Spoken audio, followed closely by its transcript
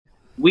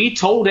we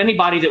told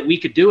anybody that we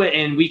could do it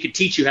and we could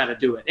teach you how to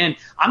do it. And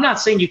I'm not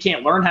saying you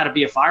can't learn how to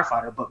be a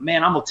firefighter, but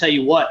man, I'm gonna tell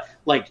you what,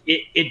 like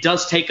it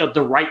does take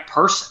the right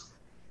person.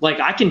 Like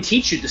I can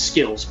teach you the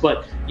skills,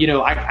 but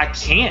I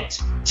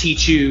can't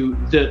teach you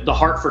the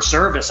heart for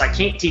service. I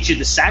can't teach you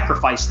the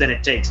sacrifice that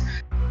it takes.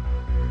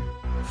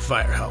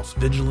 Firehouse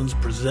Vigilance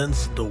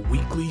presents The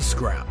Weekly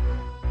Scrap,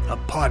 a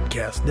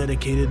podcast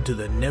dedicated to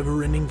the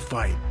never-ending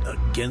fight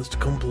against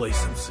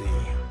complacency.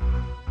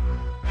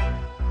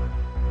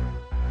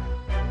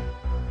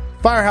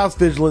 Firehouse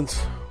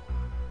Vigilance,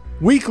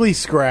 Weekly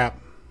Scrap,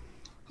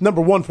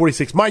 number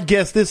 146. My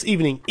guest this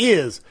evening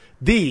is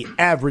the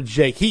Average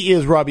Jake. He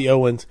is Robby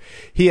Owens.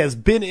 He has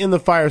been in the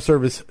fire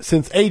service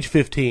since age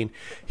 15.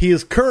 He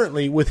is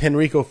currently with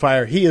Henrico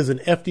Fire. He is an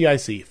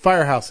FDIC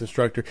firehouse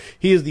instructor.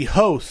 He is the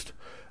host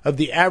of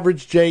the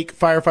Average Jake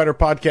Firefighter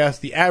podcast,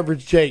 the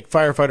Average Jake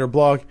Firefighter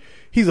blog.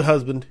 He's a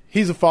husband.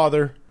 He's a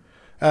father.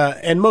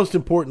 And most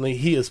importantly,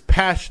 he is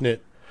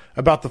passionate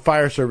about the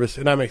fire service.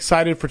 And I'm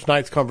excited for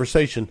tonight's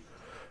conversation.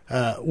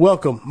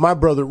 Welcome, my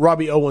brother,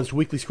 Robby Owens, to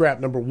Weekly Scrap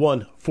number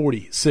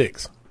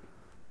 146.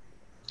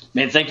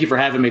 Man, thank you for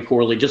having me,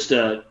 Corley. Just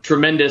a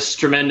tremendous,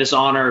 tremendous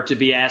honor to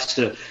be asked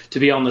to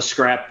be on the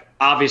Scrap.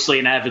 Obviously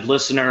an avid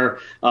listener,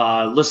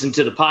 listen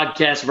to the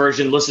podcast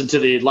version, listen to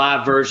the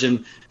live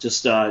version.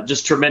 Just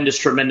tremendous,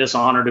 tremendous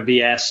honor to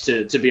be asked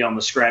to be on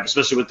the Scrap,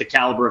 especially with the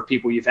caliber of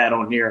people you've had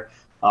on here.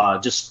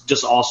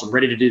 Just awesome.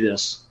 Ready to do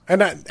this.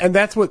 And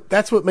that's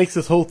what makes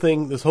this whole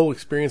thing, this whole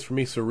experience for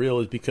me surreal,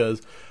 is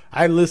because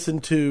I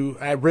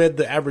read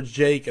the Average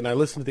Jake, and I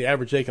listened to the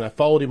Average Jake, and I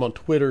followed him on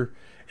Twitter.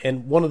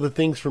 And one of the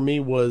things for me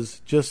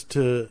was just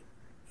to,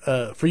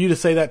 for you to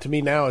say that to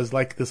me now is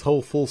like this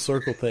whole full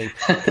circle thing,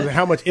 because of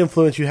how much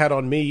influence you had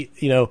on me,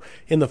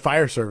 in the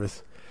fire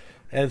service.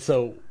 And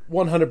so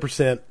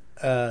 100%,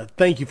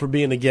 thank you for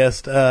being a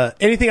guest.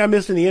 Anything I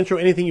missed in the intro,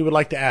 anything you would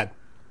like to add?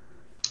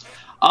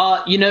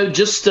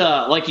 Just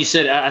like you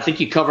said, I think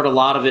you covered a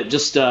lot of it.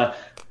 Just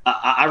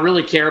I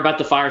really care about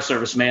the fire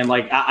service, man.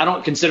 Like I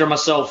don't consider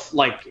myself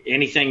like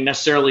anything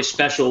necessarily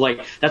special.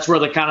 Like that's where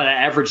the kind of the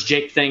Average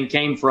Jake thing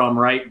came from,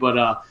 right? But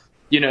I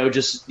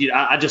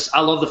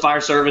love the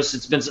fire service.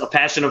 It's been a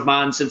passion of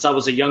mine since I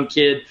was a young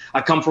kid.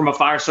 I come from a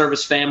fire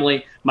service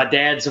family. My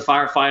dad's a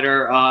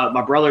firefighter.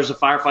 My brother's a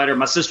firefighter.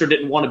 My sister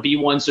didn't want to be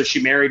one, so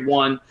she married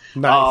one.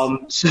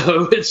 Nice.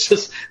 So that's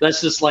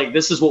just like,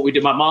 this is what we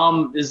do. My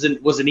mom was an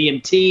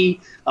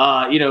EMT.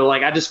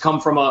 I just come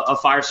from a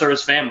fire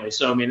service family.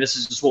 So, I mean, this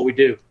is just what we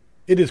do.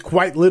 It is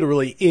quite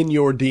literally in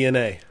your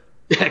DNA.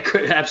 Yeah,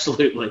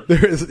 absolutely.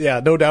 There is,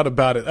 no doubt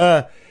about it.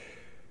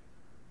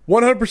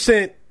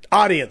 100%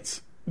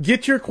 audience,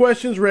 get your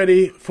questions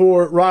ready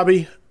for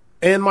Robby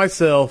and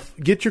myself.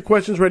 Get your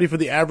questions ready for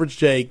the Average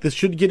Jake. This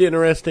should get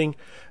interesting.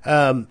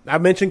 I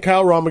mentioned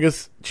Kyle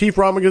Romagus. Chief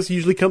Romagus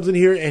usually comes in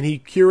here and he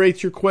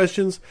curates your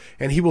questions,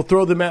 and he will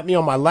throw them at me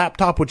on my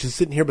laptop, which is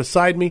sitting here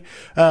beside me.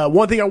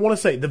 One thing I want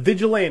to say, the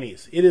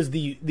Vigilantes. It is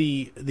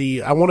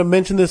the I want to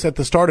mention this at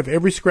the start of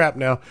every Scrap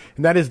now,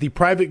 and that is the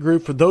private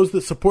group for those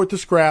that support the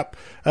Scrap.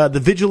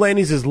 The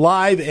Vigilantes is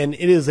live, and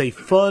it is a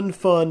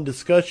fun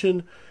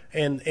discussion.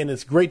 And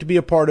it's great to be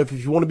a part of.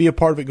 If you want to be a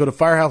part of it, go to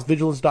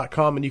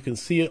firehousevigilance.com and you can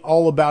see it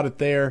all about it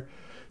there.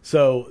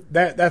 So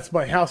that's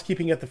my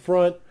housekeeping at the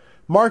front.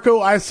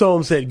 Marco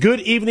Isom said, "Good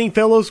evening,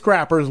 fellow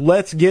scrappers.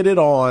 Let's get it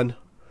on."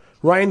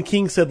 Ryan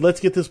King said, "Let's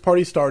get this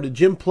party started."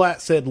 Jim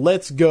Platt said,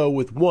 "Let's go,"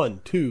 with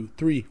 1, 2,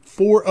 3,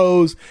 4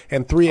 O's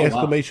and 3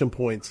 exclamation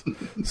points.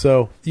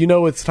 So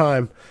it's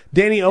time.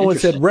 Danny Owen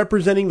said,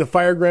 "Representing the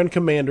Fireground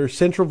Commander,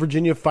 Central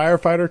Virginia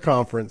Firefighter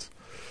Conference."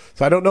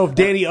 So I don't know if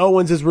Danny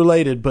Owens is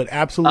related, but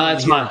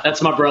absolutely.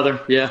 That's my brother.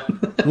 Yeah.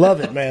 Love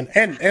it, man.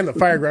 And the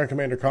Fireground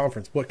Commander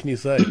Conference. What can you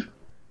say?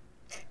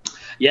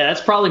 Yeah,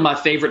 that's probably my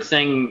favorite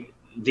thing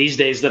these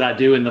days that I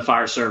do in the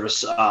fire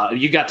service.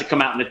 You got to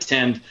come out and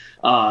attend,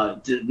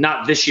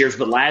 not this year's,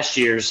 but last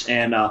year's.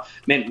 And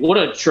man, what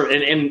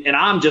and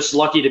I'm just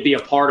lucky to be a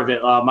part of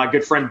it. My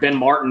good friend Ben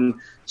Martin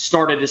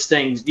started this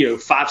thing,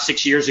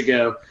 5-6 years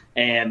ago.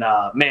 And,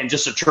 man,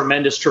 just a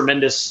tremendous,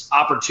 tremendous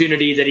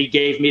opportunity that he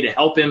gave me to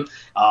help him.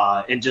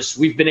 And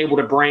we've been able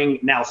to bring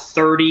now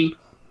 30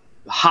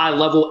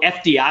 high-level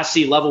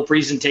FDIC level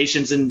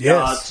presentations to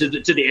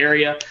the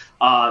area.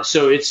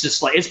 So it's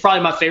just like, it's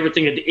probably my favorite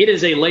thing. It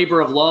is a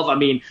labor of love. I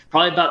mean,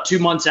 probably about 2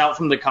 months out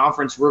from the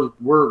conference,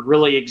 we're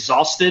really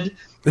exhausted.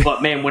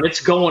 But, man, when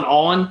it's going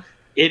on,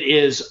 it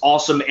is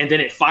awesome, and then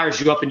it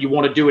fires you up, and you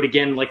want to do it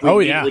again. Like we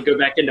immediately go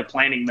back into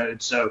planning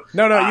mode. So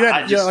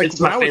it's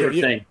my favorite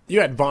thing. You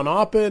had Von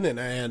Oppen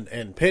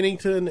and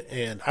Pennington,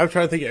 and I was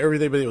trying to think of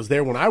everybody that was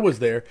there when I was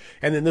there.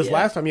 And then this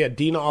last time, you had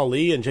Dina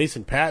Ali and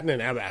Jason Patton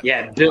and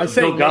Bill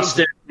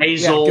Gustin.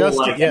 Hazel. Yeah,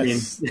 Gusty,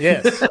 yes.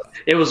 Yes.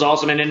 It was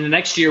awesome. And then the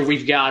next year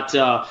we've got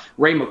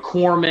Ray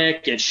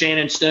McCormick and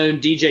Shannon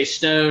Stone, DJ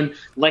Stone,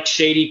 Lex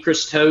Shady,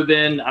 Chris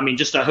Tobin. I mean,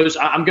 just a host.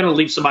 I'm going to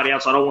leave somebody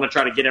out, so I don't want to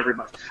try to get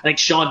everybody. I think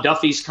Sean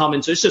Duffy's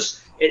coming. So it's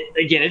just,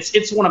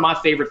 it's one of my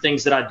favorite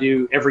things that I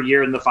do every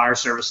year in the fire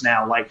service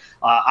now. Like,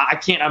 I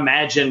can't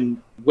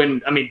imagine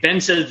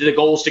Ben said the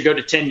goal is to go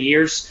to 10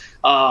 years.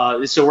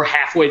 So we're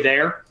halfway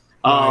there.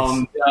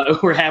 Nice.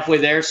 We're halfway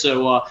there,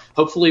 so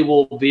hopefully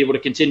we'll be able to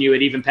continue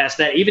it even past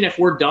that. Even if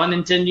we're done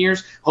in 10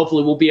 years,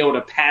 hopefully we'll be able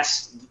to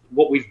pass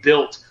what we've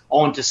built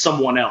on to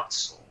someone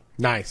else.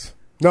 Nice.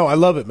 No, I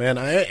love it, man.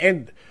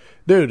 And,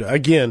 dude,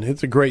 again,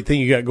 it's a great thing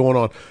you got going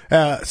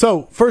on.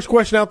 So, first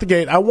question out the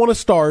gate, I want to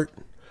start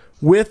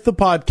with the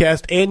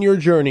podcast and your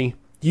journey.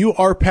 You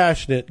are a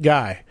passionate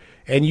guy,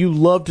 and you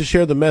love to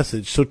share the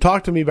message. So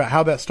talk to me about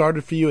how that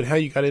started for you and how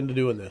you got into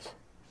doing this.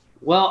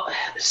 Well,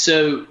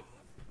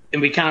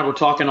 and we kind of were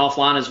talking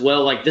offline as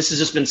well. Like, this has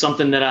just been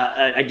something that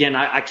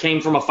I came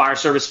from a fire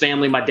service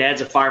family. My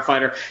dad's a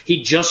firefighter.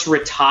 He just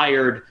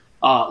retired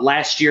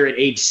last year at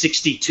age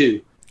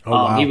 62. Oh,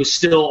 wow. He was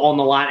still on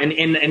the line,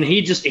 and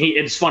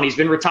it's funny. He's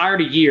been retired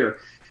a year,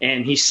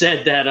 and he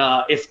said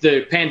that if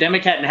the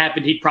pandemic hadn't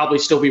happened, he'd probably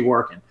still be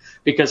working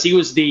because he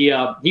was the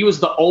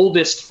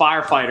oldest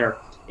firefighter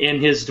in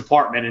his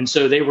department, and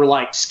so they were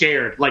like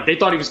scared, like they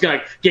thought he was going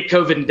to get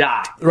COVID and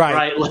die.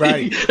 Right.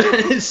 Like,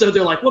 so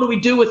they're like, "What do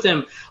we do with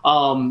him?"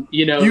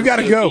 You got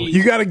to go.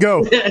 You got to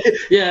go.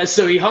 Yeah.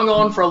 So he hung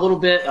on for a little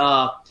bit,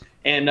 but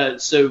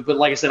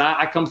like I said,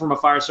 I come from a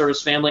fire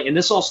service family, and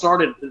this all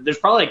started. There's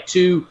probably like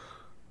two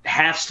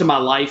halves to my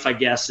life, I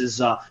guess. Is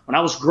when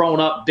I was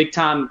growing up, big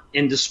time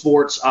into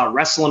sports.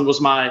 Wrestling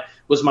was my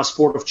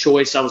sport of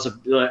choice. I was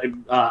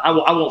I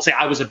won't say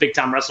I was a big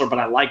time wrestler, but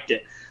I liked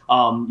it.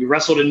 You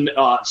wrestled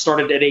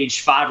started at age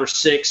 5 or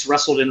 6,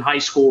 wrestled in high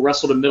school,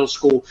 wrestled in middle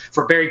school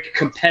for very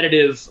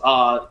competitive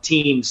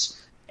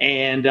teams.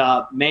 And,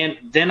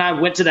 then I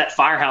went to that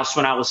firehouse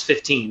when I was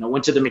 15. I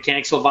went to the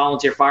Mechanicsville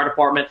Volunteer Fire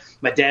Department.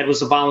 My dad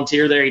was a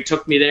volunteer there. He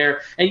took me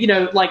there. And,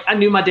 I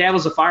knew my dad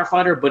was a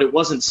firefighter, but it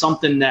wasn't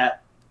something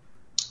that,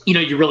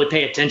 you really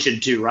pay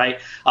attention to, right?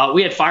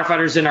 We had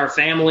firefighters in our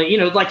family,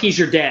 like he's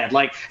your dad.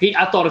 Like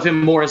I thought of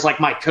him more as like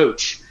my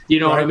coach,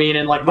 you know what I mean?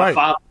 And like my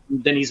father,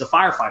 then he's a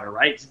firefighter,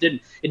 right?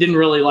 It didn't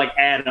really like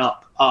add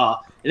up.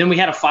 And then we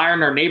had a fire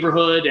in our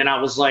neighborhood, and I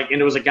was like, and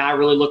there was a guy I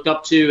really looked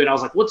up to, and I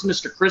was like, what's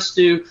Mr. Chris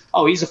do?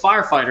 Oh, he's a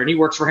firefighter, and he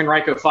works for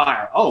Henrico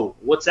Fire. Oh,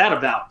 what's that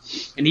about?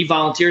 And he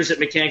volunteers at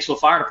Mechanicsville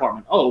Fire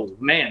Department. Oh,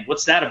 man,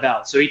 what's that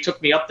about? So he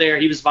took me up there.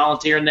 He was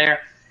volunteering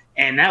there,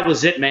 and that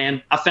was it,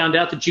 man. I found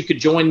out that you could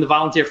join the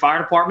volunteer fire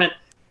department,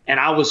 and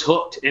I was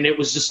hooked. And it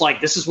was just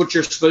like, this is what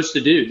you're supposed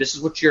to do. This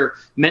is what you're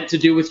meant to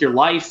do with your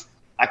life.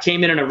 I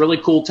came in a really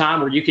cool time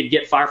where you could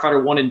get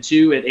firefighter 1 and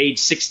 2 at age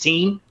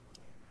 16.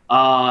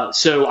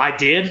 So I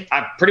did.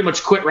 I pretty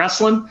much quit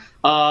wrestling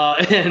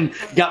and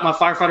got my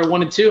firefighter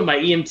 1 and 2 and my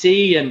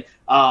EMT.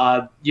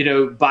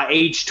 And, by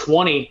age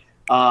 20,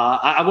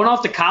 I went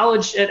off to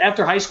college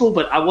after high school,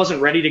 but I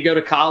wasn't ready to go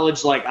to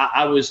college. Like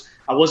I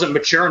wasn't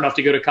mature enough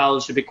to go to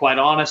college, to be quite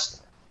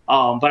honest.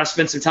 But I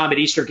spent some time at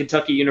Eastern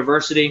Kentucky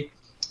University.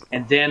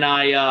 And then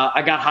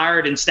I got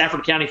hired in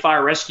Stafford County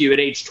Fire Rescue at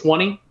age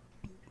 20.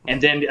 And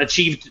then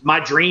achieved my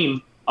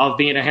dream of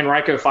being a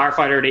Henrico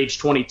firefighter at age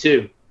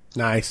 22.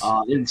 Nice.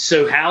 And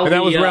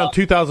that was around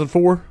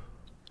 2004?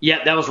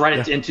 Yeah, that was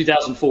right in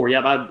 2004.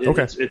 Yeah,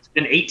 it's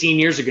been 18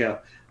 years ago,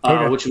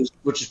 which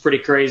is pretty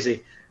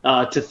crazy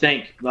to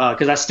think,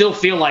 because I still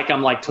feel like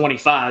I'm like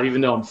 25,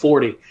 even though I'm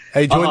 40.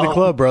 Hey, join the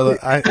club, brother.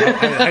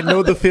 I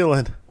know the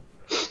feeling.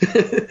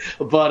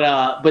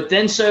 But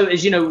then, so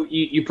as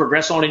you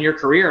progress on in your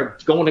career,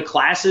 going to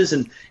classes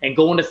and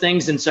going to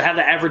things, and so how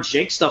the Average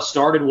Jake stuff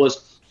started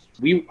was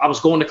I was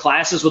going to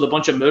classes with a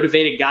bunch of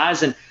motivated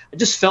guys, and I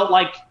just felt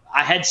like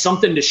I had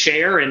something to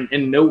share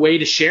and no way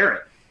to share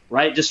it.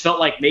 Right. Just felt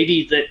like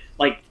maybe that,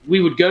 like, we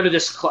would go to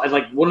this,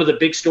 like, one of the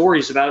big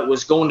stories about it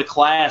was going to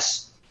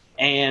class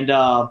and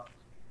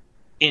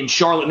in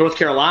Charlotte, North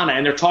Carolina,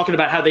 and they're talking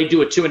about how they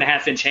do a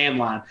 2.5-inch hand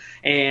line,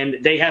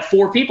 and they have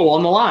 4 people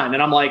on the line.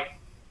 And I'm like,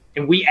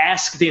 and we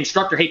ask the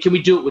instructor, hey, can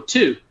we do it with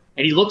 2?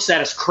 And he looks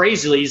at us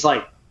crazily. He's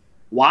like,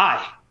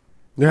 why?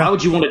 Yeah. Why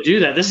would you want to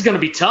do that? This is going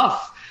to be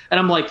tough. And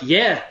I'm like,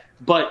 yeah,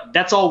 but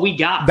that's all we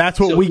got. That's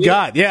what we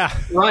got. Yeah.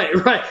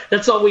 Right.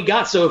 That's all we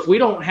got. So if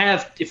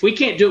we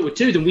can't do it with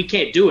 2, then we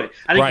can't do it.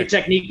 I think your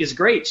technique is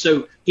great.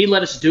 So he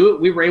let us do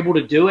it. We were able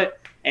to do it.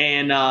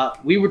 And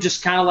we were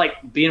just kind of like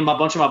a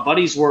bunch of my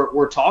buddies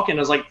were talking. I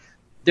was like,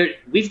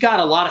 we've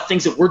got a lot of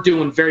things that we're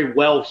doing very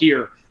well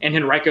here in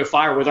Henrico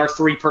Fire with our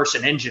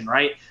 3-person engine,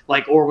 right?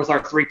 Like, or with our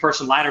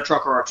 3-person ladder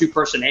truck or our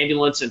 2-person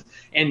ambulance.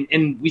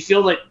 And we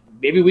feel that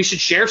maybe we should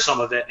share some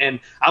of it.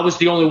 And I was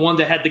the only one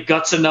that had the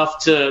guts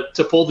enough to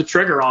pull the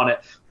trigger on it.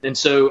 And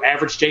so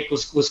Average Jake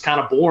was kind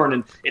of born,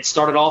 and it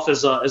started off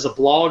as a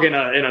blog and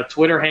a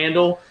Twitter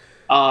handle,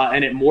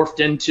 and it morphed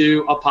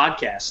into a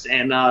podcast.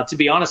 And to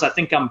be honest, I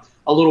think I'm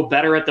a little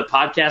better at the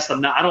podcast.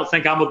 I don't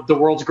think I'm the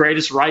world's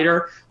greatest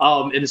writer,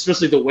 and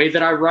especially the way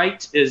that I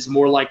write is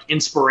more like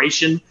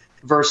inspiration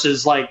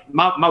versus like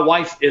my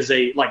wife is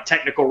a like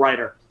technical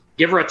writer.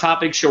 Give her a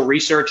topic, she'll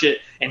research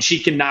it, and she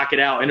can knock it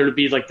out, and it'll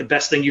be like the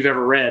best thing you've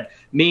ever read.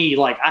 Me,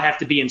 like I have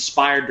to be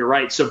inspired to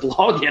write. So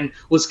blogging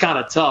was kind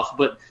of tough,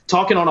 but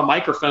talking on a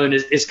microphone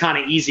is kind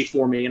of easy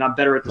for me, and I'm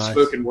better at the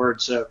spoken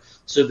word. So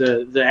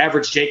the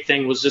Average Jake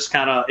thing was just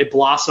kind of, it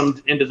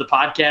blossomed into the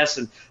podcast,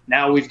 and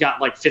now we've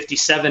got like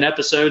 57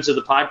 episodes of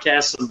the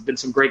podcast, and been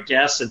some great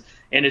guests, and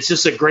it's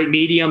just a great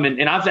medium,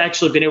 and I've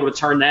actually been able to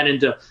turn that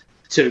into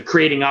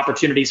creating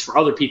opportunities for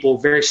other people,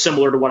 very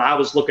similar to what I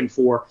was looking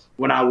for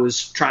when I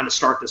was trying to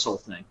start this whole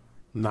thing.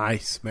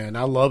 Nice, man.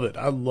 I love it.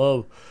 I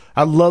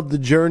love the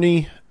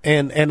journey,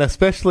 and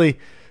especially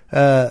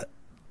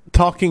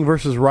talking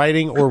versus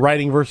writing, or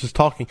writing versus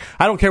talking.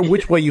 I don't care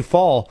which way you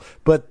fall,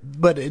 but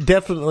it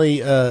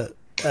definitely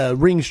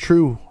rings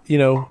true,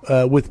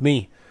 with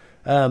me.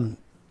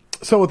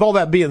 So with all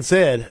that being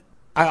said,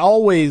 I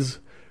always,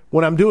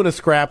 when I'm doing a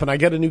scrap and I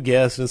get a new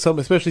guest, and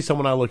especially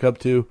someone I look up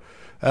to,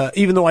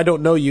 even though I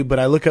don't know you, but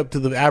I look up to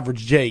the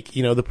Average Jake,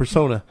 the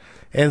persona.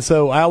 And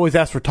so I always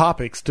ask for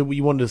topics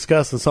you want to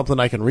discuss and something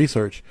I can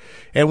research.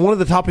 And one of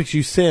the topics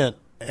you sent,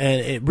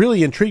 and it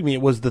really intrigued me,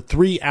 it was the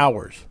 3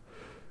 hours.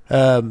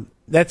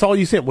 That's all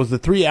you sent, was the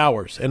 3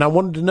 hours. And I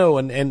wanted to know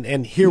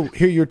and hear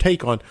your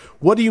take on,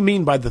 what do you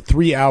mean by the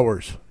 3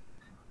 hours?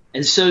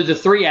 And so the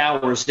 3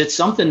 hours, it's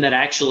something that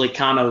actually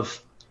kind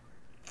of,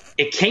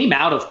 it came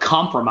out of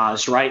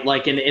compromise, right?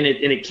 Like, and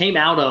it came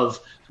out of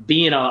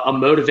being a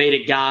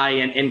motivated guy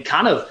and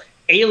kind of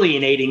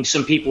alienating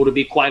some people, to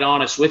be quite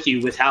honest with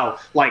you, with how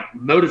like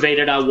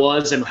motivated I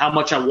was and how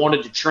much I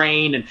wanted to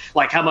train, and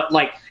like how much,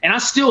 like, and I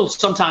still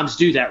sometimes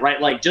do that, right?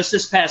 Like just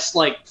this past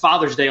like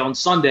Father's Day on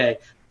Sunday,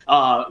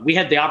 we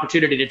had the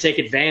opportunity to take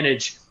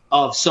advantage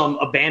of some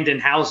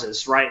abandoned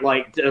houses, right?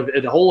 Like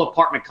the whole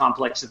apartment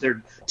complex that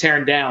they're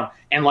tearing down.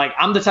 And like,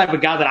 I'm the type of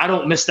guy that I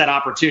don't miss that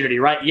opportunity,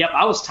 right? Yep,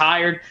 I was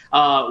tired.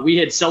 We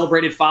had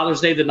celebrated Father's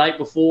Day the night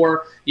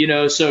before,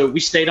 so we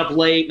stayed up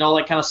late and all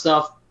that kind of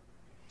stuff.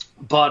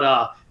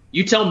 But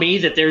you tell me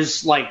that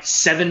there's like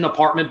 7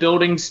 apartment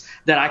buildings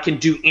that I can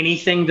do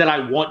anything that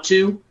I want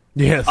to.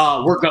 Yes.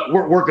 We're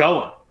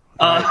going.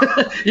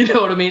 Right. You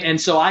know what I mean?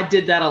 And so I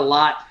did that a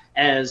lot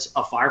as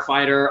a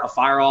firefighter, a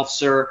fire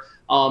officer.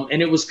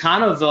 And it was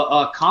kind of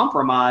a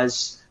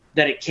compromise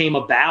that it came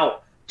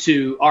about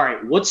to, all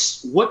right,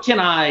 what can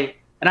I,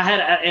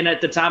 and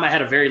at the time I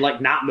had a very like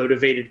not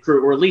motivated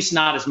crew, or at least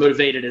not as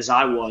motivated as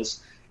I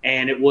was.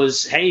 And it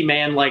was, hey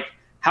man, like,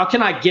 how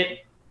can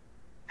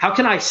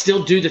I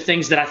still do the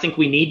things that I think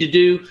we need to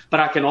do, but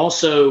I can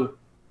also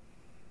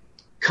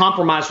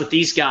compromise with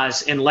these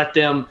guys and let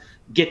them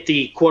get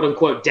the quote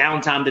unquote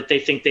downtime that they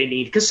think they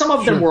need. Because some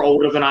of them were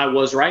older than I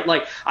was, right?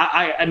 Like,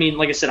 I mean,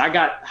 like I said, I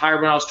got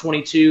hired when I was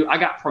 22. I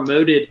got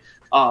promoted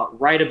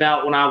right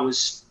about when I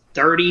was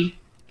 30,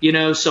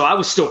 so I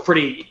was still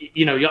pretty,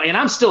 and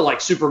I'm still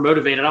like super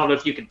motivated. I don't know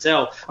if you can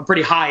tell. I'm a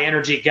pretty high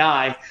energy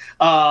guy,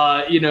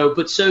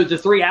 but so the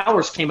 3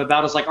 hours came about.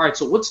 I was like, all right,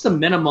 so what's the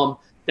minimum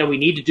that we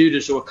need to do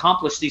to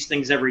accomplish these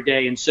things every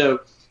day? And so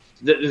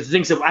the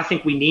things that I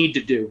think we need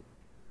to do.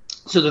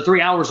 So the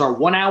 3 hours are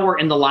 1 hour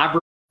in the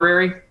library,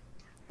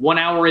 1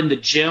 hour in the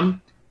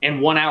gym,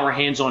 and 1 hour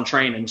hands-on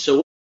training. So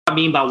what I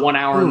mean by 1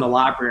 hour in the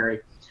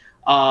library,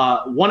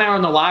 1 hour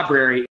in the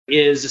library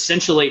is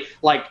essentially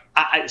like,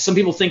 some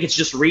people think it's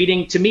just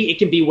reading. To me, it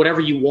can be whatever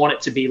you want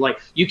it to be. Like,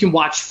 you can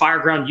watch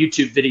Fireground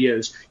YouTube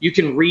videos. You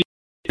can read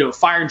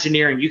fire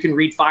engineering. You can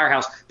read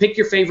Firehouse. Pick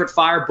your favorite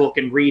fire book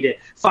and read it.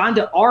 Find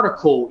an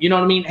article. You know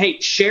what I mean? Hey,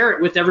 share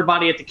it with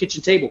everybody at the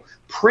kitchen table.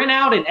 Print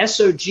out an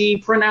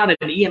SOG. Print out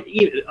an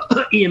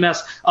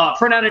EMS.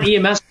 Print out an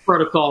EMS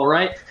protocol.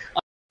 Right?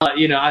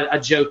 I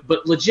joke,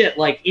 but legit,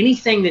 like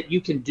anything that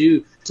you can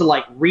do to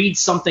like read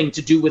something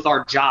to do with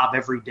our job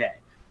every day.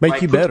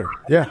 Make you better.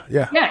 Yeah.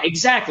 Yeah,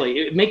 exactly.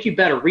 It make you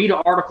better. Read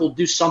an article,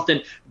 do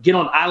something, get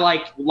on. I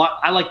like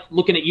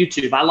looking at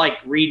YouTube. I like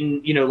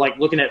reading, like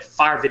looking at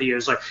fire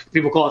videos. Like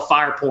people call it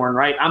fire porn,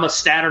 right? I'm a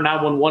Statter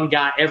 911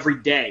 guy every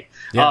day.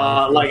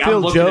 Yeah. Like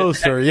Phil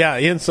Jost or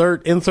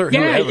insert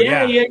whoever.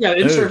 Yeah.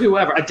 Insert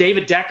whoever.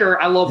 David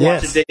Decker. I love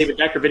watching David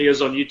Decker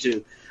videos on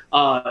YouTube.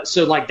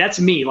 So like that's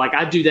me. Like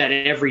I do that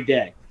every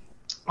day.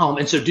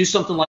 And so do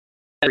something like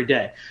that every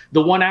day.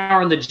 The 1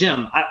 hour in the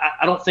gym.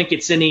 I don't think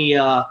it's any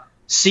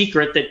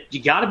secret that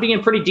you got to be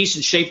in pretty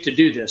decent shape to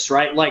do this,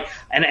 right? Like,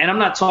 and I'm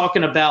not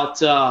talking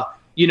about,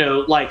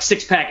 like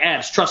 6-pack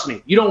abs. Trust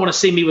me, you don't want to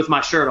see me with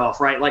my shirt off,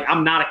 right? Like,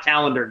 I'm not a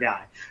calendar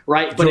guy,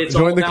 right? But it's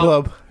join the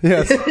club,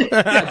 yes.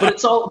 Yeah,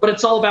 but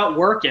it's all about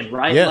working,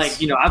 right? Yes.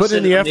 Like, I've put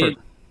in the effort.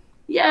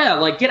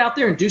 Like get out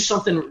there and do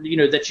something,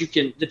 that you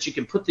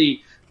can put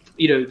the.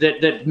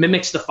 That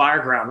mimics the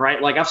fireground,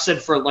 right? Like I've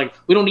said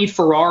we don't need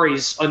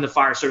Ferraris in the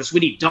fire service. We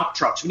need dump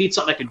trucks. We need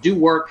something that can do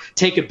work,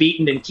 take a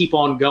beating, and keep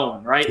on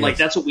going, right? Yes. Like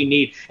that's what we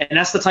need. And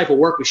that's the type of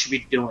work we should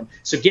be doing.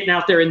 So getting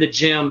out there in the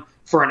gym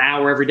for an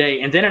hour every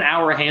day, and then an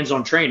hour of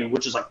hands-on training,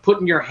 which is like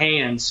putting your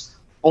hands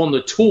on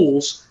the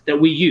tools that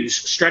we use,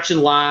 stretching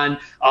line,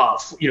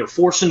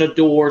 forcing a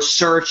door,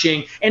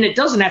 searching. And it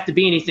doesn't have to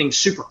be anything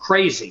super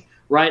crazy,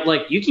 right?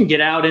 Like you can get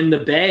out in the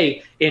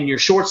bay in your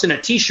shorts and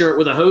a t-shirt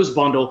with a hose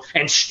bundle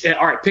and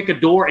all right, pick a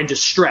door and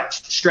just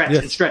stretch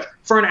and stretch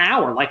for an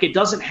hour. Like it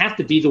doesn't have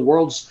to be the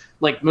world's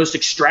like most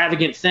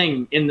extravagant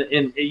thing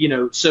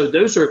so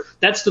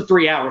that's the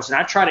 3 hours. And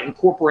I try to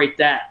incorporate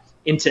that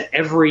into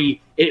every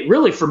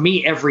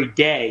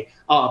day,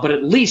 but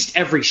at least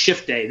every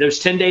shift day, those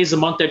 10 days a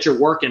month that you're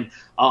working,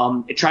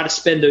 try to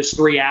spend those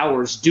 3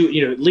 hours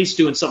at least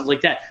doing something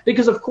like that.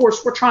 Because of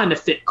course we're trying to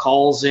fit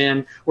calls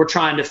in, we're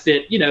trying to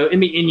fit,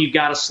 and you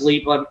got to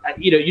sleep.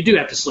 You do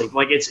have to sleep.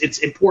 Like it's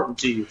important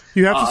to you.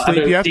 You have to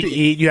sleep. You have to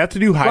eat. You have to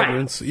do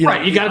hydrants.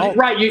 Right. You got to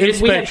right.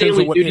 We have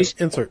daily duties.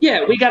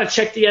 Yeah, we got to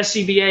check the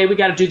SCBA. We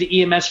got to do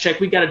the EMS check.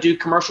 We got to do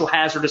commercial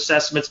hazard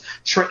assessments.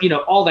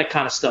 All that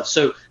kind of stuff.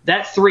 So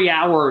that 3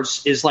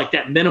 hours is like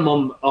that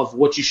minimum of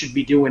what you should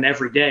be doing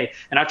every day.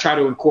 And I try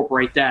to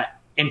incorporate that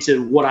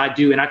into what I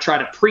do. And I try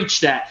to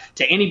preach that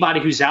to anybody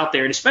who's out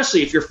there. And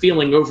especially if you're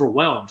feeling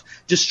overwhelmed,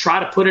 just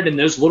try to put it in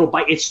those little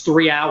bites. It's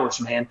 3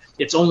 hours, man.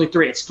 It's only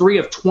 3. It's 3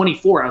 of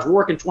 24 hours. We're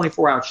working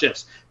 24-hour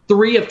shifts.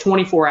 3 of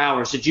 24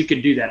 hours that you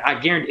can do that. I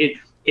guarantee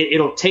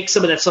it'll take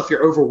some of that stuff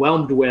you're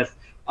overwhelmed with,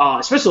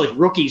 especially like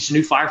rookies,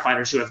 new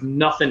firefighters who have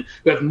nothing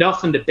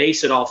to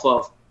base it off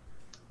of.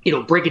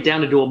 Break it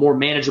down into a more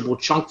manageable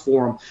chunk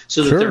for them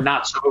so that they're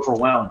not so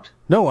overwhelmed.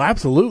 No,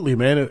 absolutely,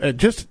 man.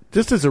 Just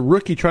as a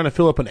rookie trying to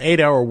fill up an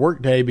 8-hour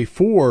workday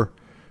before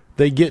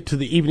they get to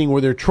the evening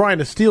where they're trying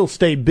to still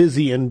stay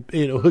busy and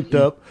hooked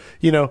up,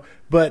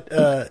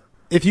 But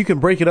if you can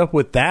break it up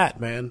with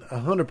that, man,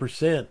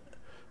 100%.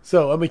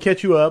 So let me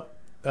catch you up.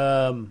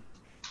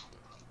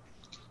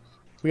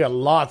 We got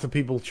lots of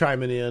people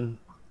chiming in.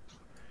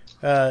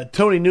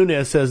 Tony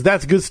Nunez says,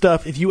 that's good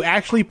stuff. If you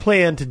actually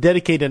plan to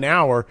dedicate an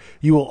hour,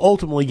 you will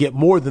ultimately get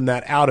more than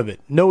that out of it.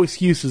 No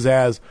excuses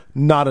as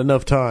not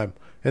enough time.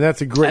 And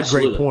that's a great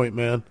point,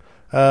 man.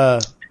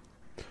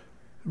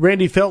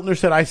 Randy Feltner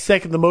said, I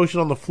second the motion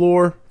on the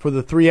floor for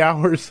the 3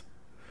 hours.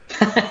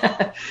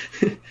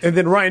 And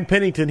then Ryan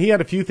Pennington, he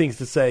had a few things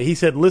to say. He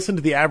said, listen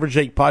to the Average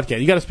Jake podcast.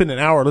 You got to spend an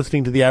hour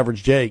listening to the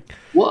Average Jake.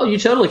 Well, you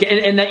totally can.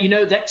 And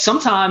that, that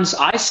sometimes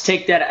I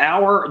take that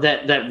hour,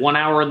 that 1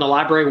 hour in the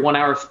library, 1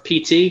 hour of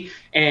PT,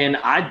 and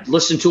I'll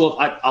listen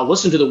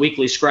to the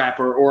Weekly Scrap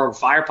or a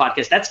fire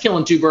podcast. That's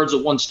killing two birds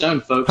with one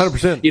stone, folks.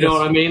 100%. You know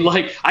what I mean?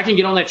 Like I can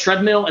get on that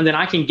treadmill and then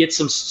I can get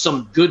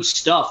some good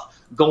stuff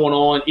going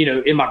on,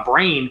 in my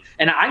brain.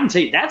 And I can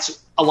tell you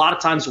that's a lot of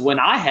times when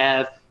I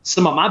have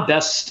some of my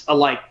best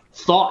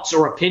thoughts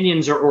or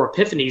opinions or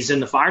epiphanies in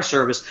the fire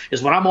service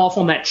is when I'm off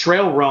on that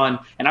trail run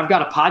and I've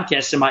got a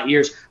podcast in my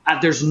ears.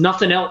 There's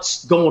nothing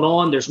else going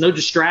on. There's no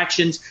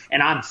distractions.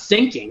 And I'm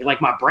thinking, like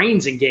my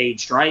brain's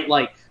engaged, right?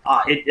 Like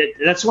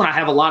that's when I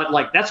have a lot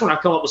of that's when I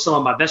come up with some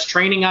of my best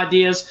training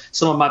ideas,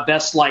 some of my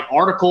best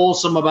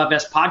articles, some of my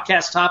best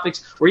podcast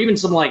topics, or even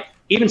some of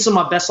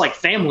my best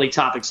family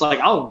topics. Like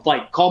I'll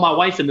call my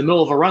wife in the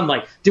middle of a run.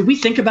 Like, did we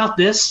think about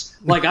this?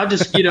 Like I'll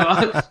just,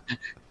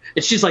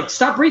 and she's like,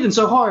 stop breathing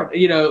so hard,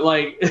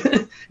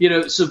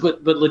 so,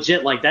 but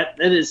legit, that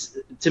is,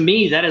 to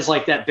me, that is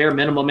that bare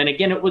minimum. And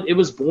again, it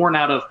was born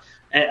out of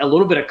a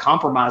little bit of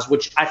compromise,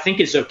 which I think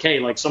is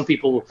okay. Like some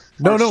people.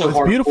 No,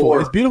 it's beautiful.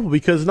 It's beautiful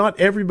because not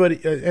everybody,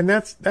 and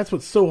that's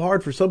what's so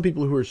hard for some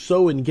people who are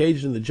so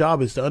engaged in the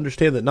job is to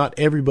understand that not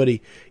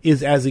everybody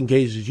is as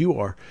engaged as you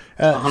are.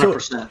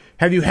 100%. So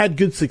have you had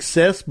good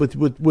success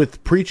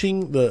with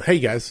preaching hey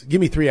guys, give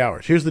me 3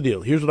 hours. Here's the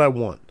deal. Here's what I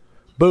want.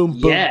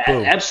 Boom, boom, yeah,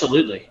 boom.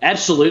 Absolutely.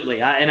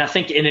 I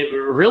think, and it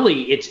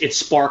really, it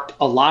sparked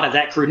a lot of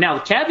that crew. Now,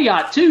 the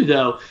caveat too,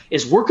 though,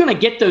 is we're going to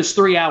get those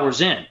 3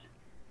 hours in,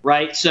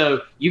 right?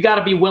 So you got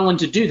to be willing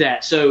to do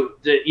that. So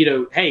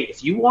hey,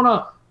 if you want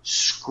to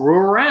screw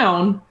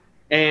around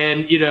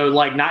and,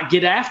 not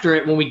get after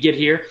it when we get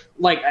here,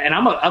 and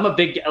I'm a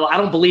big, I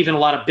don't believe in a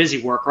lot of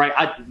busy work,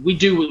 right? We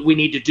do what we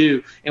need to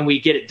do and we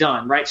get it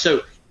done, right?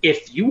 So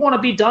if you want to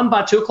be done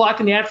by 2:00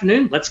 in the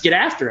afternoon, let's get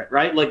after it,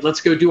 right?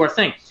 Let's go do our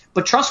thing.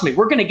 But trust me,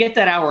 we're going to get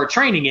that hour of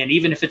training in,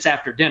 even if it's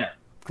after dinner.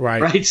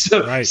 Right.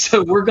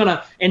 So we're going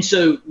to, and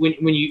so when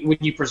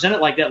you present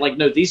it like that,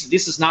 no,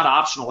 this is not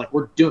optional.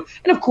 We're doing,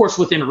 and of course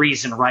within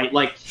reason, right?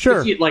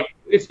 Sure.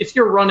 If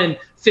you're running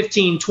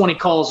 15, 20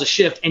 calls a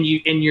shift and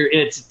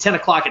it's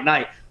 10:00 at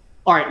night,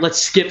 all right,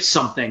 let's skip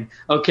something.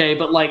 Okay.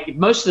 But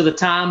most of the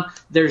time,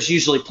 there's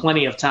usually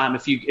plenty of time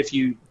if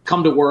you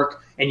come to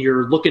work and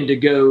you're looking to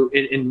go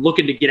and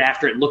looking to get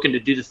after it and looking to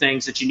do the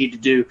things that you need to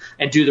do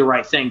and do the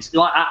right things.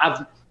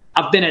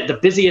 I've been at the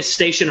busiest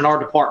station in our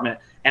department,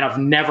 and I've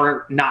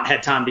never not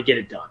had time to get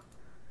it done.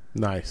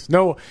 Nice.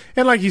 No,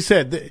 and like you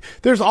said,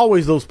 there's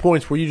always those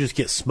points where you just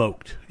get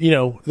smoked.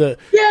 Absolutely.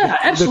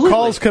 The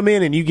calls come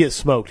in and you get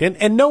smoked,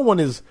 and no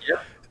one is.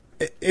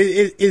 Yep.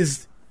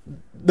 Is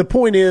the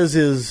point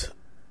is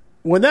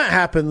when that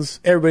happens,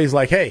 everybody's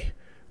like, "Hey,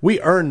 we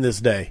earned this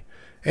day,"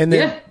 and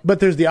then but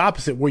there's the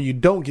opposite where you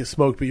don't get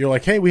smoked, but you're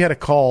like, "Hey, we had a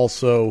call,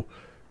 so."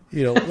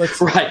 Let's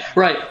right.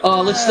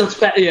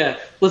 It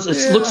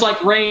looks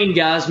like rain,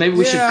 guys. Maybe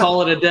we should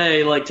call it a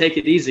day. Take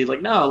it easy.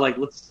 Let's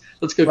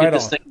go get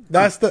this thing.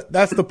 That's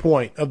the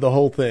point of the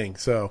whole thing.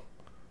 So,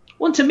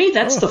 Well, to me,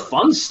 that's the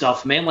fun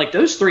stuff, man. Like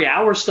those 3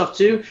 hour stuff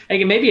too.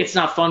 Again, maybe it's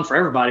not fun for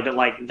everybody, but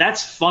like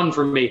that's fun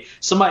for me.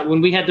 Somebody,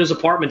 when we had those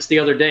apartments the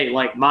other day,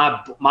 like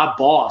my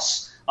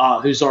boss,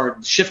 who's our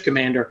shift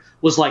commander,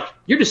 was like,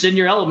 "You're just in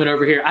your element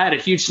over here." I had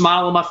a huge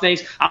smile on my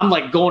face. I'm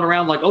like going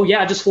around like, "Oh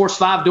yeah, I just forced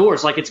 5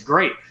 doors. Like it's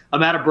great.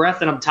 I'm out of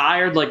breath and I'm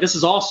tired. Like this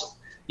is awesome.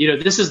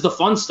 This is the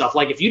fun stuff.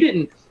 Like if you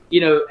didn't,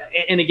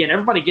 and again,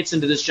 everybody gets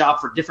into this job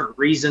for different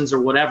reasons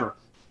or whatever.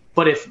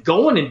 But if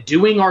going and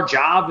doing our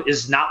job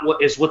is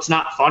what's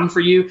not fun for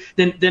you,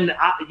 then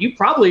you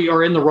probably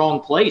are in the wrong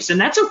place, and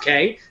that's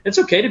okay. It's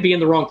okay to be in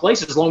the wrong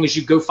place as long as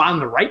you go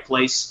find the right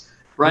place,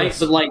 right? Yes.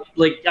 But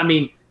like I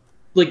mean,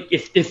 like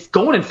if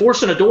going and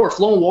forcing a door,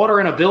 flowing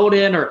water in a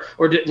building, or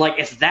like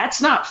if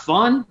that's not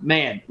fun,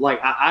 man, like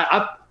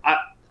I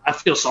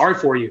feel sorry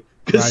for you.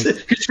 Because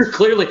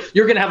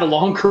you're going to have a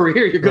long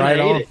career. You're going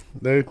to hate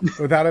it. Dude,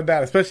 without a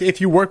doubt. Especially if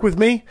you work with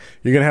me,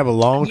 you're going to have a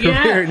long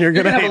career and you're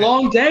going to have a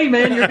long day,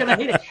 man. You're going to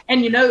hate it.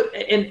 And,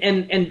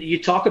 and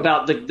you talk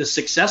about the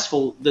success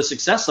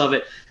of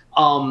it.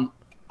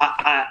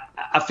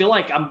 I feel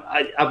like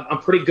I'm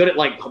pretty good at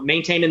like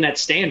maintaining that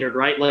standard,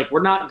 right? Like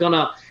we're not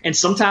gonna, and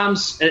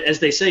sometimes, as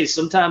they say,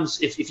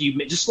 sometimes if you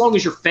just as long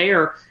as you're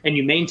fair and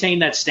you maintain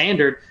that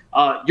standard,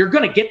 you're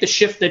gonna get the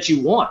shift that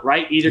you want,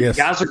 right? Either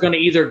guys are gonna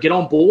either get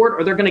on board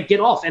or they're gonna get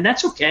off, and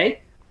that's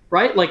okay,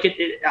 right? Like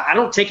I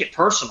don't take it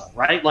personal,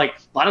 right? Like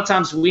a lot of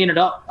times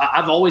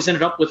I've always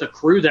ended up with a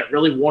crew that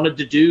really wanted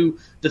to do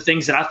the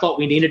things that I thought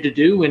we needed to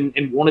do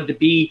and wanted to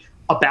be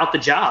about the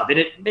job, and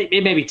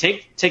it maybe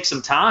take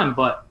some time,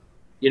 but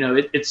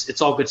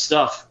it's all good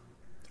stuff.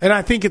 And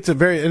I think it's and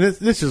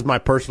this is my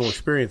personal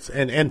experience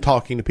and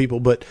talking to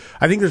people, but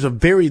I think there's a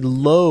very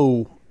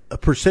low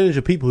percentage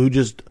of people who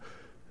just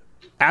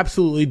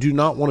absolutely do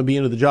not want to be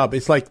into the job.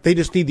 It's like they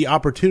just need the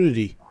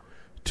opportunity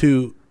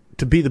to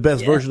be the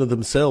best version of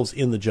themselves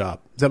in the job.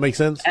 Does that make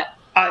sense?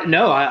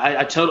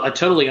 I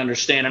totally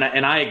understand,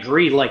 and I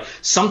agree. Like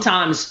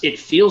sometimes it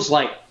feels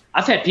like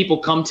I've had people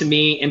come to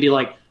me and be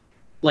like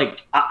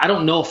I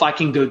don't know if I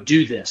can go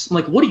do this. I'm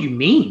like, what do you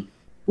mean?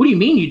 What do you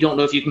mean you don't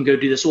know if you can go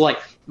do this? Well, like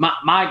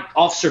my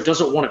officer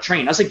doesn't want to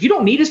train. I was like, you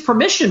don't need his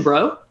permission,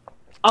 bro.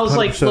 I was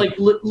 100%. like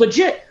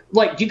legit.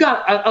 Like you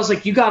got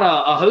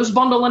a hose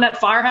bundle in that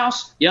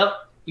firehouse? Yep.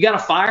 You got a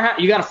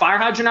fire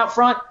hydrant out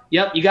front?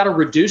 Yep. You got a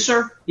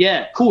reducer?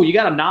 Yeah. Cool. You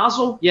got a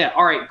nozzle? Yeah.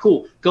 All right.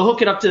 Cool. Go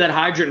hook it up to that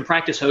hydrant and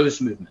practice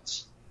hose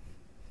movements.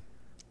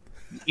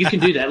 You can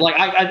do that. Like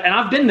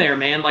I've been there,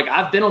 man. Like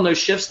I've been on those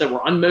shifts that were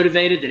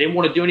unmotivated. They didn't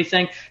want to do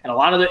anything. And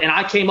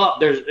I came up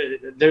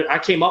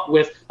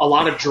with a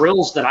lot of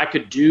drills that I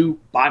could do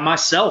by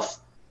myself.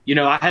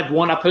 I had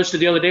one I posted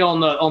the other day on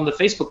the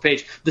Facebook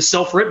page, the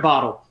self-rip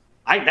bottle.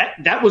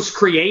 That was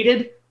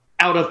created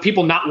out of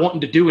people not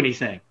wanting to do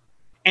anything.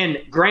 And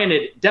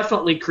granted,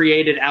 definitely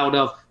created out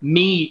of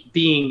me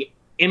being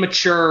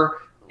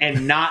immature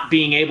and not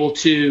being able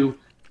to,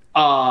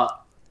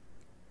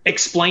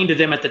 explain to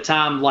them at the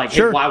time, like,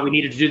 hey, why we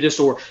needed to do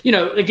this, or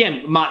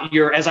again,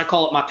 as I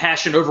call it, my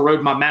passion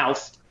overrode my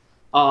mouth,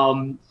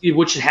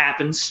 which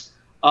happens.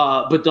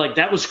 But like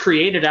that was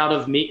created out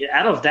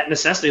of that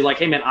necessity. Like,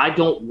 hey, man, I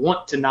don't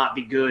want to not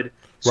be good,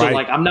 so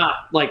like I'm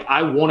not like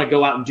I want to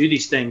go out and do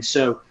these things.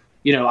 So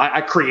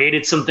I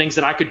created some things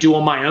that I could do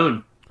on my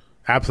own.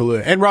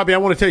 Absolutely. And Robbie, I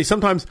want to tell you,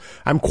 sometimes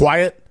I'm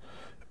quiet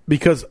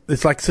because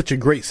it's like such a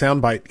great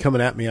soundbite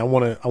coming at me. I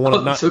want to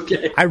not. It's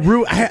okay.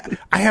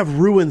 I have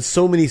ruined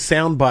so many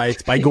sound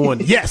bites by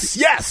going yes.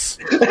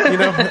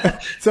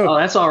 So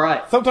that's all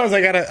right. Sometimes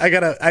I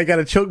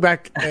gotta choke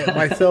back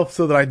myself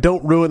so that I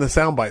don't ruin the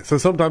sound bite. So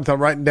sometimes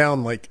I'm writing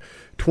down like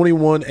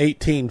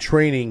 21:18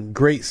 training,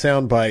 great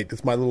sound bite.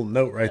 It's my little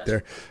note right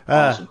there.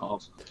 Awesome.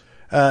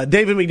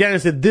 David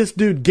McDaniel said, "This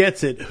dude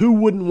gets it. Who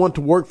wouldn't want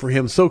to work for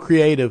him? So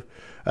creative."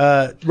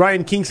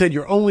 Ryan King said,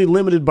 "You're only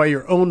limited by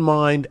your own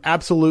mind."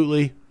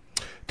 Absolutely.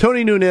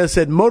 Tony Nunez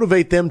said,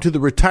 "Motivate them to the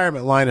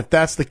retirement line if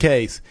that's the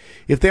case.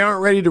 If they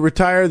aren't ready to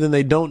retire, then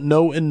they don't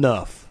know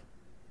enough."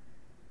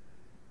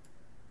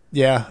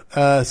 Yeah.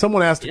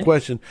 Someone asked a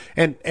question,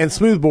 and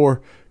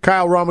Smoothbore,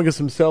 Kyle Romagus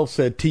himself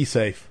said,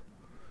 "T-safe."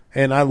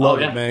 And I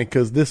love it, man,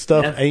 because this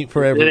stuff ain't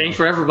for everybody. It ain't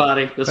for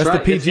everybody. That's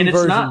right. The PG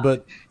version,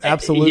 but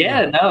absolutely.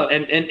 Yeah, no,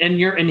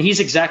 and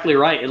he's exactly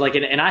right. Like,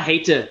 and I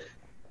hate to.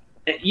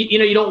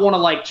 You don't want to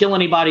like kill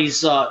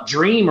anybody's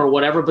dream or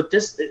whatever, but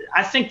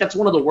I think that's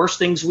one of the worst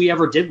things we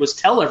ever did was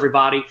tell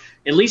everybody,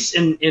 at least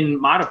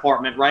in my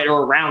department, right,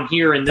 or around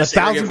here in this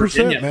area of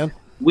Virginia, man.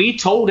 We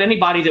told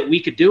anybody that we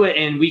could do it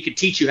and we could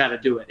teach you how to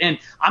do it. And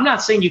I'm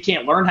not saying you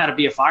can't learn how to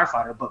be a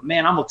firefighter, but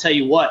man, I'm gonna tell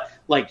you what,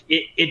 like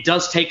it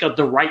does take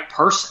the right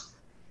person.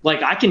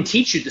 Like I can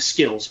teach you the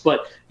skills,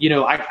 but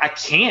I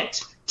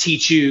can't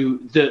teach you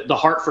the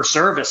heart for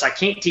service. I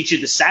can't teach you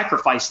the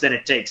sacrifice that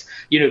it takes.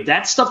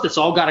 That stuff that's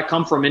all got to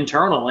come from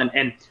internal.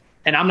 And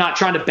And I'm not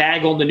trying to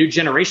bag on the new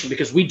generation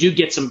because we do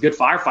get some good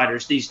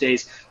firefighters these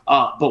days,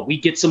 but we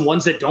get some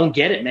ones that don't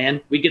get it, man.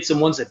 We get some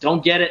ones that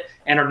don't get it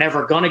and are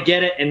never going to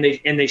get it, and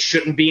they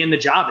shouldn't be in the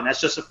job, and that's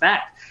just a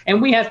fact.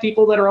 And we have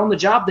people that are on the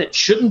job that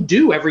shouldn't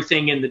do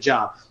everything in the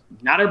job.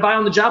 Not everybody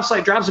on the job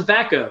site drives a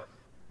backhoe,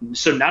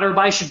 so not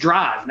everybody should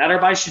drive. Not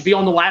everybody should be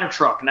on the ladder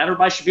truck. Not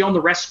everybody should be on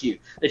the rescue.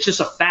 It's just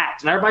a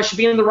fact. Not everybody should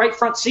be in the right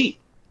front seat.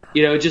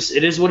 It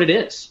is what it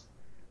is.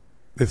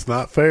 It's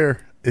not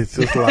fair. It's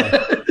just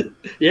life.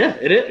 Yeah,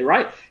 it is,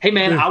 right? Hey,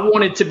 man, I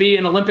wanted to be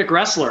an Olympic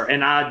wrestler,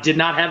 and I did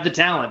not have the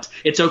talent.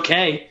 It's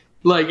okay.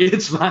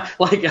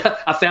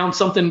 I found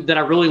something that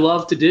I really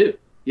love to do.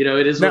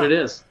 It is what it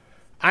is.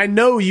 I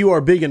know you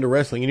are big into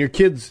wrestling, and your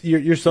kids,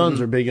 your sons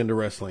are big into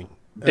wrestling.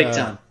 Big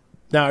time.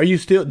 Now, do you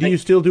still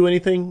do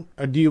anything?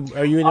 Are you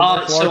in martial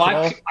arts at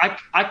all?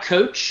 I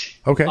coach.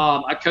 Okay.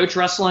 I coach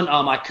wrestling.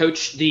 I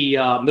coach the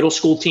middle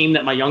school team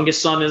that my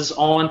youngest son is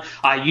on.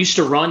 I used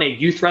to run a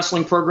youth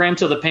wrestling program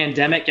till the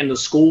pandemic, and the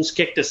schools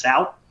kicked us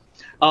out,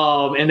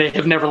 and they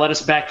have never let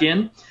us back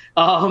in.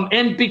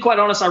 And be quite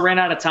honest, I ran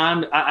out of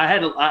time.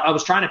 I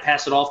was trying to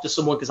pass it off to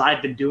someone because I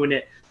had been doing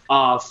it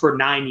for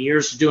 9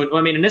 years.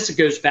 And this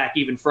goes back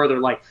even further.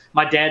 Like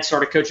my dad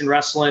started coaching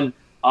wrestling.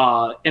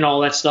 And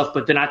all that stuff.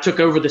 But then I took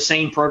over the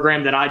same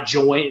program that I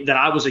joined, that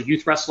I was a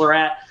youth wrestler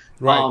at.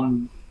 Right.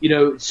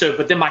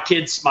 But then my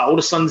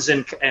oldest son's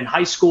in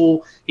high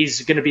school.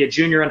 He's going to be a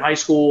junior in high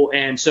school.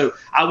 And so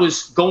I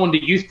was going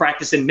to youth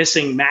practice and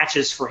missing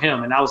matches for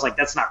him. And I was like,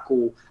 that's not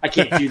cool. I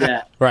can't do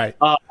that. Right.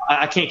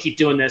 I can't keep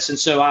doing this. And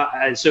so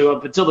so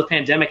up until the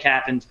pandemic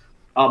happened,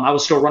 I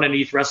was still running a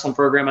youth wrestling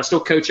program. I still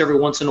coach every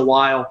once in a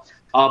while.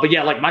 But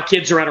yeah, my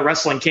kids are at a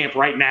wrestling camp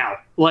right now,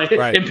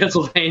 in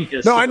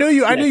Pennsylvania. No, I knew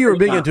you. I knew you were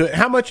big into it.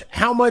 How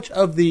much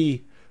of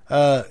the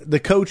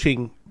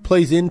coaching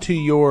plays into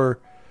your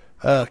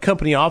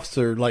company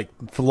officer, like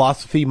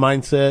philosophy,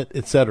 mindset,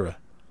 etc.?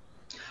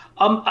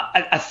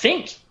 I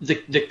think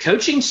the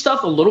coaching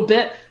stuff a little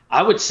bit.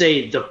 I would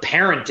say the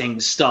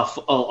parenting stuff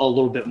a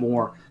little bit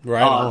more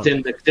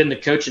than the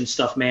coaching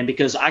stuff, man.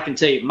 Because I can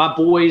tell you, my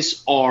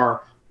boys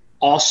are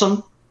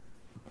awesome,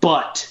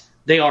 but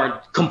they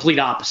are complete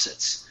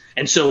opposites.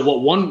 And so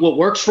what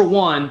works for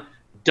one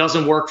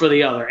doesn't work for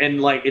the other.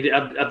 And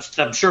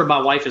I'm sure my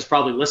wife is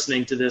probably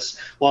listening to this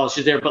while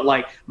she's there, but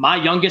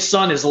my youngest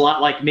son is a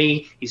lot like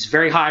me. He's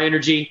very high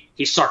energy.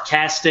 He's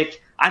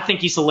sarcastic. I think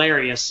he's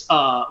hilarious.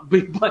 And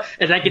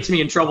that gets me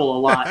in trouble a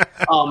lot.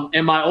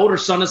 And my older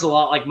son is a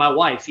lot like my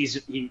wife. He's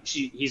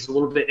a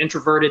little bit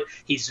introverted.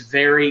 He's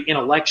very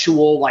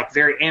intellectual,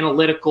 very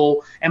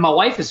analytical. And my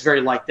wife is very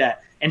like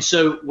that. And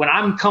so when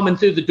I'm coming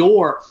through the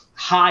door,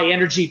 high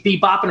energy,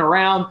 bebopping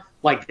around,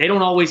 they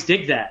don't always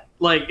dig that.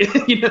 And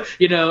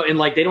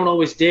they don't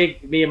always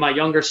dig me and my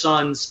younger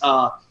son's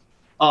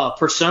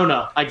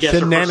persona, I guess,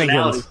 or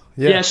personality.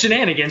 Yeah,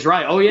 shenanigans,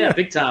 right. Oh, yeah,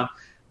 big time.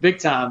 Big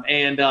time.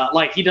 And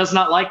he does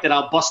not like that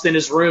I'll bust in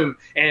his room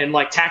and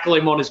tackle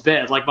him on his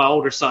bed like my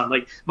older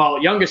son. My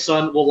youngest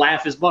son will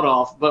laugh his butt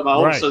off, but my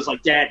older son's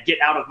like, Dad,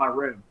 get out of my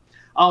room.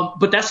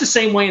 But that's the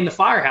same way in the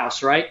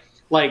firehouse, right?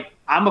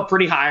 I'm a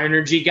pretty high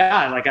energy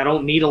guy. I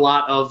don't need a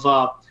lot of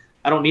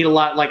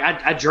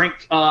I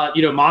drink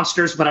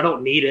Monsters, but I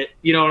don't need it.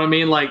 You know what I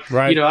mean?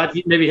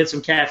 I'd maybe hit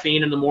some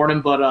caffeine in the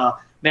morning, but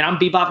man, I'm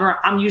bebopping around.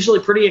 I'm usually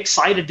pretty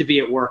excited to be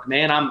at work,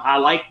 man. I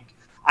like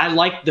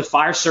the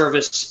fire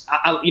service.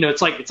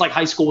 It's like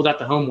high school without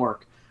the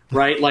homework,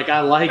 right?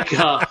 I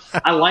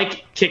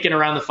like kicking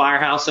around the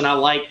firehouse, and I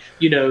like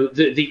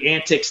the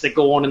antics that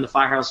go on in the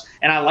firehouse,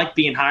 and I like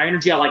being high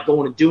energy. I like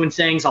going and doing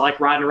things. I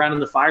like riding around in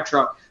the fire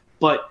truck,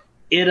 but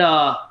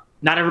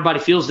not everybody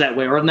feels that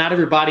way, or not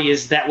everybody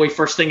is that way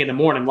first thing in the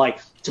morning.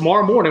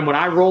 Tomorrow morning, when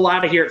I roll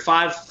out of here at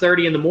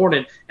 5:30 in the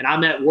morning and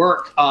I'm at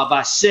work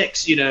by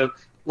 6,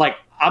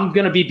 I'm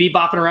going to be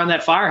bebopping around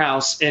that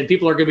firehouse, and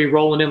people are going to be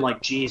rolling in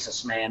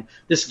Jesus, man,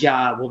 this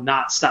guy will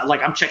not stop.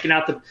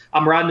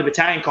 I'm riding the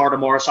battalion car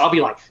tomorrow, so I'll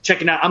be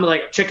checking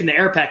the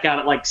air pack out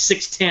at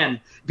 6:10.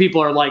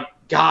 People are like,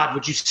 God,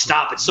 would you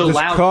stop? It's so just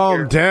loud.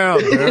 Calm down,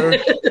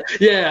 dude.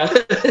 Yeah,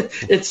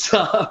 it's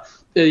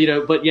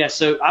but yeah,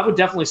 so I would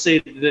definitely say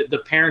that the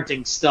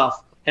parenting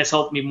stuff has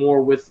helped me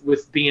more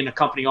with being a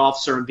company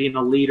officer and being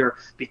a leader,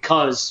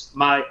 because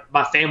my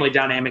family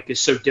dynamic is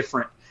so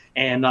different,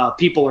 and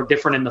people are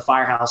different in the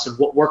firehouse, and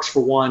what works for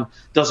one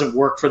doesn't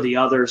work for the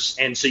others,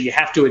 and so you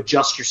have to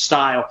adjust your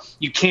style.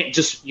 You can't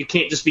just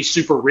be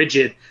super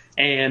rigid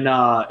and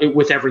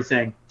with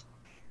everything.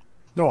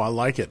 No, I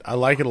like it. I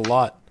like it a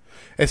lot,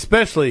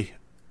 especially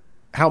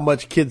how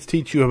much kids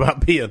teach you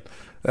about being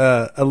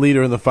a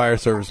leader in the fire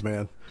service,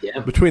 man. Yeah.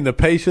 Between the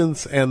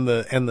patience and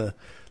the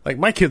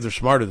my kids are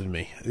smarter than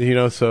me,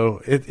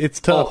 so it's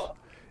tough. Oh,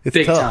 it's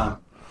big tough. Time.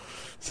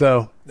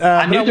 So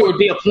I knew there would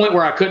be a point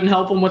where I couldn't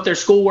help them with their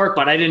schoolwork,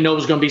 but I didn't know it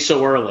was going to be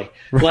so early.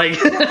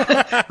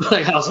 I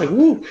was like,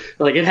 woo,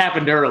 it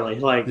happened early.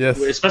 Yes.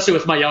 Especially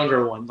with my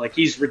younger one,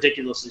 he's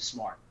ridiculously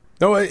smart.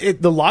 No,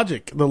 the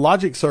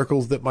logic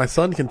circles that my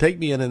son can take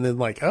me in, and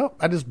then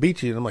I just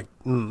beat you, and I'm like,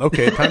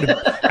 okay, time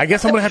to. I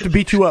guess I'm going to have to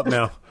beat you up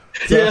now.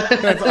 So Yeah.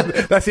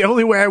 that's the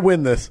only way I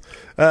win this.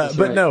 But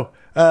right. no,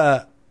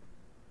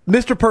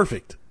 Mr.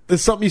 Perfect. This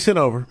is something you sent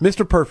over.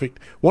 Mr. Perfect.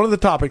 One of the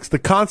topics, the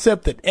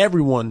concept that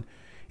everyone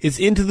is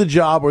into the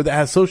job or that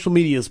has social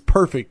media is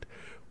perfect,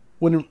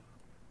 when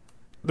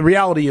the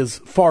reality is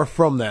far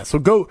from that. So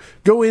go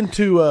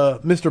into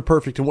Mr.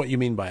 Perfect and what you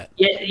mean by it.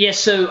 Yeah.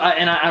 So,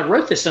 I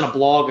wrote this in a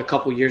blog a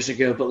couple years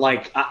ago, but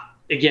like,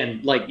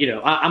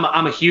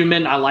 I'm a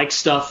human. I like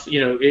stuff,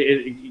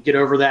 get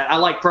over that. I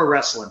like pro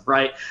wrestling,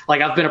 right?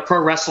 Like I've been a pro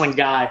wrestling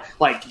guy,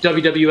 like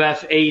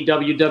WWF,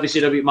 AEW,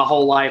 WCW my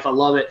whole life. I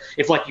love it.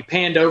 If like you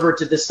panned over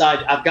to this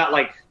side, I've got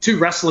like 2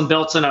 wrestling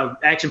belts and an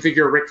action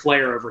figure of Ric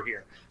Flair over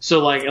here. So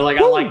like I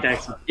like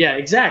that stuff. Yeah,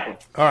 exactly.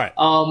 All right.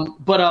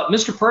 But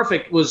Mr.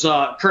 Perfect was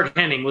Kurt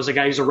Hennig was a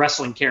guy who's a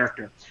wrestling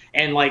character,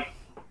 and like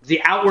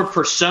the outward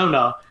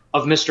persona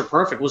of Mr.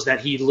 Perfect was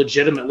that he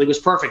legitimately was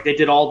perfect. They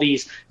did all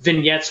these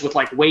vignettes with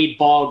like Wade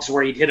Boggs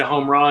where he'd hit a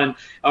home run,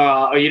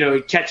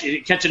 or catch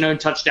an own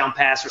touchdown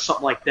pass or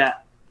something like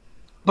that.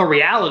 But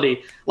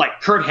reality,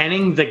 like Kurt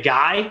Hennig,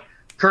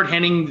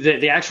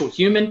 the actual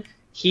human,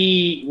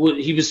 he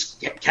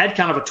had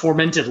kind of a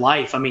tormented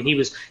life. I mean, he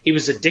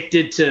was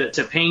addicted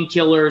to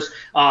painkillers,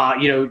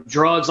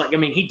 drugs. Like, I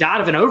mean, he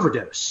died of an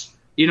overdose.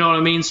 You know what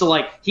I mean? So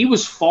like he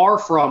was far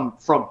from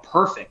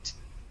perfect.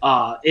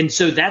 And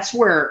so that's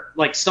where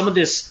like some of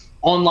this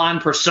online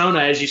persona,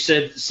 as you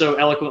said so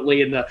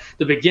eloquently in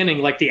the beginning,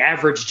 like the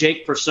average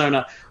Jake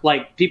persona,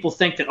 like people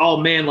think that, oh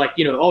man, like,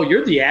 oh,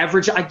 you're the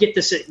average. I get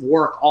this at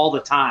work all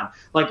the time.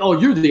 Like, oh,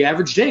 you're the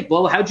average Jake.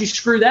 Well, how'd you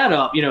screw that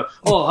up?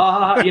 Oh,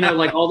 ha, ha,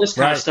 like all this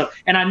kind Right. of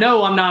stuff. And I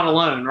know I'm not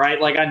alone, right?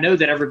 Like I know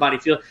that everybody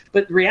feels,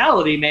 but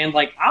reality, man,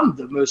 like I'm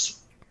the most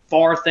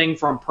far thing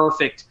from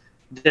perfect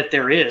that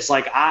there is.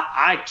 Like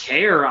I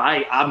care.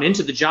 I'm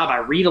into the job. I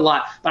read a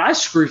lot, but I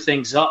screw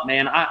things up,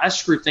 man. I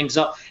screw things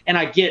up, and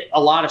I get a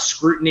lot of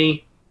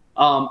scrutiny.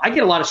 I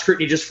get a lot of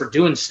scrutiny just for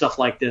doing stuff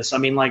like this. I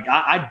mean, like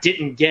I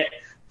didn't get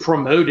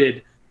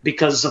promoted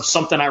because of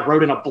something I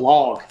wrote in a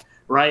blog,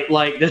 right?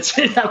 Like that's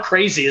how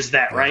crazy is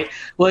that, right?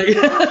 Like,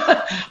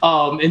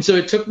 and so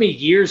it took me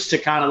years to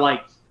kind of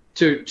like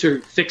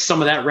to fix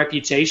some of that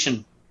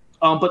reputation.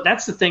 But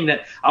that's the thing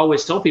that I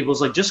always tell people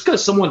is like, just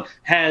because someone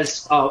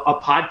has a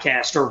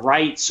podcast or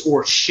writes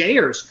or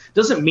shares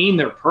doesn't mean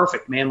they're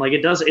perfect, man. Like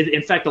it does.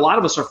 In fact, a lot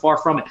of us are far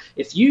from it.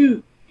 If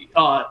you,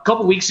 a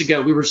couple weeks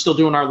ago, we were still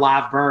doing our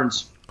live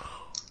burns,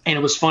 and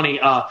it was funny.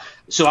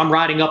 So I'm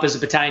riding up as a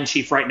battalion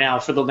chief right now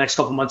for the next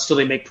couple months till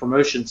they make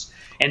promotions.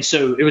 And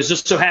so it was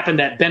just so happened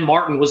that Ben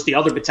Martin was the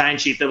other battalion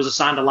chief that was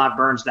assigned to live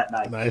burns that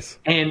night. Nice.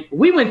 And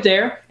we went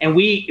there and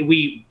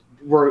we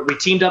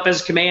teamed up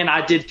as command.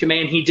 I did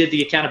command. He did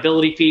the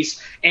accountability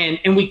piece, and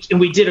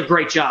we did a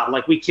great job.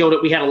 Like we killed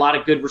it. We had a lot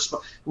of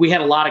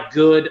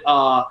good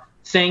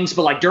things.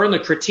 But like during the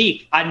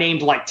critique, I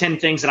named like 10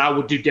 things that I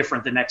would do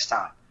different the next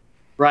time.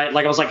 Right?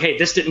 Like I was like, hey,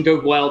 this didn't go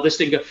well. This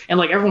didn't go. And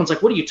like everyone's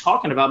like, what are you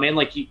talking about, man?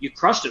 Like you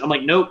crushed it. I'm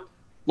like, nope.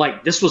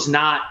 Like this was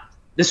not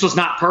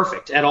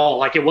perfect at all.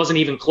 Like it wasn't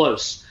even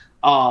close.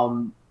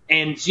 And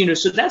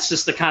so that's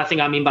just the kind of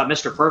thing I mean by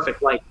Mr.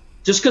 Perfect. Like,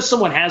 just because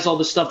someone has all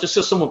this stuff, just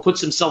because someone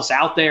puts themselves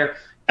out there,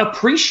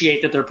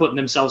 appreciate that they're putting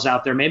themselves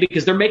out there, man,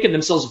 because they're making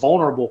themselves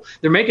vulnerable.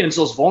 They're making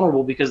themselves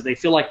vulnerable because they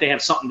feel like they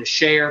have something to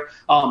share.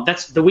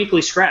 That's the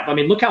weekly scrap. I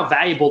mean, look how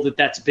valuable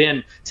that's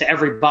been to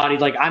everybody.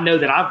 Like, I know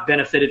that I've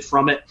benefited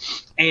from it.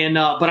 And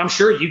but I'm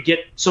sure you get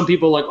some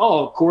people like,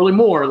 oh, Corley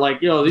Moore, like,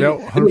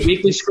 the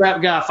weekly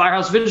scrap guy,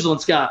 Firehouse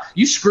Vigilance guy.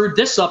 You screwed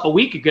this up a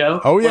week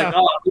ago. Oh, yeah.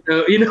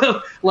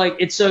 Like, like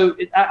it's so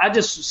I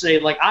just say,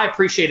 like, I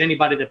appreciate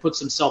anybody that puts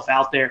themselves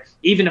out there,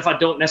 even if I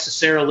don't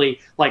necessarily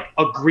like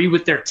agree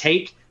with their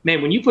take.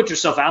 Man, when you put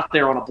yourself out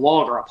there on a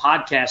blog or a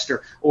podcast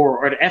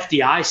or an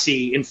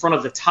FDIC in front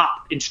of the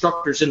top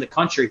instructors in the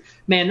country,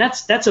 man,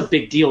 that's a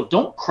big deal.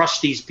 Don't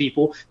crush these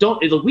people.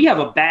 We have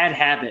a bad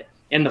habit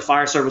in the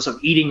fire service of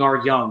eating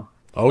our young.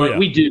 Oh, yeah.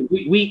 We do.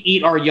 We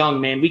eat our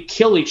young, man. We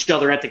kill each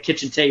other at the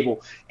kitchen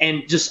table.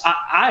 And just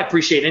I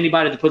appreciate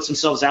anybody that puts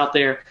themselves out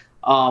there.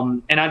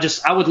 And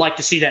I would like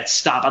to see that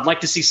stop. I'd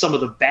like to see some of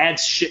the bad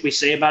shit we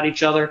say about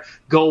each other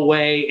go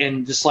away,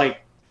 and just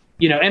like,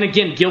 and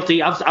again,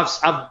 guilty.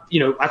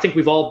 I think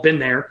we've all been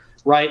there,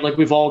 right? Like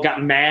we've all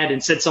gotten mad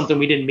and said something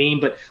we didn't mean,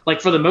 but like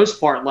for the most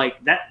part, like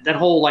that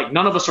whole, like,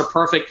 none of us are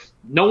perfect.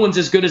 No one's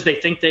as good as they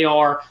think they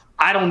are.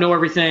 I don't know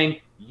everything.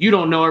 You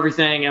don't know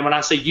everything. And when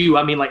I say you,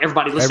 I mean like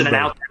everybody listening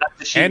out there. Not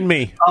just you. And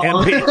me.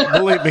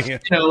 Believe me.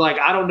 Like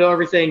I don't know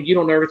everything. You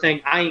don't know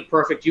everything. I ain't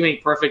perfect. You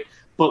ain't perfect.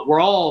 But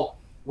we're all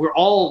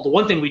the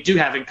one thing we do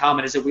have in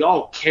common is that we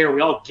all care.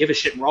 We all give a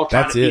shit. And we're all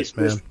trying to be as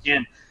good as we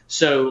can.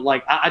 So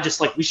like I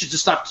just like we should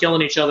just stop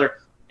killing each other.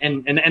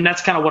 And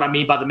that's kind of what I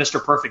mean by the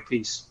Mr. Perfect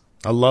piece.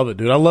 I love it,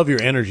 dude. I love your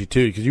energy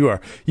too, because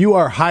you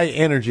are high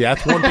energy.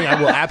 That's one thing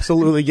I will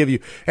absolutely give you.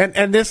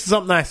 And this is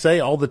something I say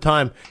all the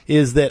time,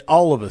 is that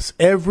all of us,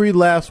 every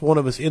last one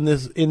of us in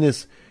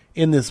this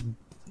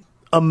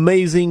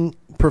amazing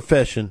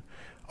profession,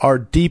 are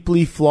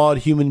deeply flawed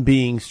human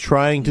beings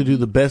trying to do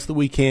the best that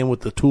we can with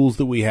the tools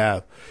that we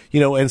have.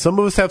 And some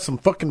of us have some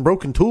fucking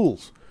broken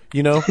tools.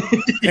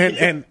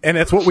 and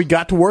that's what we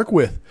got to work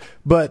with.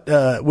 But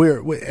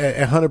we're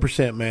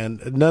 100%, man.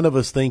 None of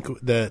us think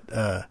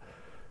that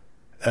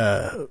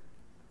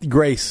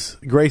grace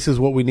is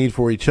what we need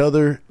for each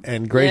other,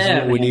 and grace is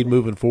what we need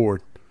moving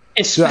forward.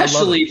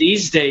 Especially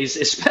these days,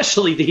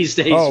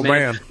 oh,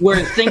 man,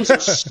 where things are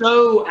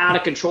so out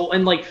of control,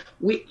 and like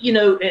we,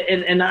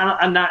 and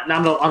I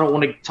don't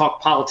want to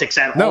talk politics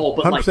at all,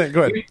 but like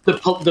go ahead.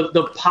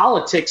 The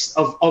politics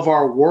of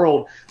our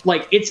world,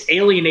 like it's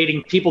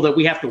alienating people that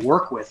we have to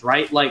work with,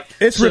 right? Like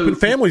it's ripping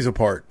families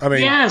apart. I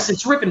mean, yes,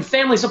 it's ripping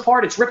families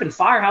apart. It's ripping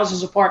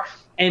firehouses apart,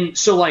 and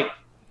so like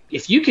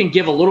if you can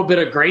give a little bit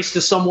of grace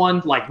to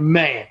someone, like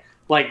man,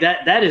 like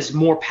that is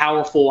more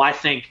powerful, I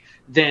think,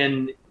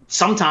 than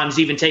sometimes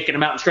even taking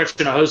them out and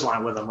stretching a hose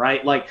line with them,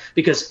 right? Like,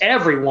 because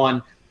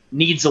everyone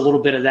needs a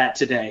little bit of that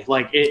today,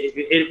 like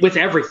with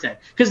everything.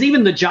 Because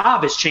even the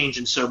job is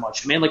changing so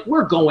much, man. Like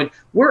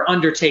we're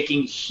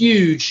undertaking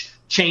huge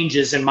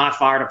changes in my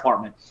fire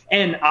department.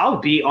 And I'll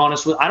be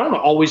honest I don't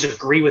always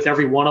agree with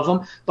every one of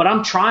them, but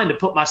I'm trying to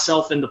put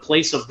myself in the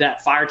place of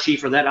that fire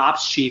chief or that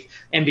ops chief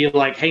and be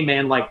like, hey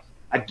man, like,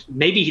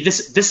 maybe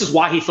this is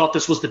why he thought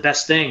this was the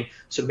best thing.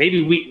 So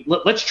maybe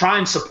let's try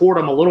and support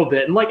him a little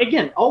bit. And like,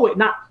 again,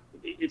 not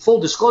full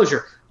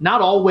disclosure,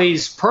 not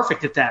always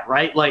perfect at that,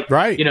 right? Like,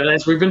 right.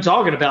 As we've been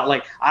talking about,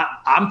 like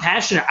I'm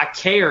passionate, I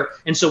care.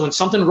 And so when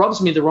something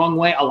rubs me the wrong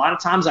way, a lot of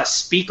times I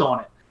speak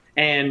on it,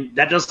 and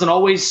that doesn't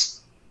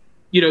always,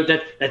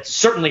 that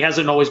certainly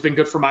hasn't always been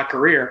good for my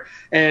career.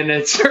 And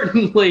it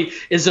certainly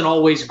isn't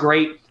always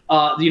great.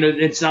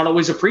 It's not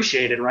always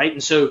appreciated. Right.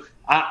 And so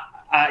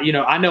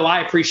I know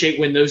I appreciate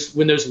when those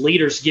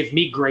leaders give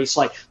me grace,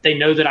 like they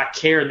know that I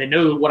care and they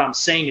know what I'm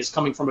saying is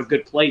coming from a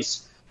good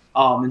place.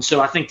 And so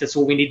I think that's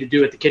what we need to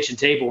do at the kitchen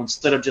table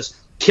instead of just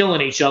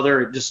killing each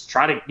other. Just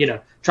try to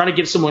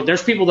give someone.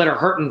 There's people that are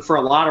hurting for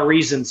a lot of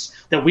reasons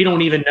that we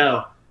don't even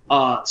know.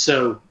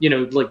 So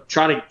like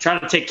try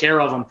to take care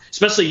of them,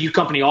 especially you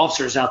company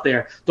officers out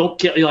there. Don't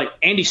kill. Like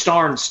Andy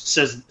Starnes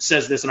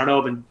says this, and I know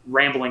I've been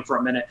rambling for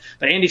a minute,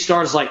 but Andy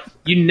Starnes is like,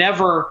 you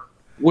never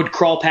would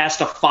crawl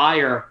past a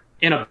fire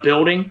in a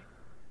building,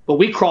 but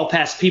we crawl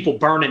past people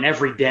burning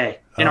every day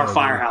in our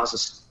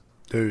firehouses.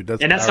 Dude,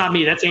 that's not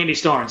me. That's Andy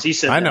Starnes. He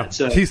said I know. That,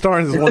 so. Andy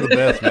Starnes is one of the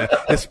best, man.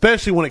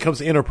 Especially when it comes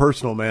to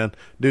interpersonal, man.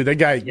 Dude, that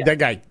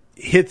guy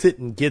hits it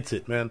and gets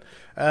it, man.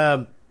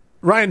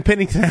 Ryan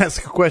Pennington asked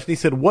a question. He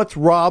said, "What's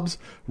Rob's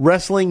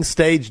wrestling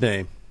stage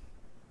name?"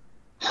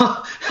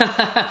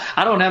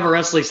 I don't have a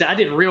wrestling stage. I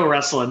did real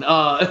wrestling.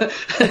 But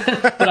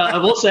I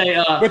will say,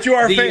 but you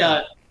are a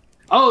fan.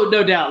 Oh,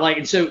 no doubt. Like,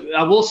 and so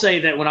I will say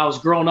that when I was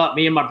growing up,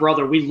 me and my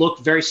brother, we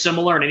looked very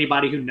similar, and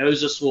anybody who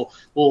knows us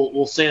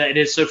will say that. It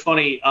is so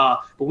funny.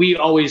 But we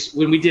always,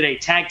 when we did a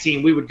tag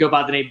team, we would go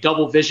by the name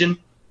Double Vision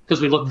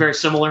because we looked very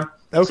similar.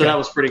 Okay. So that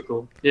was pretty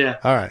cool. Yeah.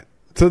 All right.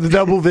 So the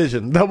Double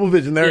Vision.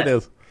 There it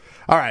is.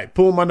 All right.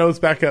 Pulling my notes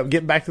back up.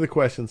 Getting back to the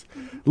questions.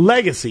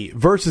 Legacy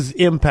versus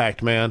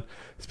impact, man.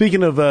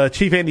 Speaking of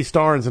Chief Andy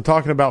Starnes and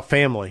talking about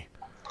family.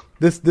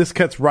 This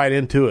cuts right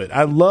into it.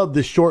 I love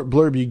this short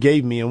blurb you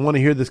gave me and want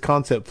to hear this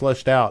concept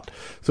fleshed out.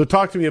 So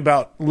talk to me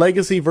about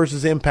legacy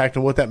versus impact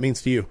and what that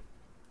means to you.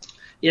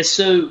 Yeah,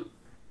 so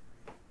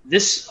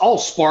this all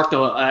sparked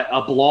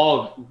a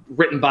blog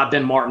written by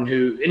Ben Martin,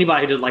 who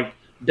anybody who did like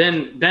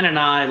Ben and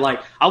I,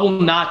 like, I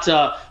will not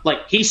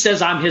like he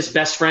says I'm his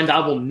best friend. I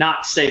will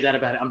not say that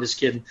about it. I'm just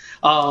kidding.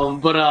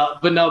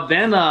 But no,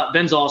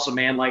 Ben's awesome,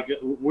 man. Like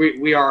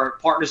we are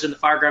partners in the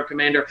Fire Ground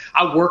Commander.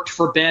 I worked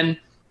for Ben.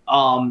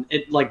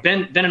 Like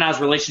Ben and I's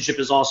relationship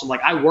is awesome.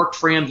 Like I worked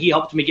for him. He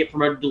helped me get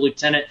promoted to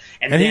lieutenant.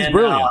 And then, he's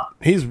brilliant.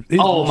 He's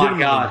oh my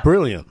God,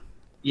 brilliant.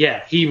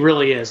 Yeah, he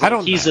really is.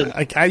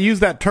 Like, I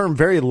use that term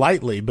very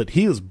lightly, but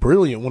he is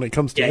brilliant when it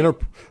comes to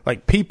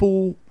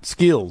people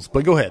skills.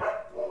 But go ahead.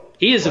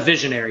 He is a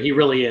visionary. He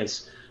really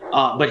is.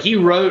 But he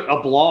wrote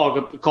a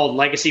blog called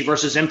Legacy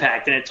versus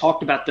Impact, and it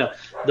talked about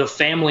the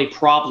family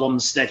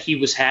problems that he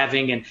was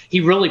having, and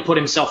he really put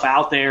himself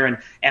out there.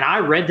 And I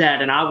read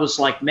that, and I was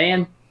like,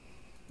 man,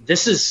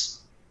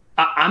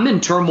 I'm in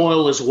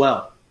turmoil as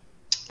well.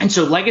 And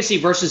so legacy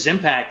versus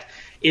impact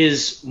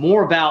is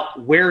more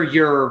about where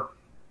you're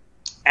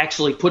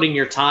actually putting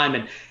your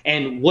time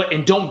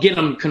and don't get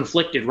them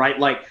conflicted, right?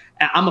 Like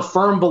I'm a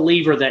firm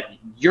believer that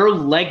your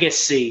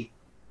legacy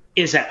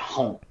is at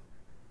home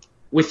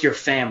with your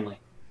family.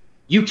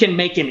 You can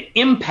make an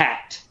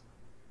impact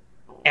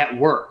at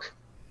work,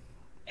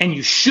 and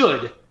you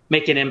should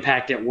make an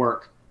impact at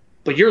work,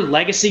 but your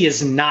legacy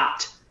is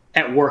not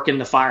at work in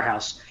the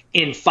firehouse.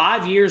 In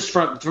 5 years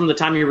from the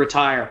time you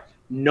retire,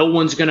 no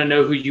one's going to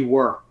know who you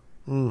were.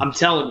 I'm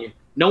telling you,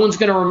 no one's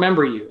going to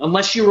remember you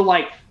unless you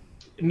were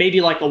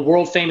maybe like a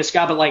world famous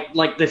guy. But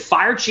like the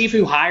fire chief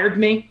who hired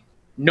me,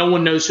 no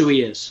one knows who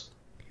he is.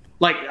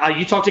 Like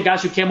you talk to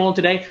guys who came on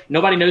today,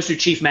 nobody knows who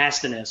Chief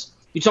Maston is.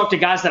 You talk to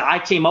guys that I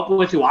came up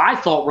with who I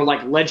thought were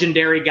like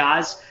legendary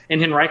guys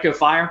in Henrico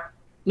Fire,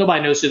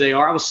 nobody knows who they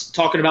are. I was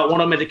talking about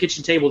one of them at the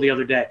kitchen table the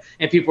other day,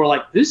 and people were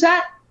like, "Who's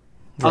that?"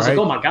 I was like,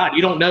 oh my God,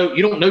 you don't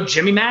know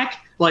Jimmy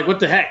Mack? Like, what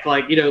the heck?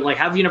 Like,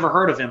 have you never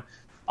heard of him?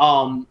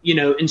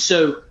 And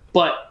so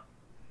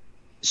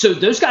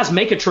those guys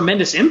make a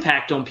tremendous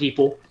impact on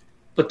people,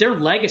 but their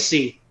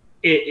legacy,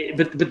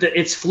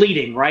 it's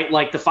fleeting, right?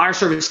 Like the fire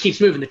service keeps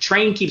moving, the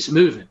train keeps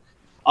moving.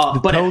 The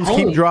but tones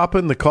keep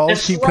dropping, the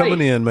calls keep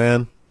coming in,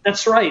 man.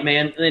 That's right,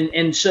 man.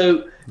 And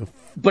so,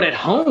 but at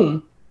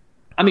home,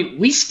 I mean,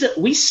 we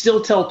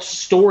still tell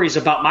stories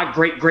about my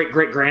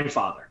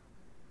great-great-great-grandfather.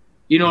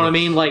 You know what I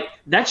mean? Like,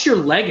 that's your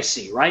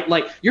legacy, right?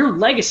 Like, your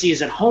legacy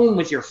is at home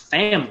with your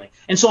family.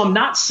 And so I'm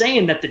not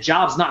saying that the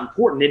job's not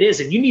important. It is,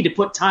 and you need to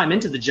put time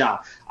into the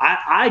job.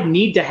 I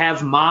need to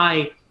have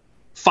my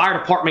fire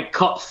department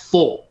cup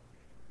full,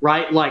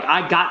 right? Like,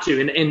 I got to,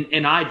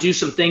 and I do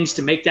some things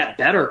to make that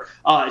better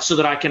so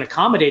that I can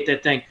accommodate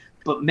that thing.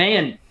 But,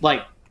 man,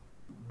 like,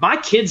 my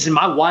kids and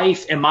my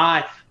wife and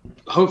my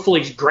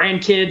hopefully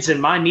grandkids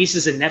and my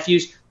nieces and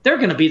nephews, they're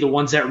going to be the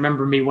ones that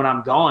remember me when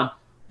I'm gone.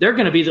 They're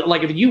going to be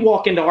like, if you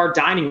walk into our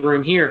dining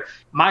room here,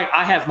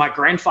 I have my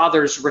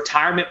grandfather's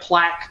retirement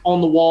plaque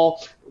on the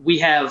wall. We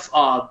have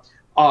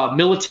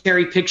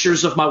military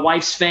pictures of my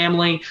wife's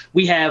family.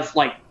 We have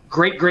like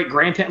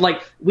great-great-grandparents.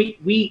 Like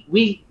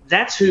we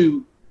that's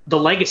who the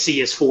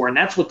legacy is for, and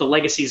that's what the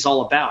legacy is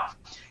all about.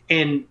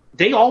 And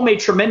they all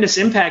made tremendous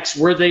impacts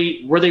where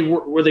they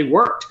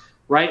worked.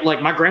 Right?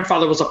 Like my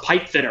grandfather was a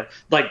pipe fitter.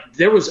 Like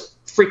there was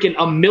freaking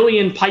a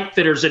million pipe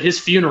fitters at his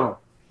funeral,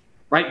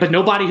 right? But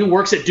nobody who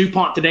works at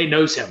DuPont today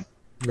knows him,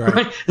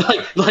 right?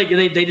 Like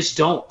they just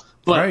don't.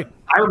 But right.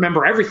 I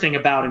remember everything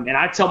about him, and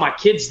I tell my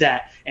kids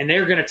that, and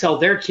they're going to tell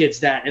their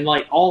kids that, and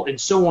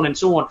and so on and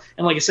so on.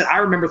 And like I said, I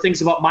remember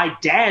things about my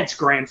dad's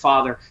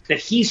grandfather that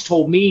he's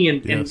told me,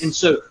 and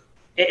so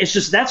it's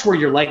just that's where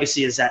your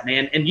legacy is at,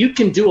 man. And you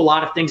can do a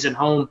lot of things at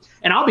home.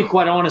 And I'll be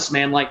quite honest,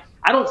 man. Like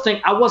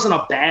I wasn't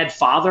a bad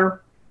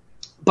father,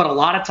 but a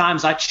lot of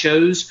times I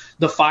chose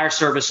the fire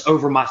service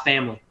over my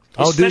family,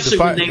 especially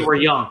when they were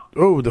young.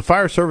 Oh, the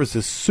fire service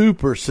is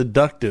super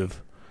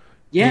seductive,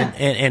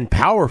 and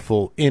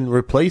powerful in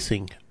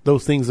replacing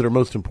those things that are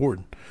most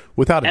important.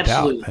 Without a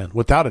doubt, man.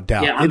 Without a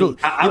doubt, yeah,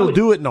 it'll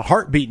do it in a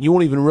heartbeat, and you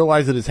won't even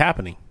realize that it's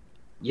happening.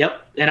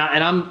 Yep. And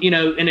I'm,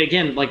 and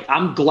again, like,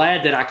 I'm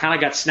glad that I kind of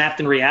got snapped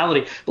in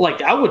reality. But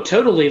like, I would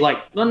totally no,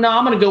 I'm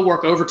going to go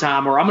work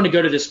overtime, or I'm going to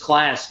go to this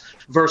class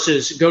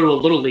versus go to a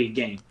little league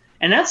game.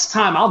 And that's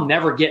time I'll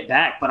never get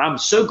back. But I'm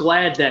so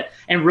glad that,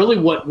 and really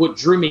what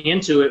drew me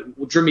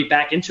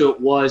back into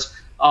it was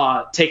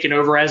taking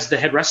over as the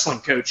head wrestling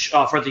coach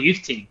for the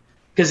youth team.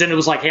 Because then it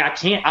was like,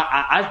 hey,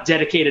 I've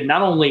dedicated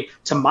not only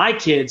to my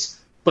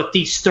kids, but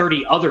these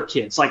 30 other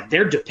kids. Like,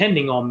 they're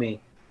depending on me.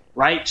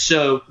 Right.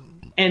 So,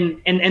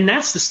 and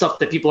that's the stuff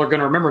that people are going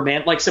to remember,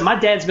 man. Like, so my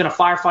dad's been a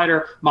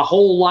firefighter my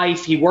whole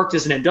life. He worked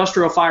as an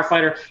industrial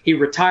firefighter. He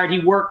retired. He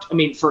worked,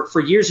 for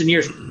years and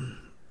years.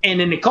 And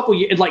in a couple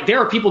years, like, there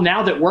are people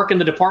now that work in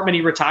the department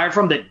he retired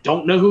from that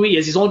don't know who he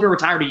is. He's only been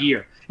retired a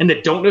year, and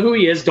that don't know who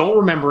he is, don't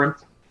remember him.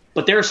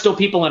 But there are still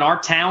people in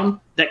our town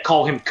that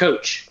call him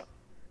Coach.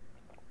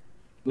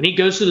 When he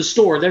goes to the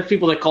store, there's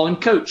people that call him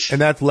Coach. And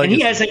that's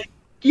legacy.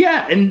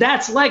 And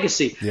that's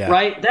legacy,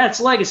 right? That's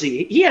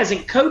legacy. He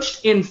hasn't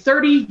coached in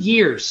 30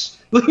 years.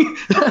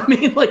 I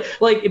mean,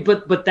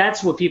 but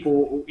that's what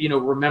people,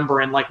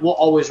 remember, and like, we'll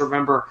always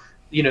remember,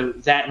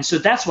 that. And so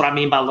that's what I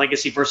mean by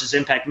legacy versus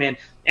impact, man.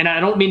 And I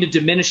don't mean to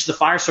diminish the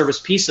fire service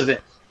piece of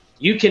it.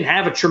 You can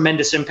have a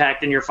tremendous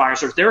impact in your fire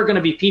service. There are going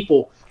to be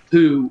people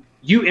who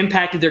you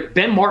impacted.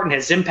 Ben Martin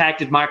has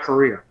impacted my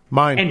career.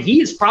 Mine. And he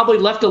has probably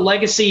left a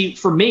legacy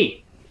for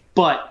me.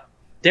 But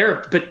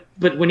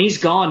when he's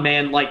gone,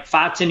 man, like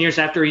 5-10 years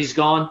after he's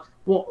gone,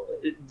 well,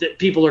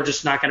 people are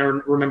just not going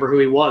to remember who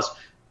he was.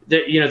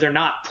 They're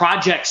not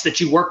projects that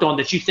you worked on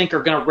that you think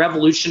are going to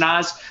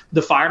revolutionize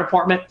the fire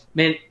department.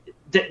 Man,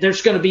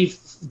 there's going to be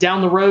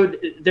down the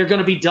road, they're going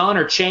to be done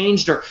or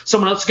changed, or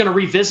someone else is going to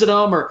revisit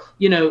them, or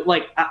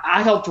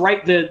I helped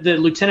write the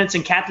lieutenants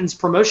and captains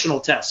promotional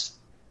test.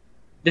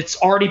 It's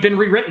already been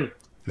rewritten.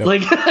 Yep.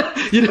 Like, what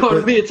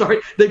I mean? It's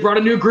already, they brought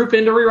a new group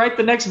in to rewrite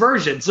the next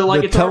version. So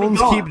like, the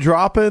tones keep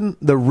dropping,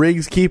 the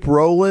rigs keep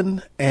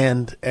rolling,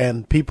 and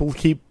people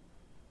keep,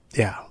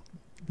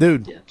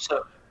 dude. Yeah,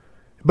 so.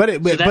 But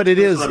it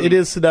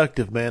is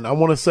seductive, man. I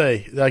want to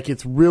say, like,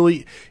 it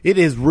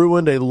has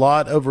ruined a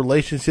lot of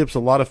relationships, a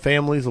lot of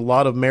families, a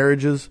lot of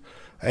marriages,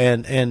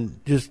 and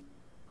just,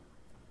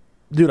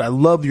 dude, I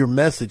love your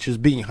message,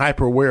 just being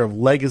hyper aware of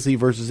legacy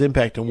versus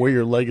impact and where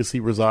your legacy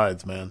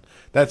resides, man.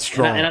 That's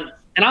strong.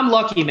 And I'm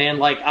lucky, man.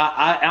 Like,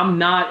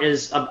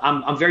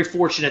 I'm very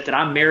fortunate that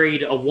I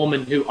married a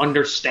woman who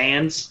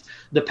understands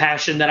the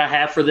passion that I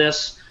have for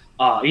this.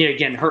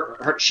 Again,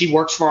 she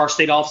works for our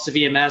state office of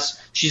EMS.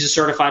 She's a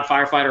certified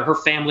firefighter. Her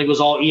family was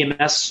all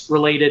EMS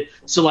related.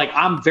 So, like,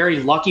 I'm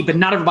very lucky, but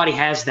not everybody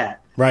has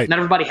that. Right. Not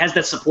everybody has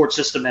that support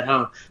system at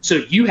home. So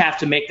you have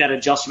to make that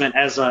adjustment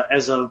as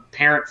a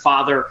parent,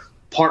 father,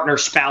 partner,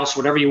 spouse,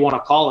 whatever you want to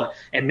call it,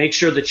 and make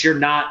sure that you're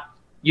not,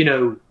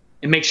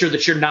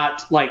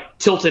 like,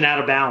 tilting out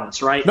of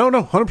balance, right? No,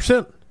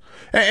 100%.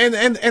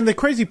 And the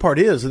crazy part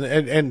is,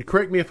 and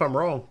correct me if I'm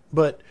wrong,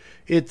 but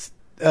it's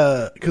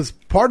because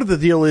part of the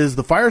deal is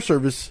the fire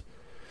service,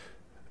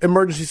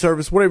 emergency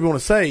service, whatever you want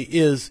to say,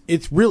 is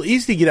it's real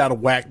easy to get out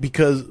of whack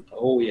because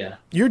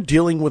you're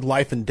dealing with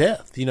life and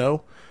death,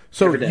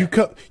 So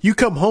you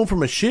come home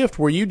from a shift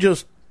where you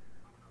just,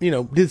 did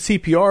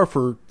CPR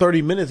for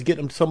 30 minutes,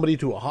 getting somebody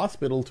to a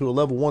hospital, to a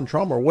level 1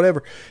 trauma or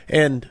whatever,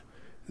 and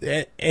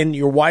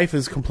your wife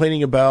is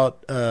complaining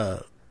about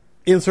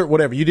insert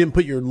whatever. You didn't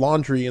put your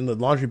laundry in the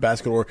laundry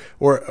basket,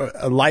 or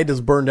a light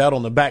is burned out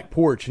on the back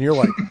porch, and you're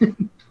like,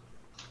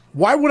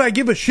 why would I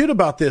give a shit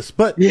about this?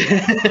 But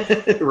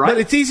but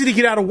it's easy to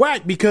get out of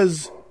whack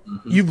because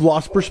you've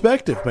lost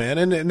perspective, man,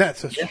 and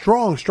that's a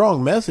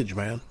strong message,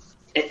 man.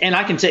 And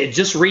I can tell you,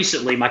 just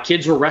recently, my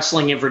kids were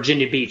wrestling in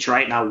Virginia Beach,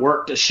 right? And I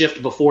worked a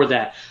shift before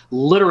that.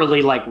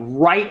 Literally, like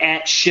right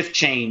at shift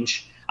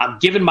change, I'm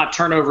giving my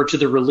turnover to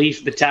the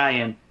relief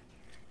battalion,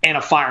 and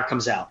a fire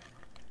comes out.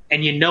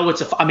 And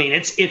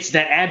it's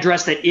that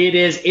address that it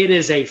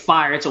is a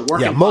fire. It's a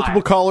working fire.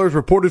 Multiple callers,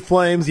 reported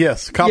flames,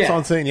 yes. Cops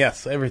on scene,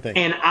 yes, everything.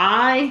 And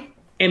I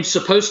am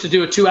supposed to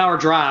do a 2-hour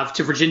drive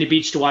to Virginia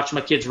Beach to watch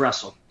my kids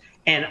wrestle.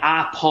 And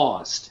I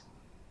paused.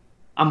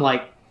 I'm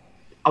like,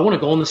 I want to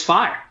go on this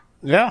fire.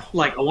 Yeah.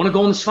 Like, I want to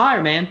go on this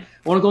fire, man.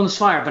 I want to go on this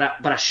fire,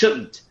 but I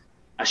shouldn't.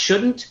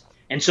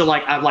 And so,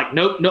 I'm like,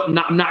 nope,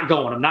 I'm not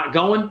going. I'm not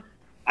going.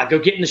 I go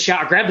get in the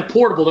shower. I grab the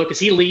portable, though, because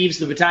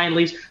the battalion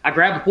leaves. I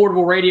grab the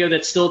portable radio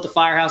that's still at the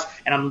firehouse,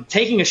 and I'm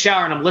taking a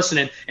shower, and I'm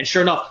listening. And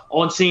sure enough,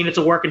 on scene, it's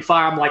a working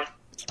fire. I'm like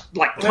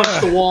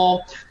touch the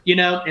wall,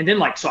 and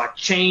then, so I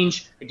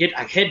change.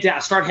 I head down. I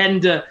start heading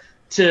to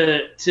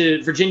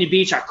Virginia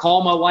Beach. I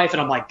call my wife,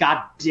 and I'm like,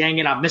 God dang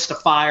it, I missed a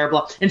fire,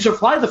 blah. And so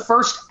probably the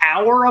first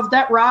hour of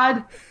that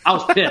ride, I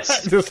was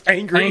pissed. Just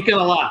angry. I ain't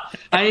gonna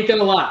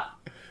lie.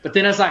 But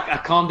then as I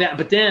calmed down,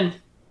 but then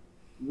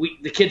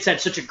the kids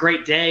had such a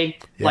great day.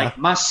 Yeah. Like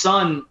my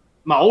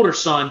older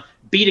son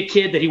beat a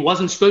kid that he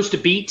wasn't supposed to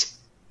beat.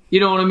 You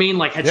know what I mean?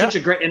 Like had such a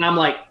great, and I'm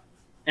like,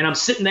 and I'm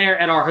sitting there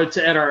at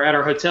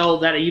our hotel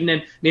that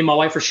evening. Me and my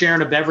wife are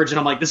sharing a beverage, and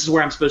I'm like, this is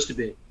where I'm supposed to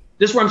be.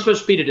 This is where I'm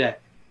supposed to be today.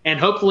 And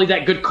hopefully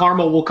that good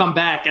karma will come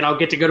back and I'll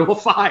get to go to a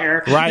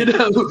fire, right?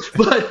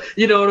 But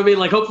you know what I mean?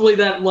 Like hopefully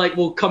that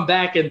will come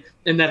back and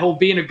that whole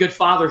being a good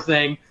father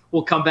thing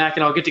will come back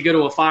and I'll get to go to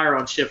a fire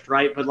on shift,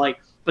 right?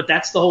 But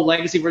that's the whole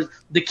legacy. Where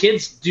the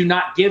kids do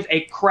not give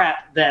a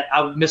crap that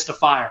I missed a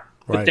fire,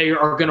 but they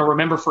are going to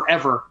remember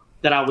forever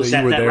that I was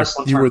at that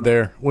wrestling tournament. You were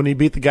there when he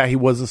beat the guy he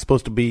wasn't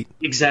supposed to beat.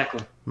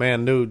 Exactly.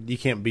 Man, dude, you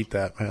can't beat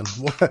that, man.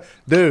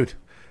 Dude,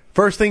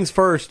 first things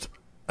first,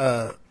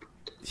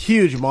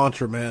 huge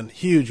mantra, man.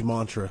 Huge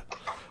mantra.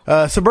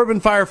 Suburban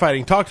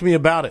firefighting. Talk to me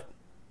about it.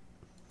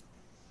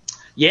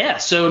 Yeah.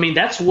 So,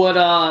 that's what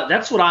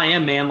I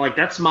am, man. Like,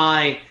 that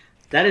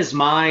is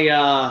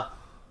my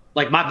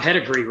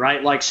pedigree,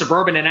 right? Like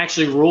suburban and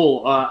actually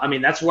rural.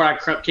 That's where I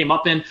came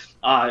up in.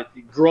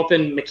 Grew up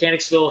in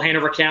Mechanicsville,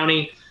 Hanover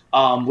County,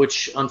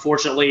 which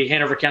unfortunately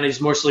Hanover County is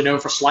mostly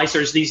known for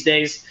slicers these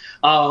days.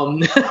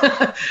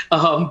 I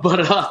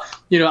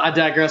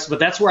digress. But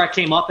that's where I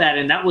came up at,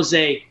 and that was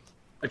a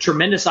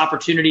tremendous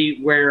opportunity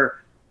where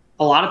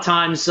a lot of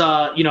times,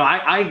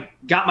 I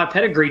got my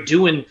pedigree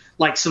doing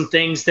like some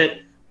things that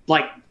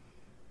are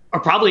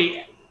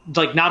probably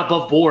like not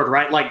above board,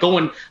 right? Like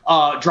going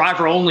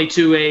driver only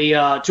to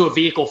a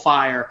vehicle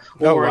fire,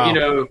 or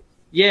that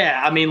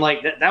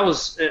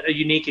was a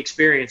unique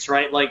experience,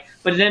 right? Like,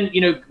 but then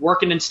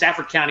working in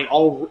Stafford County,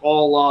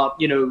 all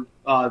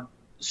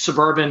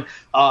suburban,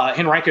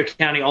 Henrico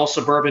County, all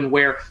suburban,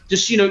 where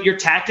just your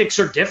tactics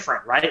are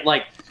different, right?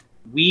 Like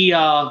we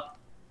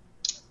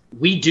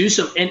do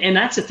some, and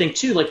that's the thing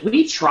too. Like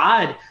we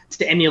tried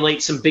to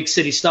emulate some big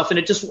city stuff, and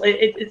it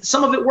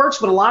some of it works,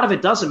 but a lot of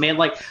it doesn't, man.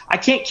 Like I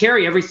can't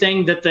carry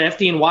everything that the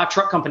FD&Y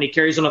truck company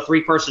carries on a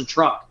 3-person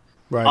truck.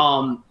 Right.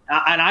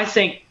 And I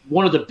think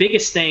one of the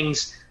biggest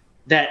things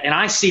and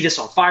I see this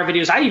on fire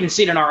videos, I even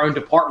see it in our own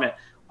department,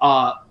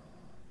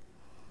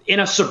 in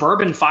a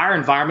suburban fire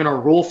environment or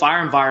rural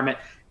fire environment,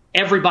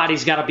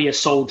 everybody's got to be a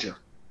soldier.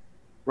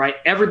 Right.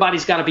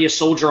 Everybody's got to be a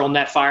soldier on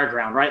that fire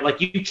ground. Right.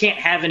 Like you can't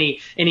have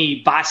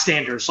any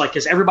bystanders, like,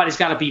 because everybody's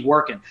got to be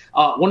working.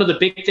 One of the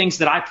big things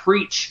that I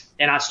preach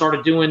and I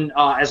started doing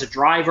as a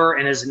driver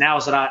and as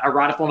I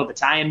ride up on a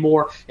battalion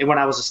more, and when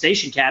I was a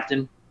station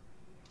captain,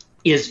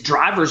 is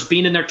drivers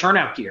being in their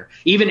turnout gear,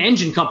 even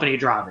engine company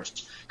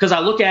drivers. Because I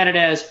look at it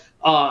as,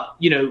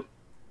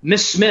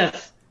 Miss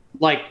Smith,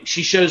 like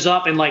she shows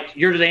up and like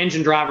you're the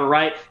engine driver,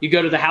 right? You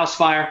go to the house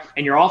fire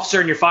and your officer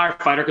and your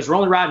firefighter, because we're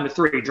only riding with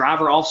 3,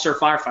 driver, officer,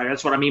 firefighter.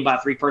 That's what I mean by a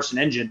 3-person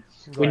engine.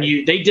 Right. When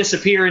they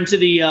disappear into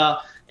the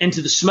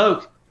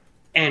smoke,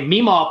 and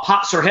Meemaw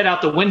pops her head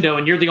out the window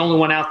and you're the only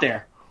one out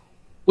there.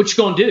 What you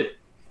gonna do,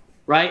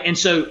 right? And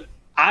so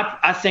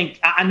I think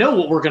I know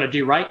what we're going to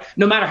do, right?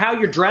 No matter how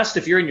you're dressed,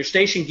 if you're in your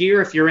station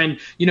gear, if you're in,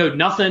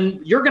 nothing,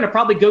 you're going to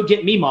probably go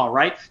get Meemaw,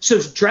 right? So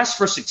dress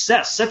for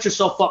success. Set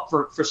yourself up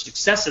for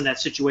success in that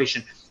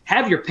situation.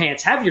 Have your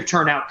pants, have your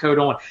turnout coat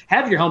on,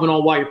 have your helmet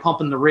on while you're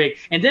pumping the rig.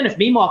 And then if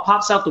Meemaw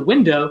pops out the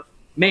window,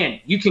 man,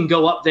 you can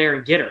go up there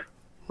and get her,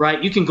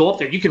 right? You can go up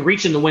there. You can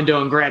reach in the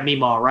window and grab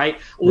Meemaw, right?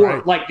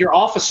 Or like your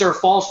officer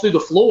falls through the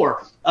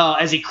floor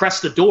as he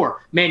crests the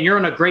door. Man, you're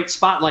in a great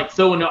spot, like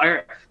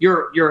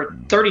you're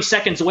 30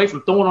 seconds away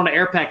from throwing on an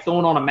air pack,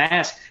 throwing on a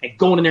mask, and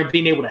going in there and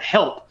being able to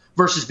help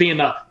versus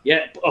being a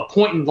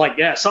pointing like,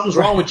 something's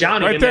wrong with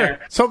Johnny right in there.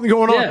 Something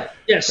going on.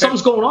 Yeah,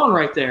 something's going on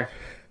right there.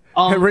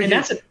 Ricky, and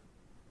that's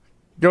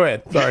go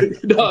ahead. Sorry.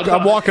 No,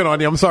 I'm walking on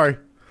you. I'm sorry.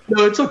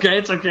 No, it's okay.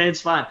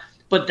 It's fine.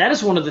 But that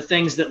is one of the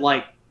things that,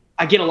 like,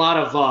 I get a lot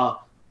of,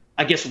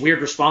 I guess,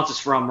 weird responses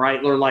from,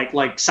 right? Or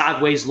like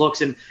sideways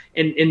looks, and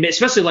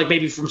especially like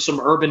maybe from some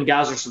urban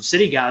guys or some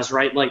city guys,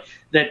 right? Like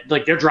that,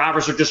 like their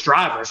drivers are just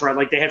drivers, right?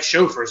 Like they have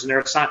chauffeurs and they're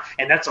assigned,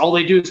 and that's all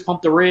they do is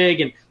pump the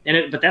rig,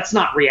 but that's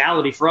not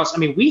reality for us. I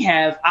mean,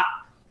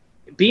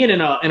 being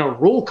in a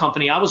rural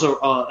company, I was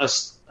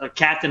a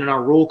captain in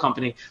our rural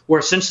company where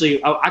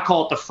essentially I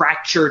call it the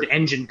fractured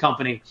engine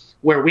company,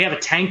 where we have a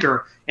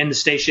tanker in the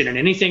station, and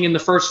anything in the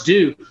first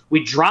due,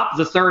 we drop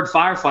the third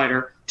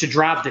firefighter to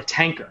drive the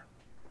tanker.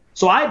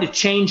 So I had to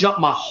change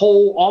up my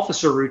whole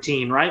officer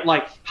routine, right?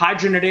 Like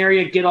hydrant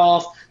area, get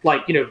off,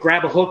 like,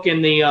 grab a hook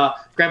in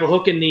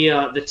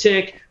the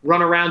tick,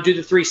 run around, do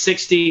the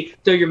 360,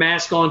 throw your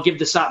mask on, give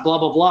the side, blah,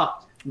 blah, blah.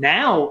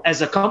 Now,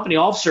 as a company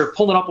officer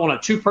pulling up on a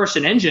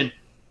 2-person engine,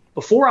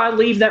 before I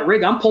leave that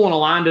rig, I'm pulling a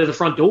line to the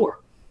front door.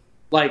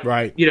 Like,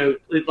 right.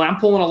 I'm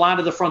pulling a line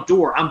to the front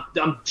door.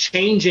 I'm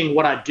changing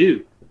what I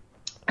do.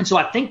 And so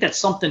I think that's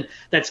something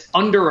that's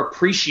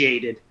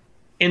underappreciated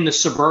in the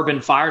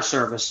suburban fire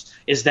service,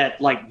 is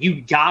that, like,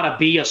 you gotta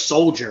be a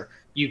soldier.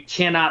 You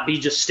cannot be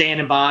just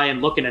standing by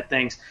and looking at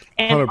things.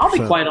 And 100%.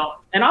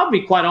 I'll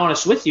be quite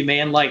honest with you,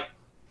 man. Like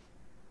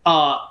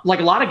a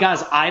lot of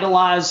guys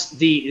idolize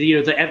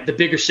the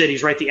bigger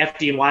cities, right? The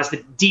FDNYs, the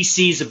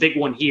DC is a big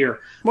one here.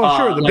 Well,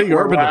 sure, the like big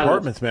urban I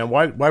departments, man.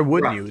 Why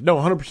wouldn't Right. you? No,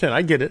 100%.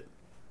 I get it.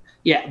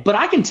 Yeah, but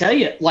I can tell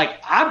you, like,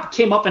 I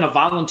came up in a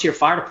volunteer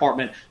fire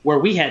department where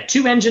we had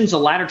 2 engines, a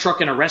ladder truck,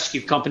 and a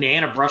rescue company,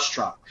 and a brush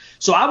truck.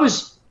 So I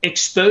was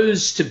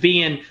exposed to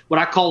being what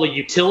I call a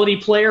utility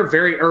player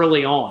very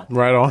early on.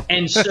 Right on.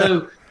 And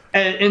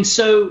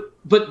so,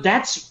 but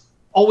that's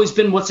always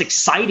been what's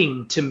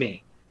exciting to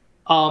me.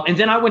 And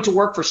then I went to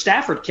work for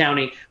Stafford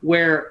County,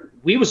 where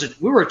we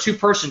were a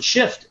 2-person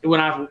shift when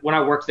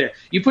I worked there.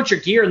 You put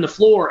your gear in the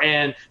floor,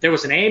 and there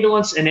was an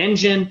ambulance, an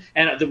engine,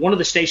 and one of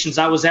the stations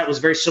I was at was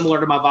very similar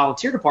to my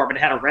volunteer department.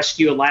 It had a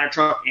rescue, a ladder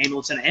truck,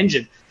 ambulance, and an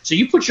engine. So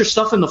you put your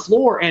stuff in the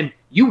floor, and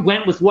you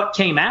went with what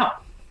came out.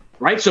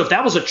 Right, so if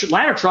that was a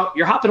ladder truck,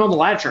 you're hopping on the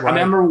ladder truck. Right.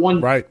 I remember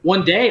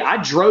one day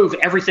I drove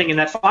everything in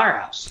that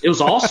firehouse. It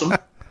was awesome,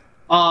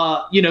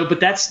 but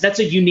that's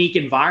a unique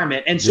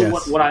environment. And so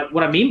yes. what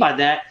I mean by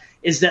that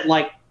is that,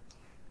 like,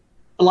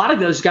 a lot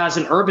of those guys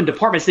in urban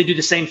departments, they do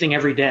the same thing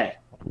every day,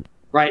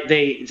 right?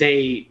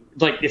 They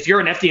like, if you're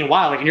an FDNY,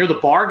 like, and you're the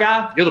bar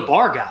guy, you're the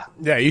bar guy.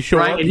 Yeah, you show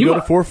right? up, and you go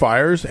to 4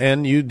 fires,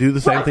 and you do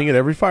the same right. thing at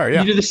every fire.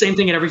 Yeah, you do the same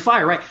thing at every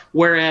fire, right?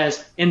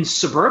 Whereas in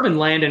suburban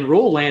land and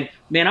rural land,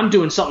 man, I'm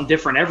doing something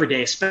different every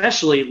day.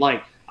 Especially,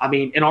 like, I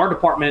mean, in our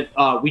department,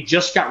 we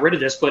just got rid of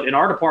this, but in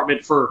our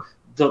department, for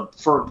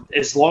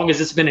as long as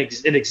it's been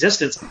in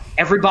existence,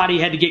 everybody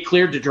had to get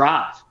cleared to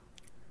drive.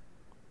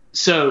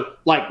 So,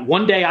 like,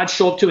 one day I'd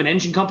show up to an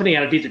engine company,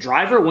 and I'd be the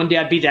driver. One day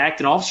I'd be the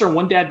acting officer. And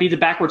one day I'd be the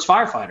backwards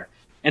firefighter.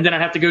 And then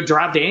I'd have to go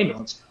drive the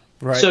ambulance.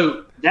 Right.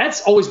 So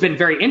that's always been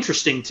very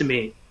interesting to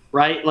me,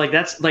 right? Like,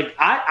 that's like,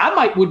 I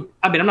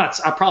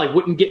probably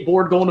wouldn't get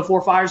bored going to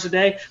 4 fires a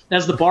day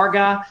as the bar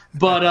guy.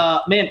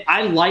 But, man,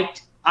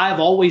 I've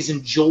always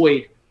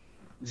enjoyed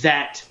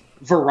that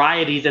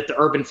variety that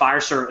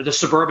the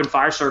suburban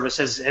fire service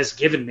has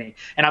given me.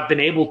 And I've been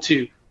able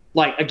to,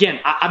 like, again,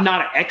 I'm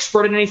not an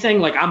expert in anything.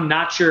 Like, I'm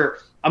not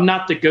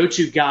the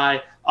go-to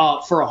guy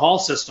for a haul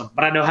system,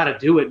 but I know how to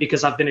do it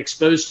because I've been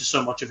exposed to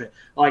so much of it.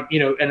 Like,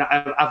 and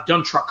I've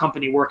done truck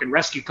company work and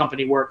rescue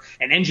company work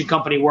and engine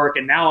company work,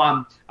 and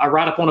now I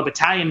ride up on a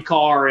battalion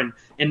car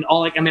and all.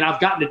 Like, I mean, I've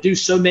gotten to do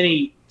so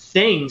many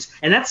things,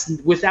 and that's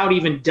without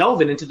even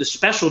delving into the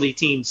specialty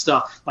team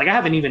stuff. Like, I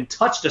haven't even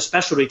touched a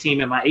specialty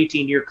team in my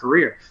 18-year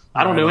career.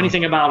 I don't know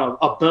anything about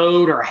a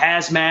boat or a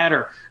hazmat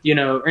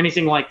or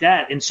anything like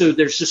that. And so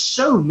there's just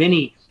so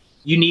many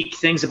unique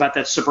things about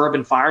that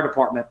suburban fire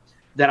department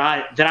that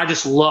I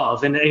just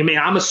love. And I mean,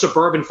 I'm a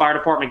suburban fire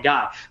department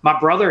guy. My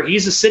brother,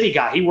 he's a city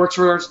guy. He works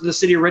for the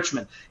city of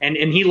Richmond, and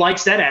he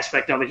likes that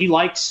aspect of it. He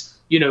likes,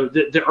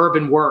 the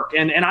urban work.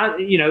 And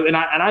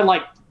I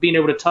like being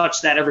able to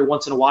touch that every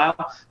once in a while.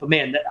 But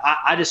man,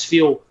 I just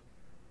feel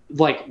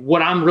like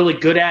what I'm really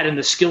good at and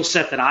the skill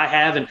set that I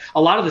have, and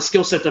a lot of the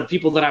skill set of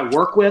people that I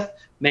work with,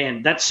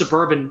 man, that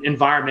suburban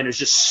environment is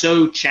just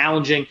so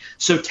challenging,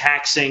 so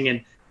taxing,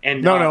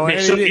 and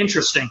so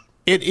interesting.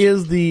 It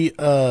is the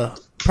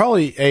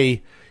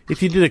probably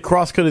if you did a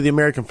cross cut of the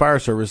American Fire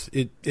Service,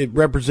 it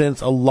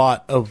represents a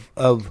lot of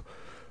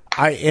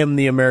I am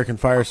the American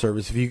Fire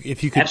Service.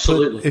 If you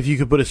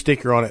could put a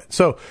sticker on it.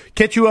 So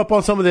catch you up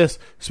on some of this.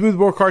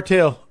 Smoothbore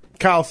Cartel.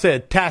 Kyle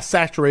said, task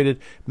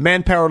saturated,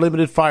 manpower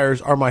limited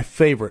fires are my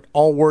favorite.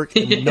 All work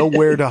and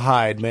nowhere to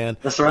hide, man.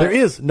 That's right. There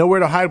is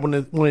nowhere to hide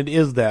when it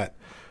is that.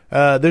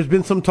 There's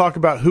been some talk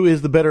about who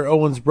is the better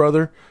Owens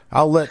brother.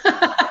 I'll let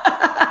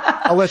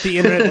the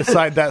internet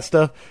decide that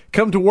stuff.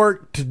 Come to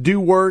work to do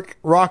work.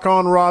 Rock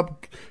on,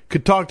 Rob.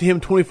 Could talk to him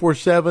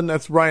 24/7.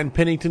 That's Ryan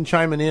Pennington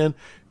chiming in.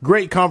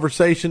 Great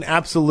conversation.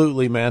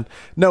 Absolutely, man.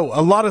 No,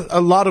 a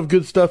lot of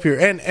good stuff here.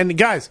 And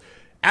guys,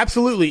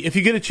 absolutely. If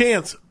you get a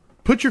chance,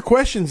 put your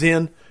questions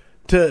in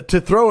to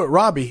throw at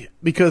Robby,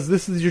 because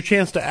this is your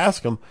chance to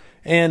ask him.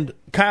 And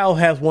Kyle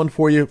has one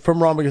for you from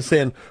Romega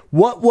saying,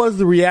 what was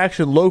the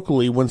reaction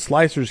locally when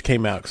Slicers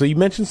came out? So you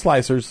mentioned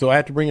Slicers, so I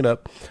have to bring it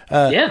up.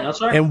 Yeah,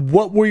 that's right. And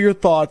what were your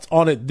thoughts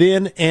on it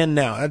then and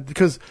now?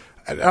 Because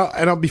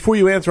before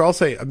you answer, I'll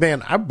say,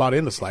 man, I bought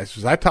into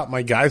Slicers. I taught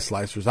my guys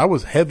Slicers. I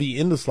was heavy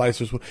into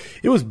Slicers.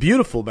 It was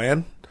beautiful,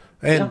 man.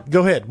 And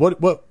Go ahead.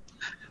 What?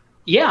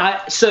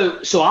 Yeah, so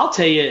I'll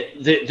tell you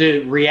the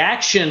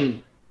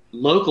reaction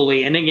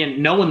locally, and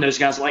again, knowing those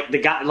guys, like the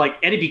guy like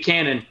Eddie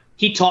Buchanan.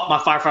 He taught my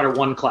Firefighter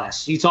 1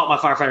 class. He taught my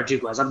Firefighter 2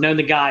 class. I've known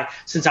the guy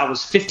since I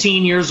was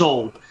 15 years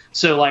old.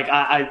 So, like,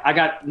 I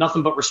got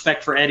nothing but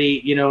respect for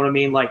Eddie. You know what I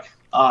mean? Like,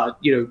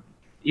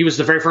 he was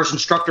the very first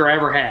instructor I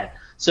ever had.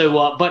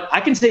 So, but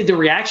I can say the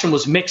reaction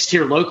was mixed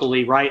here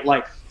locally, right?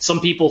 Like, some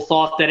people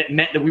thought that it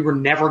meant that we were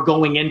never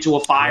going into a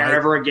fire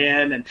ever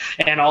again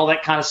and all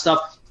that kind of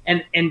stuff.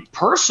 And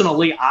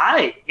personally,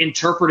 I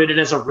interpreted it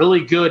as a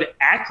really good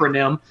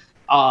acronym,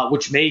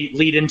 which may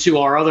lead into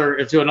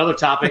another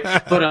topic,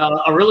 but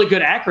a really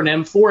good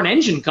acronym for an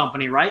engine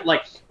company, right?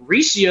 Like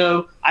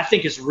Recio, I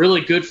think is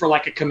really good for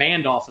like a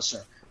command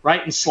officer,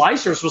 right? And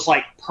Slicers was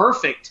like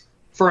perfect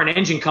for an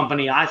engine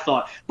company, I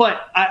thought.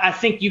 But I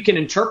think you can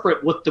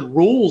interpret what the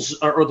rules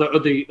or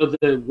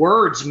the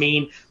words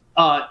mean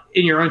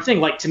in your own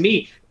thing. Like to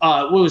me,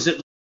 what was it?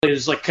 It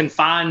was like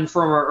confined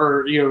from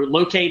or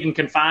locate and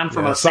confined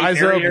from a safe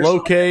size area. Up,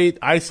 locate,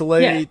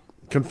 isolate,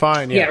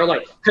 confine. Yeah, or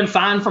like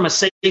confined from a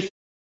safe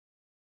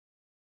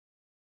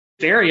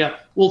area.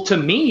 Well, to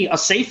me, a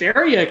safe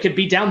area could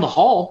be down the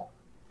hall,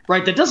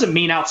 right? That doesn't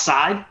mean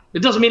outside.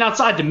 It doesn't mean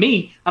outside to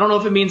me. I don't know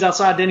if it means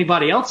outside to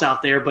anybody else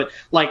out there, but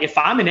like if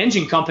I'm an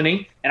engine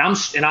company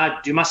and I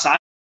do my side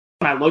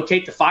and I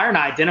locate the fire and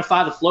I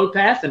identify the flow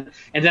path and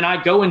then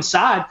I go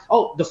inside,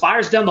 oh, the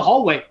fire's down the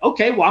hallway.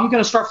 Okay, well, I'm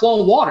going to start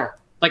flowing water.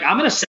 Like I'm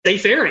in a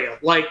safe area.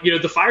 Like,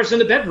 the fire's in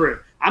the bedroom.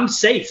 I'm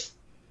safe,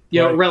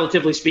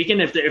 relatively speaking,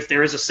 if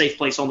there is a safe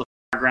place on the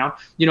ground.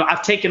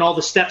 I've taken all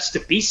the steps to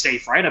be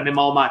safe, right? I'm in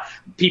all my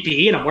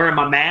PPE and I'm wearing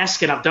my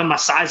mask and I've done my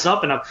size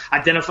up and I've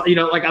identified,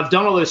 I've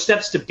done all those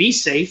steps to be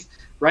safe,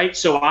 right?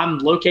 So I'm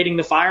locating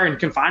the fire and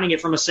confining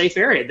it from a safe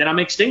area. Then I'm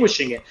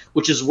extinguishing it,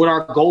 which is what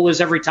our goal is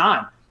every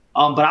time.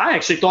 But I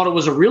actually thought it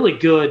was a really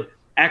good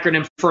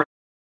acronym for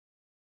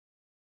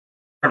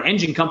an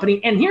engine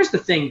company. And here's the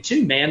thing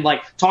too, man,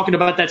 like talking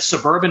about that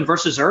suburban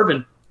versus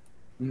urban,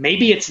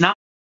 maybe it's not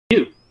for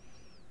you,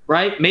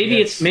 right? Maybe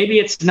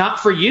it's not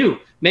for you.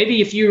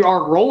 Maybe if you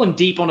are rolling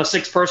deep on a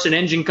 6-person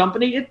engine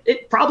company,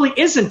 it probably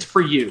isn't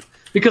for you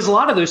because a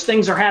lot of those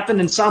things are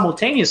happening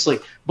simultaneously.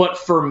 But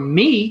for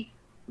me,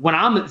 when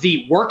I'm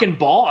the working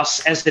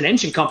boss as an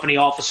engine company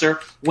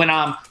officer, when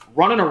I'm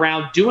running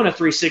around doing a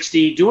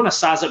 360, doing a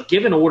size up,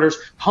 giving orders,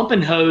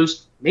 pumping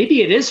hose,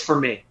 maybe it is for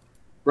me,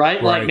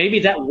 right? Like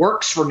maybe that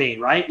works for me,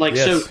 right? Like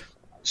So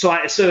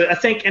I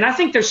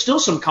think there's still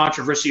some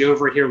controversy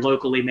over it here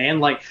locally, man.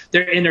 Like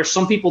there's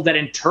some people that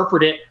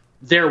interpret it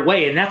their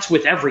way, and that's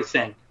with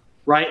everything,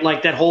 right?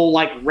 Like that whole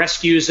like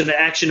rescues and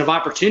action of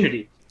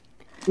opportunity.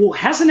 Well,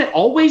 hasn't it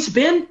always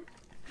been?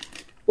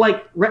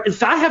 Like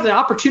if I have the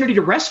opportunity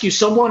to rescue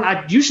someone,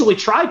 I usually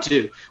try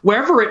to,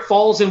 wherever it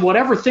falls in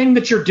whatever thing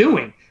that you're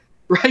doing,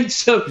 right?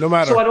 So no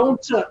matter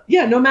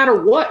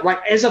what, right?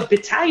 As a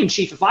battalion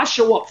chief, if I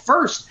show up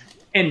first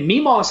and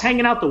Meemaw's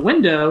hanging out the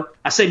window,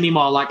 I say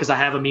Meemaw a lot because I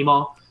have a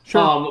Meemaw.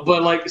 Sure.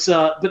 But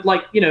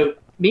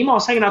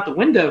Meemaw's hanging out the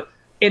window,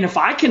 and if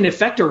I can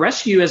effect a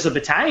rescue as a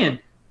battalion,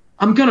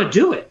 I'm gonna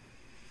do it,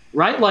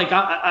 right? Like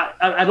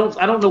I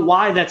don't know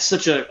why that's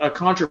such a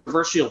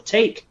controversial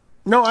take.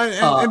 No,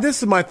 and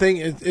this is my thing.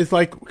 It's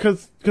like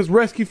because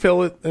rescue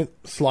fell at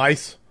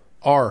Slice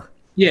R.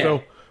 Yeah.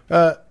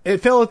 So it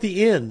fell at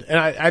the end, and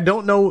I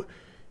don't know.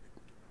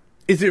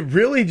 Is it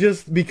really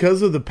just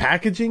because of the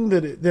packaging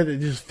that it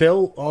just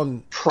fell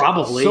on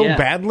probably so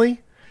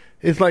badly?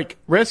 It's like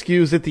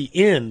rescues at the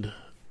end.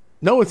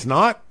 No, it's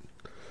not.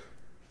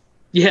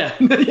 Yeah.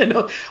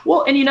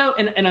 Well,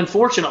 and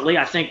unfortunately,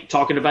 I think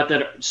talking about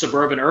that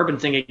suburban urban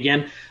thing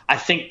again, I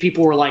think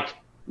people were like,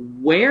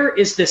 where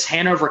is this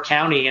Hanover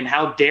County and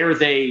how dare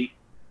they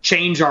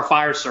change our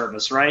fire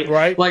service, right?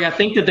 Right. Like, I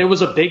think that there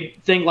was a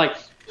big thing like,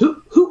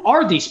 who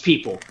are these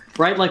people,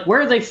 right? Like,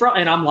 where are they from?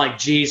 And I'm like,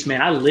 geez,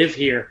 man, I live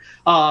here.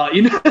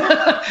 You know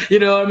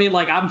what I mean?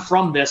 Like, I'm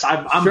from this.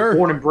 I'm sure.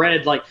 Born and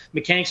bred, like,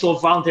 Mechanicsville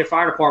Volunteer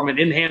Fire Department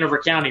in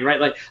Hanover County, right?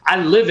 Like,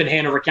 I live in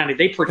Hanover County.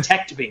 They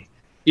protect me.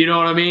 You know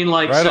what I mean?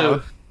 Like, right so,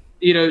 on.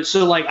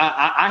 So like,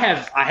 I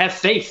have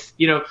faith.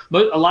 A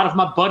lot of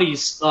my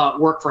buddies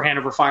work for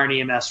Hanover Fire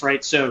and EMS,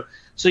 right? So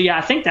yeah,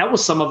 I think that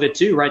was some of it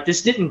too, right?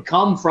 This didn't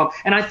come from,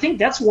 and I think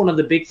that's one of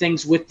the big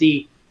things with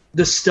the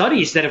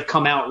studies that have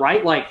come out,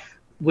 right? Like,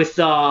 with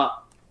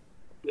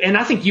and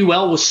I think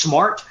UL was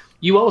smart.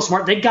 UL was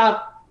smart. They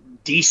got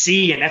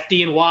DC and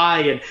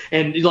FDNY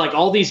and like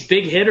all these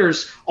big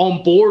hitters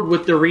on board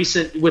with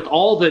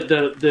all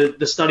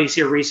the studies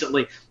here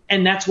recently.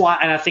 And that's why,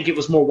 and I think it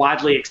was more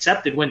widely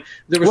accepted when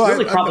there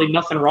was probably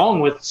nothing wrong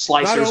with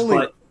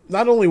slicers.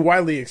 Not only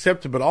widely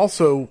accepted, but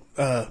also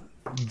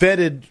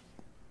vetted.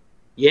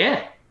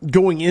 Yeah.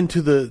 Going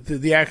into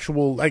the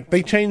actual, like,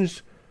 they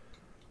changed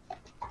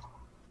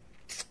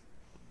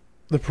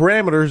the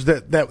parameters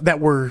that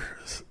were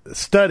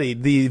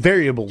studied, the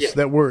variables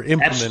that were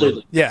implemented.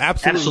 Absolutely. Yeah,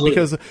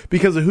 absolutely.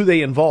 Because of who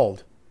they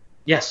involved.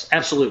 Yes,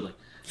 absolutely.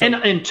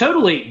 And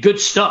totally good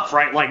stuff,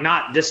 right? Like,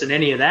 not dissing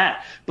any of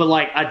that, but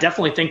like, I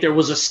definitely think there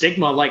was a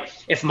stigma. Like,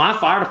 if my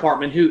fire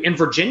department, who in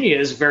Virginia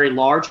is very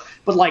large,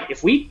 but like,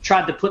 if we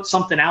tried to put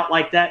something out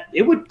like that,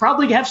 it would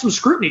probably have some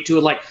scrutiny to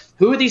it. Like,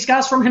 who are these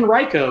guys from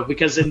Henrico?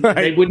 Because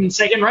they wouldn't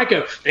say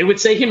Henrico, they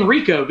would say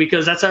Henrico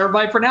because that's how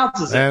everybody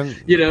pronounces it. And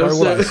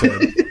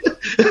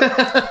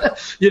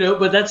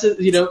but that's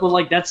but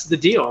like, that's the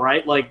deal,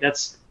 right? Like,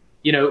 that's.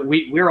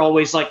 We're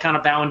always like kind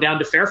of bowing down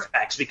to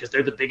Fairfax because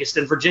they're the biggest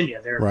in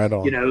Virginia. They're right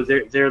on.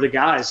 They're the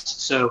guys.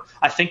 So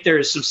I think there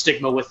is some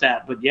stigma with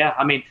that. But yeah,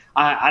 I mean,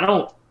 I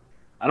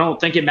don't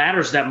think it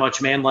matters that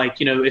much, man. Like,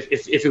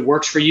 if it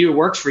works for you, it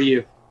works for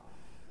you.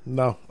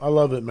 No, I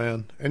love it,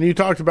 man. And you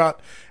talked about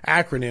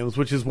acronyms,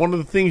 which is one of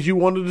the things you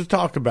wanted to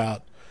talk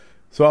about.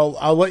 So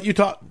I'll let you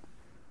talk.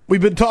 We've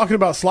been talking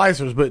about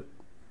slicers, but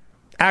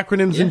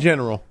acronyms in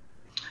general.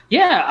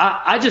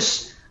 Yeah,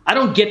 I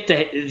don't get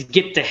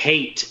the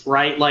hate,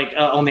 right? Like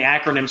on the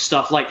acronym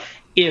stuff. Like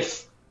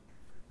if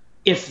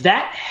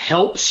that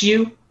helps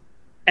you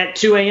at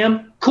 2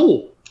 a.m.,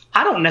 cool.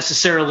 I don't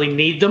necessarily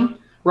need them,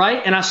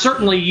 right? And I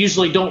certainly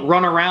usually don't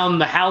run around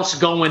the house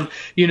going,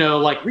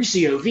 like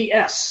Recio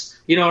VS,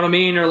 you know what I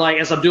mean? Or like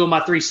as I'm doing my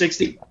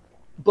 360.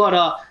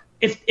 But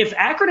if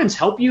acronyms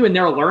help you and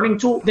they're a learning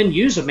tool, then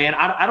use them, man.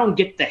 I don't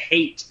get the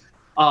hate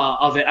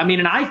of it. I mean,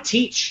 and I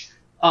teach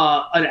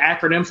an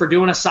acronym for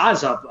doing a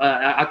size up.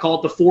 I call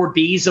it the 4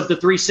 B's of the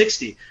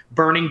 360: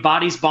 burning,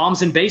 bodies,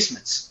 bombs, and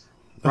basements.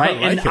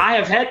 Right. I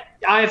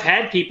have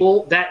had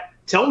people that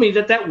tell me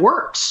that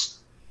works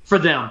for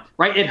them.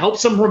 Right. It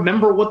helps them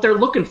remember what they're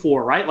looking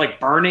for. Right. Like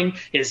burning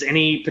is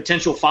any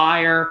potential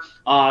fire,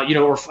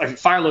 or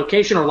fire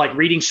location, or like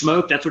reading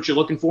smoke. That's what you're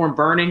looking for in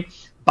burning.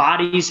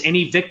 Bodies,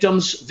 any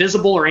victims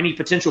visible or any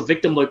potential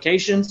victim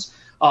locations.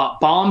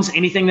 Bombs,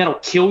 anything that'll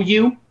kill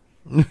you.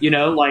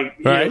 Like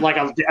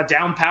a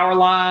down power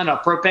line, a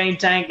propane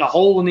tank, a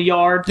hole in the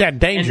yard. Yeah,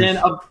 dangerous.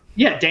 And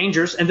then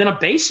dangerous. And then a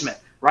basement,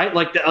 right?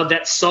 Like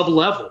that sub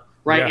level,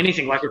 right? Yeah.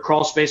 Anything like a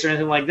crawl space or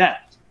anything like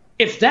that.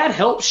 If that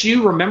helps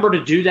you remember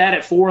to do that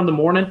at 4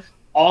 a.m,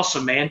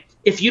 awesome, man.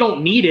 If you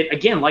don't need it,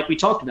 again, like we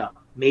talked about,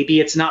 maybe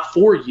it's not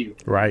for you.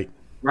 Right.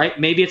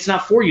 Maybe it's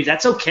not for you.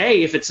 That's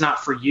okay if it's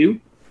not for you.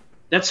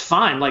 That's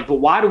fine. Like, but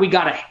why do we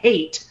gotta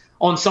hate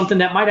on something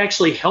that might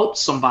actually help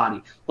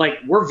somebody? Like,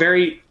 we're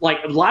very,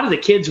 like, a lot of the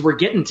kids we're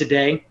getting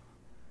today,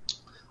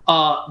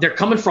 they're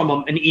coming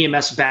from an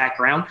EMS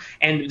background,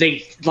 and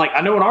they, like,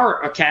 I know in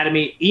our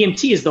academy,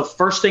 EMT is the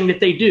first thing that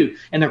they do,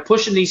 and they're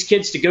pushing these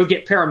kids to go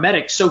get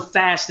paramedics so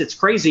fast it's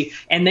crazy,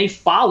 and they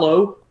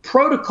follow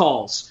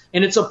protocols,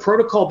 and it's a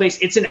protocol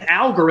based, it's an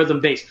algorithm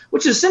based,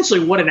 which is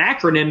essentially what an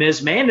acronym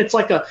is, man. It's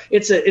like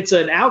it's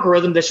an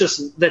algorithm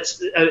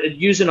that's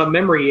using a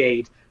memory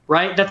aid.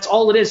 Right? That's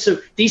all it is. So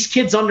these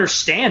kids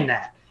understand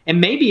that.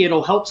 And maybe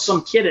it'll help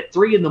some kid at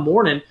 3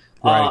 a.m,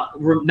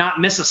 not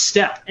miss a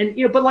step. And,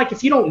 but like,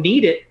 if you don't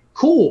need it,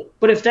 cool.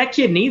 But if that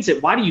kid needs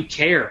it, why do you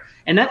care?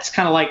 And that's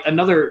kind of like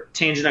another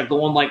tangent I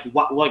go on, like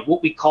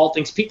what we call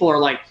things. People are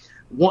like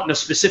wanting a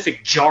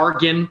specific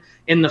jargon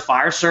in the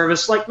fire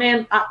service. Like,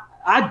 man,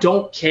 I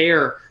don't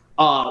care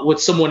what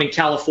someone in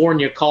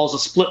California calls a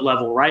split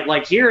level, right?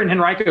 Like here in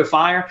Henrico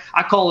Fire,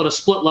 I call it a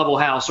split level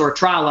house or a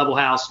tri-level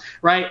house,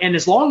 right? And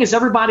as long as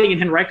everybody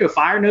in Henrico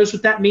Fire knows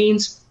what that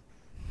means,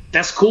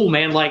 that's cool,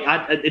 man. Like,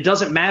 it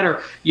doesn't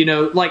matter,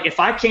 like if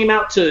I came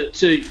out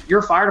to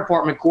your fire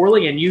department,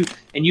 Corley, and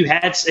you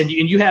had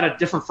a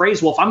different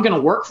phrase. Well, if I'm going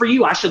to work for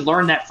you, I should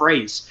learn that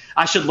phrase.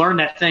 I should learn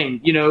that thing.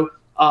 When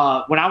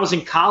I was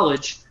in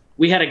college,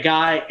 we had a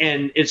guy,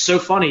 and it's so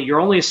funny. You're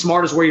only as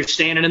smart as where you're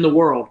standing in the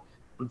world.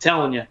 I'm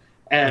telling you.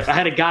 And I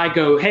had a guy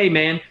go, "Hey,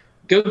 man,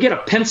 go get a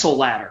pencil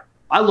ladder."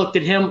 I looked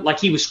at him like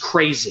he was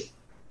crazy.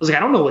 I was like,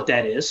 "I don't know what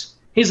that is."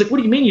 He's like, "What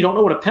do you mean you don't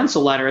know what a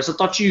pencil ladder is? I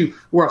thought you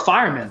were a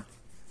fireman." I'm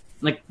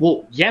like,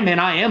 "Well, yeah, man,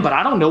 I am, but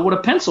I don't know what a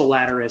pencil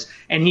ladder is."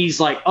 And he's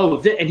like, "Oh,"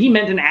 and he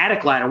meant an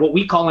attic ladder, what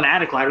we call an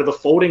attic ladder, the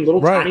folding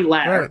little tiny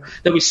ladder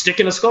that we stick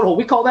in a scuttle hole.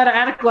 We call that an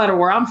attic ladder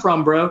where I'm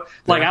from, bro.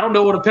 Like, I don't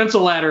know what a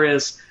pencil ladder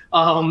is.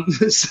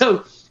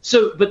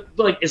 But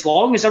like, as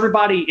long as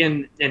everybody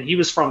and he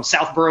was from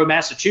Southborough,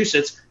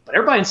 Massachusetts, but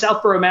everybody in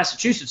Southborough,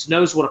 Massachusetts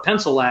knows what a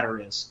pencil ladder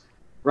is,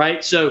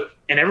 right? So,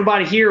 and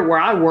everybody here where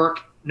I work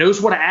knows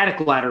what an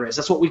attic ladder is.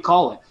 That's what we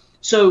call it.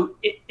 So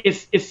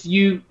if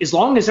you, as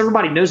long as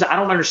everybody knows that, I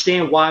don't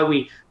understand why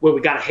we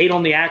got to hate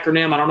on the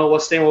acronym. I don't know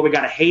what's there where we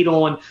got to hate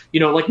on,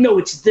 like, no,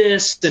 it's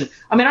this. And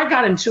I mean, I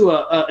got into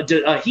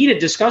a heated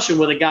discussion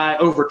with a guy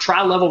over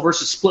tri-level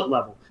versus split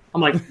level. I'm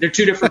like, they're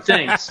two different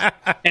things.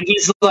 And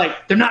he's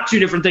like, they're not two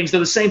different things. They're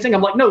the same thing.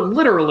 I'm like, no,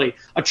 literally,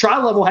 a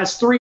tri-level has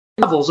 3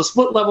 levels. A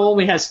split level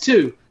only has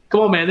 2.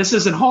 Come on, man, this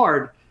isn't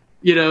hard.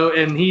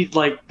 And he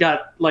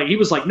he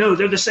was like, no,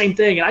 they're the same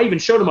thing. And I even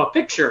showed him a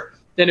picture.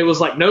 Then it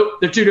was like, nope,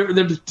 they're two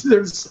different.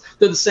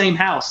 They're the same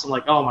house. I'm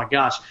like, oh my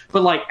gosh.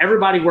 But like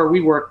everybody where we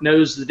work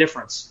knows the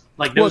difference.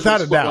 Like knows what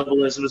split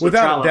level is and what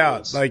tri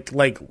level is.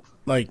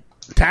 Like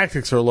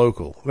tactics are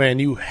local, man.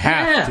 You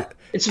have to.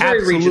 It's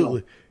very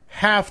regional.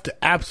 Have to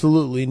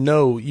absolutely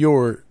know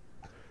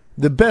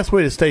the best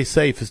way to stay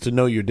safe is to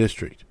know your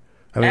district.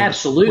 I mean,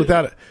 absolutely.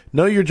 Without it,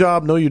 know your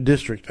job, know your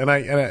district, and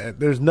I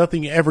there's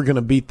nothing ever going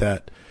to beat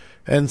that.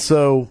 And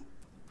so,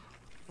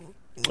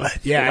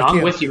 yeah,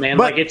 I'm with you, man.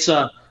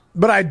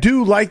 But I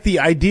do like the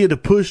idea to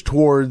push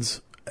towards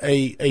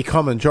a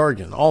common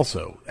jargon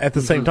also at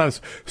the same time.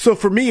 So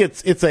for me,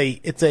 it's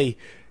a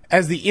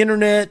as the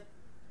internet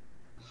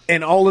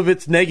and all of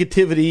its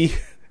negativity.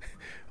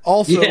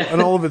 Also,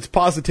 and all of its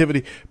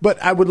positivity. But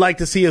I would like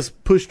to see us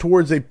push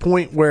towards a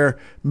point where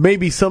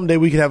maybe someday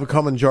we could have a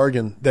common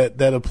jargon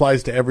that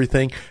applies to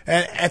everything.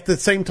 At the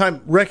same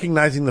time,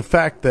 recognizing the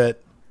fact that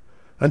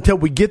until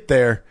we get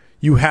there,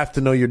 you have to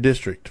know your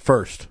district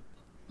first.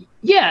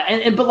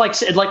 Yeah, but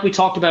like we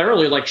talked about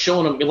earlier, like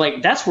showing them,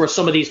 like that's where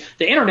some of the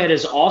internet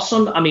is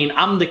awesome. I mean,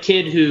 I'm the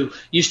kid who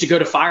used to go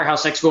to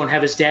Firehouse Expo and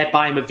have his dad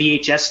buy him a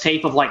VHS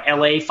tape of like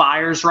LA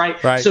fires, right?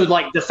 So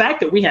like the fact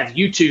that we have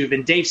YouTube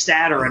and Dave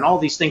Statter and all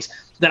these things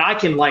that I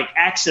can like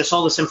access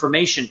all this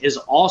information is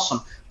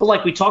awesome. But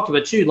like we talked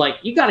about too, like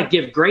you got to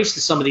give grace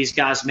to some of these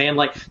guys, man.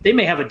 Like they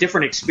may have a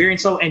different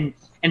experience though, and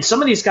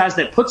some of these guys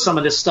that put some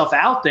of this stuff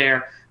out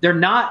there, they're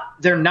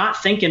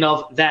not thinking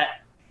of that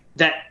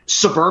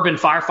suburban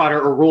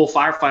firefighter or rural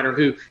firefighter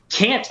who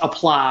can't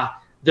apply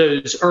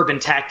those urban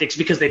tactics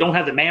because they don't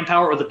have the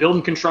manpower or the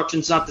building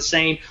construction's not the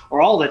same or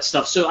all that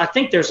stuff. So I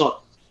think there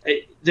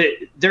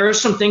are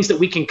some things that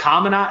we can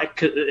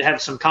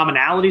have some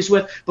commonalities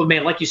with, but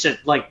man, like you said,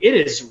 like it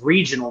is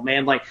regional,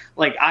 man. Like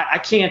I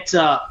can't,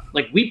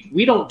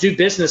 we don't do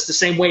business the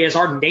same way as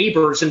our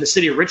neighbors in the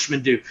city of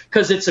Richmond do.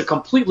 Cause it's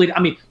I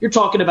mean, you're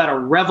talking about a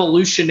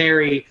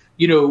revolutionary,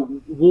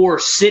 war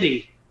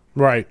city.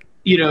 Right.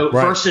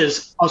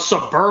 Versus a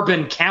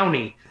suburban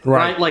county,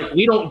 right? Like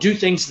we don't do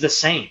things the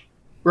same,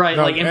 right?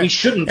 No, and we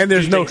shouldn't. And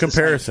there's no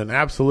comparison,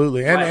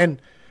 absolutely.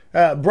 And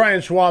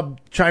Brian Schwab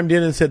chimed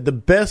in and said the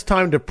best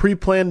time to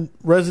pre-plan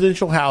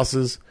residential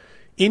houses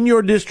in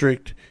your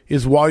district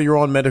is while you're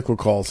on medical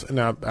calls. And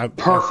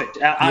perfect.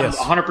 I'm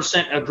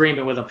 100%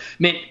 agreement with him.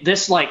 Man,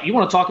 this you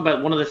want to talk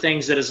about one of the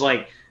things that is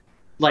like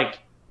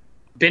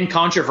been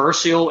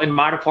controversial in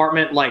my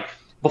department, like.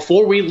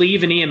 Before we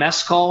leave an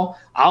EMS call,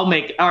 all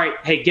right,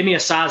 hey, give me a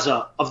size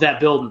up of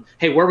that building.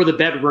 Hey, where were the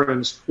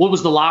bedrooms? What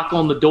was the lock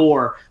on the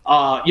door?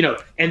 And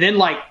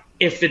then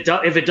if it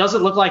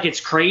doesn't look like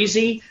it's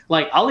crazy,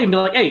 I'll even be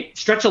like, hey,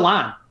 stretch a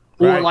line.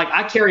 Or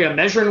I carry a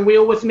measuring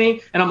wheel with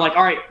me and I'm like,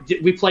 all right,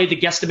 we played the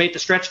guesstimate the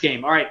stretch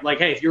game. All right,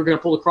 hey, if you were going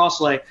to pull the cross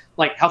leg,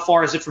 how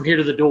far is it from here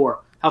to the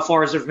door? How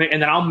far is it from here?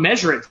 And then I'll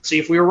measure it, see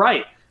if we were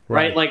right?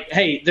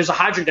 Hey, there's a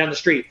hydrant down the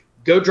street.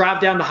 Go drive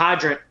down the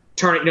hydrant.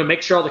 Turn it,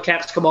 make sure all the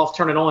caps come off,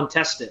 turn it on,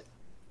 test it,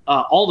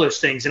 all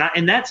those things.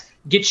 And that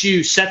gets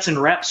you sets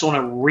and reps on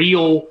a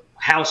real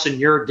house in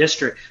your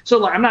district.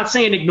 So I'm not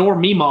saying ignore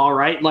Meemaw,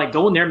 right?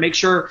 Go in there, make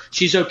sure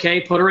she's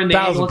okay, put her in the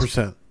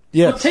 1,000%.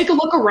 Yes. But take a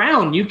look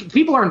around.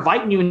 People are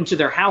inviting you into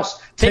their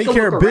house. Take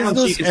care of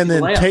business and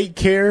then take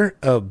care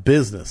of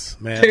business,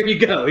 man. There you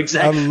go.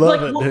 Exactly. I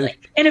love it, dude.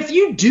 And if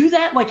you do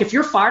that, if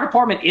your fire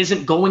department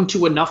isn't going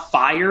to enough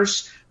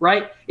fires,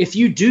 right? If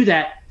you do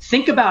that,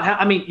 think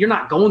about you're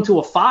not going to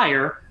a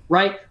fire,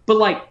 right?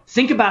 But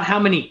think about how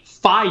many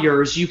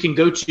fires you can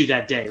go to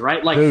that day,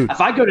 right? Dude.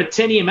 If I go to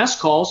 10 EMS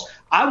calls,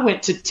 I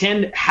went to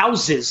 10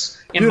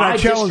 houses in my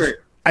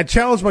district. I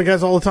challenge my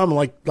guys all the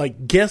time,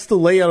 guess the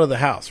layout of the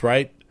house,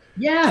 right?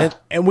 Yeah.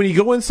 And when you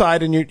go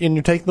inside and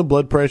you're taking the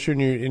blood pressure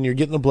and you're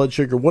getting the blood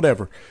sugar,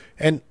 whatever,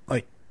 and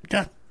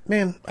God,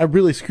 man, I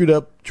really screwed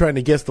up trying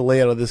to guess the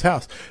layout of this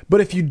house.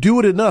 But if you do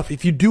it enough,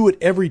 if you do it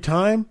every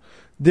time,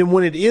 then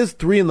when it is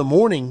 3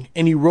 a.m.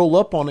 and you roll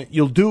up on it,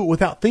 you'll do it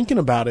without thinking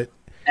about it.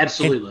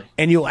 Absolutely.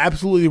 And you'll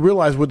absolutely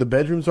realize where the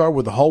bedrooms are,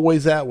 where the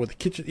hallway's at, where the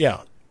kitchen.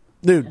 Yeah.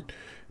 Dude,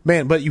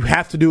 man, but you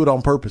have to do it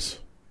on purpose.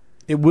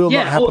 It will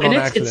not happen on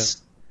accident.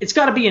 It's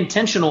got to be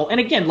intentional. And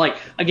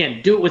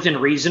again, do it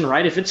within reason,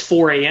 right? If it's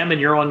 4 a.m. and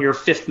you're on your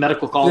 5th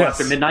medical call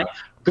after midnight,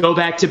 go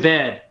back to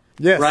bed.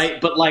 Yes. Right?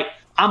 But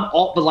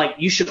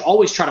you should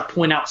always try to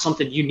point out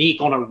something unique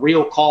on a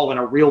real call in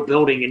a real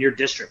building in your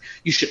district.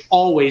 You should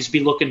always be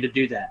looking to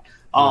do that.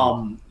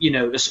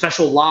 A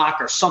special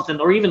lock or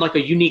something, or even a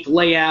unique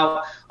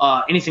layout,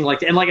 anything like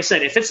that. And like I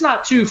said, if it's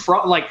not too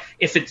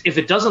if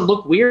it doesn't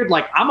look weird,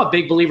 I'm a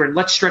big believer in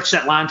let's stretch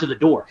that line to the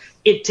door.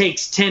 It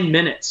takes 10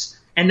 minutes.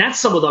 And that's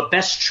some of the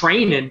best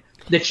training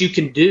that you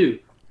can do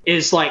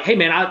is like, hey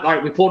man, all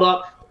right, we pulled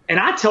up, and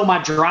I tell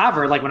my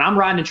driver, like when I'm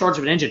riding in charge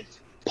of an engine,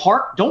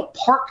 don't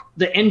park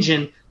the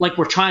engine like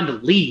we're trying to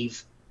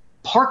leave.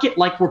 Park it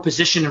like we're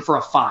positioning for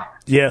a fire.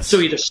 Yes. So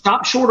either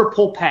stop short or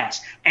pull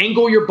past.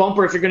 Angle your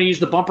bumper if you're going to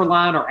use the bumper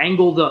line, or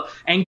angle the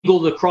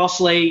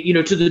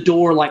crosslay, to the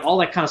door, like all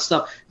that kind of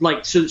stuff.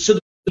 Like so that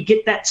you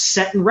get that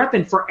set and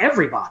repping for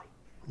everybody.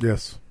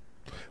 Yes.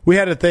 We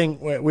had a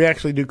thing. We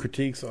actually do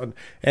critiques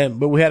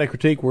but we had a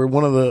critique where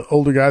one of the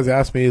older guys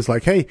asked me, is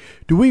like, "Hey,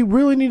 do we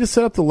really need to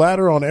set up the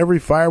ladder on every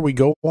fire we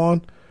go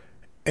on?"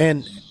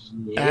 And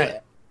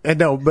my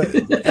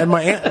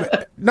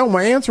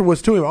answer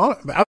was to him.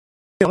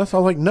 I was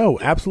like, no,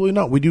 absolutely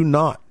not. We do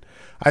not.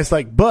 I was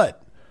like,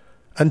 but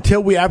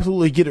until we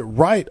absolutely get it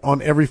right on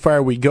every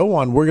fire we go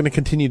on, we're going to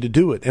continue to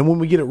do it. And when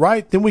we get it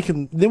right, then we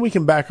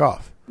can back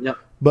off. Yep.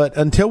 But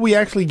until we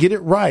actually get it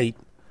right,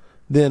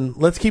 then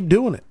let's keep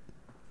doing it.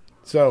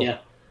 So yeah,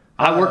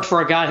 I worked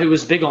for a guy who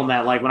was big on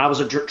that. Like when I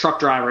was a truck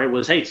driver, it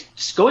was, hey,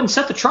 just go ahead and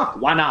set the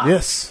truck. Why not?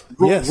 Yes.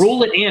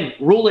 Rule it in.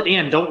 Rule it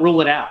in. Don't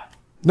rule it out.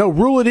 No,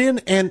 rule it in,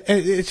 and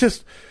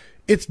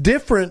it's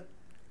different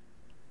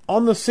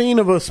on the scene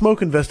of a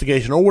smoke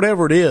investigation or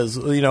whatever it is,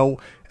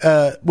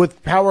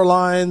 with power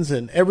lines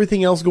and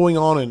everything else going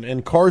on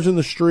and cars in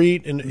the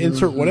street and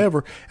insert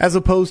whatever, as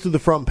opposed to the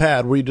front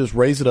pad where you just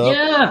raise it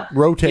up,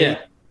 rotate.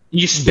 Yeah.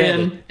 You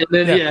spin, and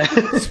then,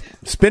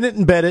 spin it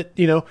and bed it,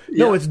 No,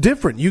 it's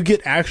different. You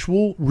get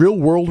actual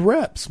real-world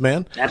reps,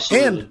 man.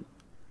 Absolutely. And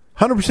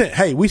 100%.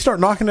 Hey, we start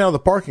knocking it out of the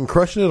park and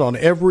crushing it on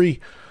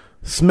every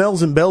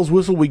smells and bells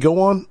whistle we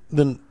go on,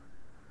 then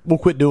we'll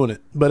quit doing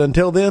it. But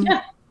until then...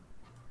 Yeah.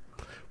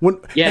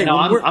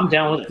 I'm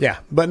down with it. Yeah,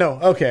 but no,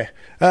 okay.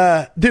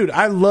 Dude,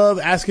 I love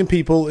asking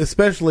people,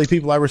 especially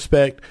people I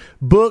respect,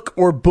 book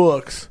or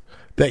books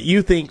that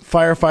you think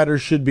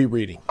firefighters should be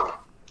reading.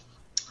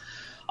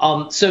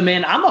 So,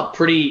 man, I'm a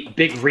pretty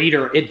big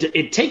reader.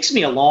 It takes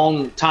me a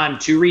long time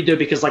to read, though,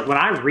 because, like, when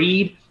I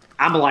read,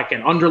 I'm like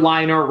an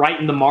underliner,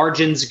 writing the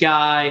margins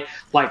guy,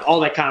 like all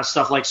that kind of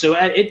stuff. Like, so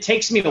it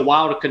takes me a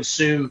while to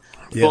consume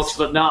books.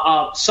 But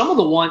now, some of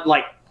the one,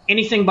 like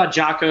anything by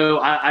Jocko,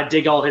 I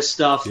dig all his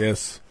stuff.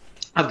 Yes.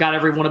 I've got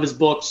every one of his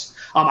books.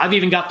 I've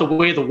even got the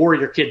Way of the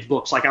Warrior Kids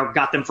books. Like, I've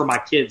got them for my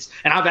kids,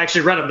 and I've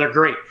actually read them. They're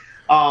great.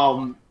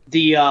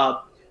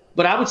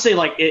 But I would say,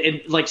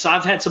 so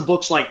I've had some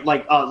books like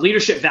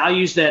Leadership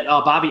Values that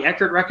Bobby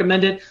Eckert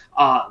recommended.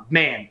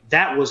 Man,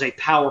 that was a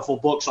powerful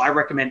book, so I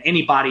recommend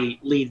anybody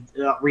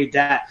read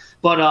that.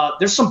 But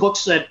there's some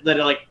books that are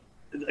like,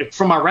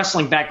 from my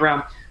wrestling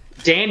background,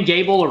 Dan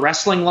Gable, A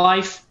Wrestling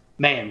Life.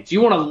 Man, if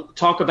you want to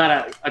talk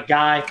about a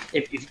guy,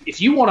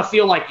 if you want to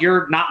feel like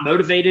you're not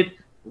motivated,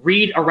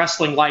 read A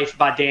Wrestling Life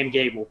by Dan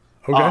Gable.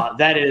 Okay.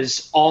 That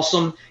is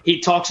awesome.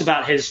 He talks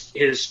about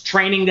his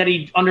training that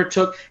he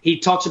undertook. He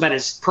talks about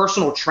his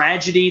personal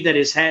tragedy that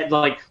has had,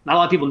 like, not a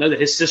lot of people know that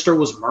his sister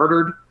was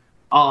murdered.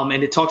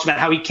 And it talks about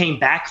how he came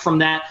back from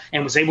that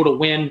and was able to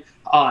win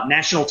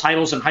national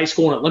titles in high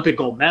school and Olympic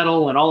gold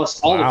medal and all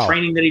the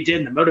training that he did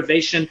and the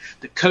motivation,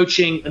 the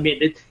coaching. I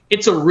mean,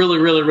 it's a really,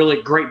 really,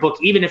 really great book,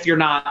 even if you're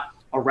not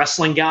a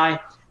wrestling guy.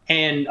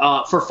 And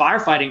for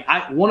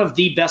firefighting, one of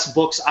the best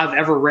books I've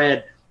ever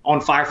read on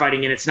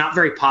firefighting, and it's not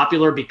very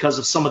popular because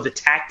of some of the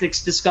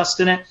tactics discussed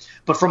in it,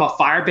 but from a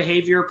fire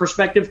behavior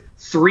perspective,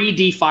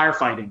 3D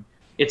Firefighting.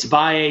 It's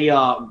by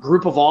a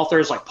group of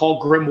authors like Paul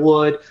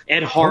Grimwood,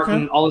 Ed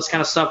Harton, all this kind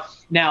of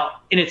stuff. Now,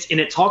 and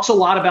it talks a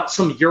lot about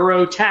some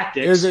Euro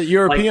tactics. Is it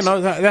European?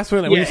 That's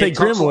when you say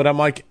Grimwood, I'm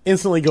like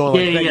instantly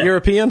going like,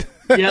 European?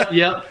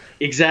 Yep.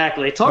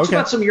 Exactly. It talks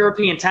about some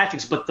European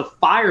tactics, but the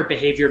fire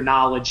behavior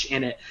knowledge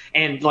in it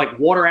and like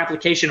water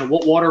application and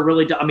what water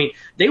really does. I mean,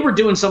 they were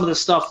doing some of the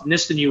stuff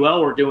NIST and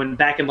UL were doing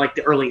back in like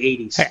the early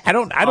 80s. Hey, I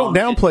don't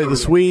downplay the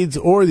Swedes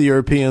or the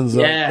Europeans,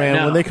 man.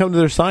 No. When they come to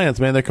their science,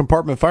 man, their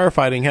compartment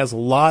firefighting has a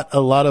lot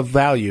of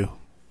value.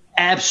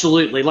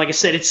 Absolutely. Like I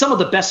said, it's some of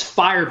the best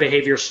fire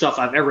behavior stuff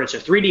I've ever read. So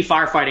 3D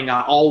Firefighting,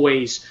 I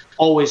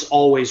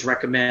always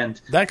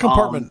recommend. That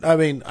compartment, I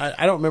mean,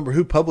 I don't remember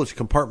who published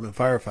compartment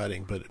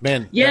firefighting, but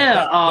man.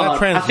 Yeah,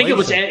 I think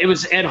it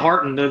was Ed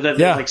Harton,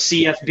 like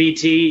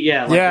CFBT.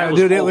 Yeah,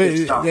 dude,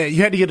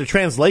 you had to get a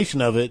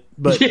translation of it,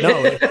 but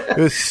no, it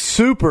was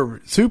super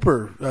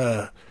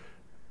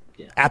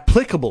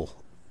applicable.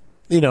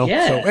 So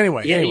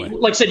anyway.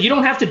 Like I said, you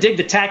don't have to dig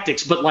the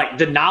tactics, but like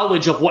the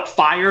knowledge of what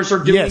fires are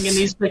doing in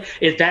these things,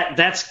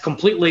 that's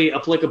completely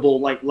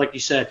applicable, like you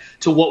said,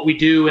 to what we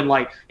do, and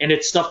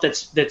it's stuff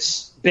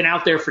that's been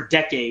out there for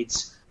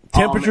decades.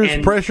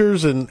 Temperatures,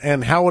 pressures,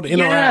 and how it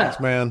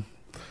interacts, man.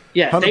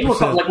 Yeah, 100%. They were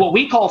called, like what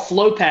we call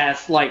flow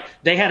path. Like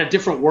they had a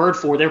different word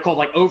for. They're called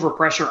like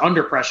overpressure,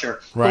 underpressure.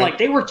 Right. But like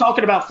they were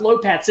talking about flow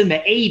paths in the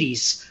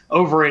 80s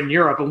over in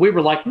Europe, and we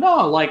were like,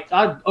 no, like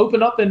I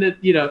open up and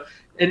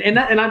And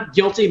I'm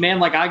guilty, man.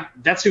 Like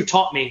that's who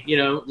taught me.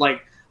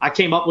 Like I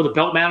came up with a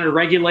belt-mounted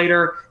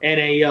regulator and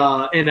a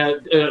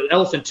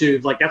elephant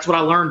tube. Like that's what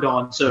I learned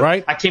on. So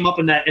I came up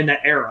in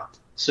that era.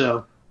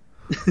 So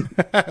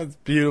that's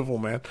beautiful,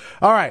 man.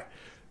 All right,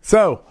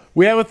 So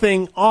we have a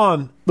thing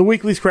on the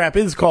weekly scrap.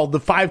 It is called the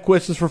 5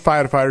 questions for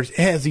firefighters. It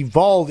has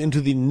evolved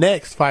into the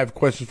next 5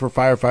 questions for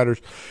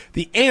firefighters.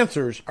 The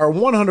answers are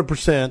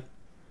 100%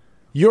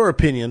 your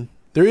opinion.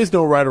 There is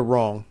no right or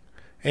wrong.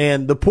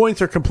 And the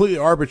points are completely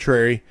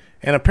arbitrary.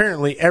 And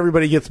apparently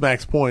everybody gets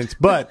max points.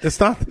 But that's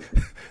not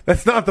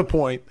the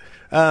point.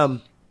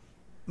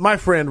 My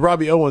friend,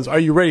 Robby Owens, are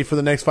you ready for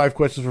the next 5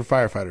 questions for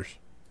firefighters?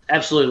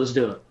 Absolutely. Let's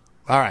do it.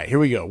 All right, here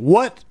we go.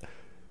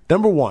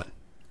 Number 1.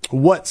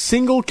 What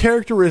single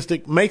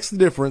characteristic makes the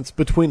difference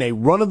between a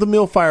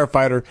run-of-the-mill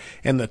firefighter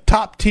and the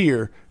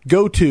top-tier,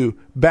 go-to,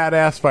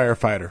 badass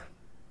firefighter?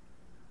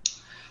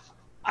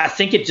 I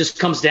think it just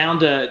comes down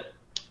to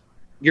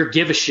your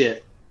give a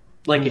shit.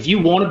 Like, if you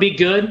want to be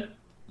good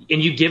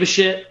and you give a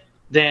shit,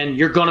 then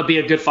you're going to be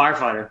a good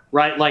firefighter,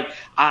 right? Like,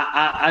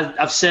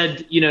 I've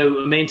said,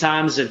 many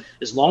times, that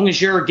as long as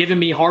you're giving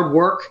me hard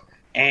work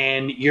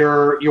and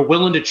you're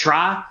willing to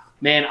try,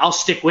 man, I'll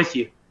stick with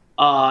you.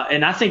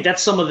 And I think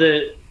that's some of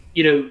the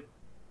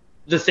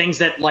things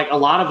that, like, a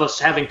lot of us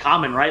have in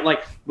common, right?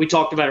 Like we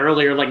talked about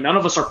earlier, like, none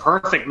of us are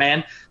perfect,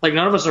 man. Like,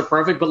 none of us are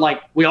perfect, but,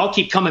 like, we all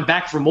keep coming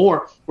back for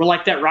more. We're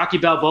like that Rocky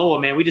Balboa,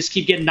 man. We just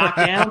keep getting knocked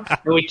down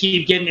and we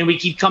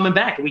keep coming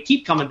back and we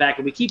keep coming back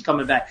and we keep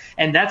coming back.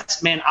 And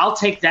that's, man, I'll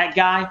take that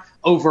guy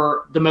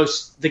over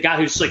the guy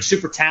who's, like,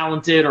 super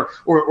talented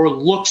or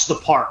looks the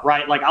part,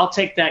 right? Like, I'll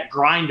take that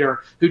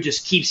grinder who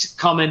just keeps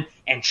coming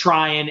and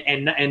trying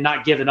and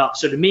not giving up.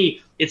 So to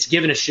me, it's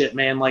giving a shit,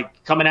 man.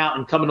 Like, coming out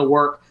and coming to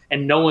work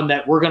and knowing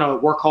that we're going to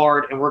work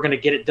hard and we're going to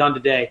get it done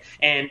today.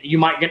 And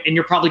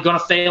you're probably going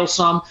to fail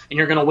some and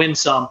you're going to win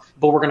some,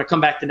 but we're going to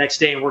come back the next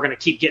day and we're going to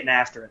keep getting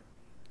after it.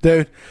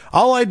 Dude,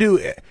 all I do,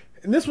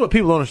 and this is what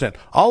people don't understand,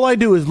 all I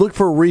do is look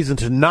for a reason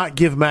to not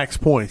give max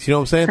points. You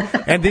know what I'm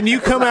saying? And then you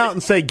come out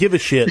and say, give a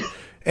shit.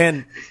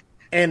 And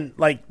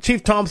like,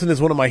 Chief Thompson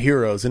is one of my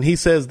heroes, and he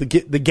says the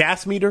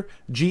gas meter,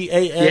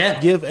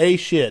 GAS, give a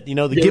shit. The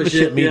give a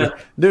shit meter.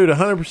 Yeah. Dude,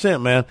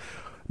 100%, man.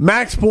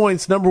 Max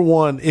points, number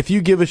 1, if you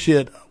give a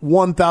shit,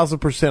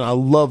 1,000%. I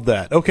love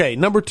that. Okay,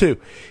 number 2,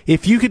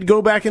 if you could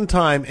go back in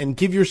time and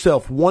give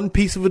yourself one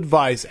piece of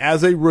advice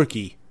as a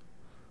rookie,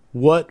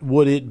 what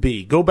would it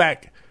be? Go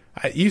back.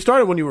 You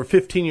started when you were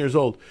 15 years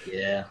old.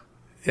 Yeah.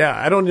 Yeah,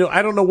 I don't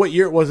know what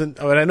year it was,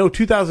 but I know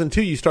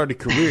 2002 you started a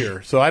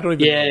career, so I don't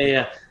even know.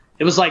 Yeah.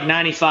 It was like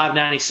 95,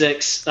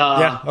 96.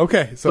 Yeah,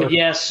 okay. So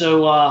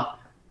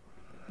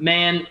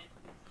man,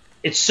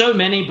 it's so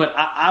many, but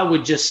I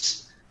would just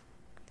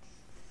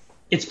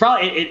 – it's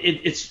probably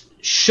it's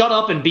shut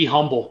up and be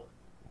humble.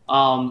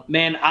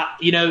 Man, I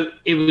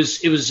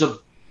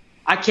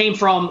came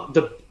from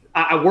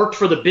I worked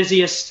for the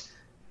busiest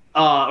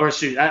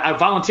I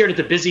volunteered at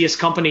the busiest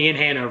company in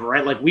Hanover,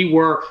 right? Like, we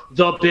were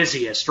the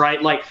busiest,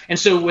 right? Like, and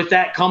so with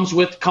that comes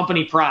with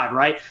company pride,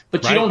 right?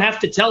 But you don't have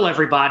to tell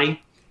everybody,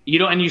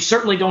 and you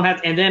certainly don't have.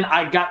 And then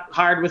I got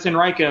hired with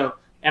Enrico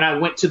and I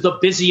went to the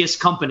busiest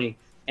company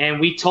and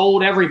we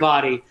told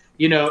everybody,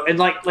 and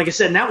like I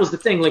said, and that was the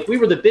thing, like, we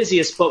were the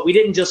busiest, but we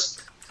didn't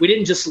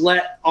just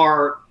let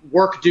our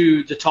work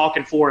do the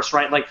talking for us,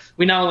 right? Like,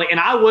 we not only, and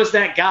I was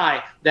that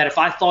guy that if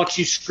I thought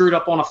you screwed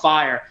up on a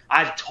fire,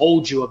 I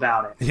told you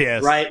about it.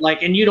 Yes. Right?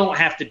 Like, and you don't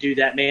have to do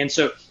that, man.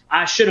 So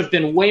I should have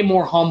been way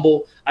more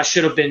humble. I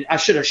should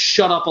have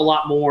shut up a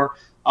lot more.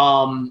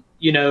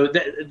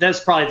 That's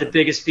probably the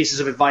biggest pieces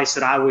of advice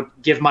that I would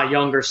give my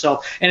younger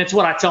self. And it's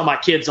what I tell my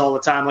kids all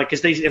the time, like,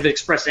 because they have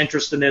expressed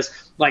interest in this,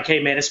 like,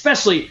 hey, man,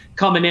 especially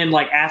coming in,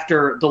 like,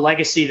 after the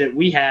legacy that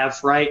we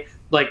have, right?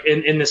 Like,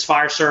 in this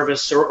fire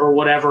service or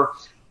whatever.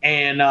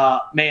 And,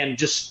 man,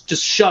 just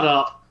shut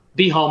up,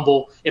 be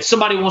humble. If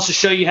somebody wants to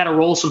show you how to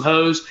roll some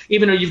hose,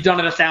 even though you've done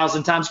it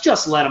 1,000 times,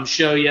 just let them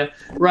show you,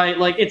 right?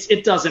 Like,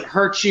 it doesn't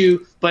hurt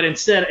you, but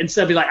instead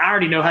be like, I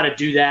already know how to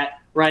do that.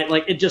 Right,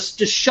 like, it just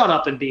shut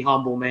up and be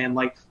humble, man.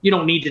 Like, you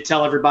don't need to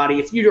tell everybody.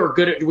 If you are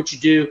good at what you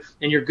do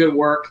and you're good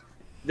work,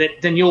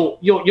 then you'll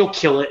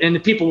kill it, and the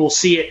people will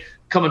see it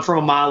coming from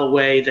a mile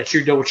away that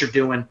you know what you're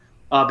doing,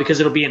 because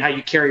it'll be in how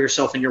you carry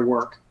yourself in your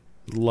work.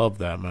 Love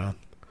that, man.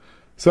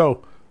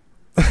 So,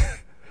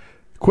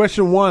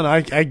 question 1,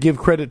 I give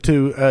credit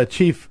to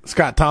Chief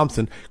Scott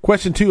Thompson.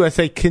 Question 2, I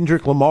say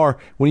Kendrick Lamar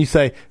when you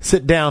say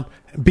sit down,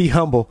 be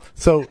humble.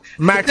 So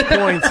max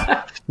points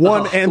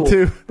 1 and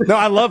 2. No,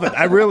 I love it.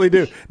 I really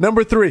do.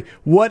 Number 3,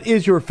 what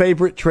is your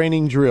favorite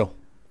training drill?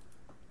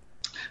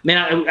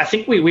 Man, I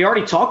think we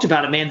already talked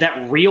about it, man.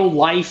 That real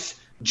life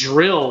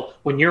drill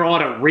when you're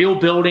on a real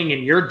building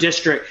in your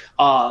district,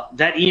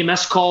 that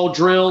EMS call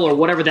drill or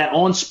whatever, that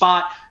on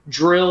spot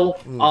drill,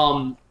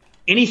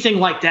 anything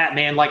like that,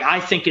 man. Like, I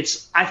think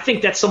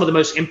that's some of the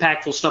most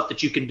impactful stuff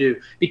that you can do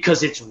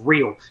because it's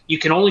real. You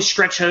can only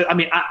stretch. I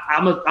mean,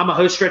 I'm a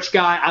hose stretch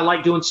guy. I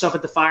like doing stuff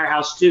at the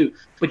firehouse too,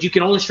 but you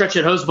can only stretch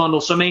that hose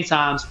bundle so many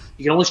times.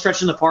 You can only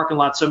stretch in the parking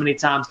lot so many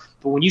times.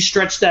 But when you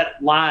stretch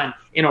that line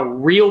in a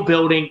real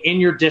building in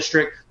your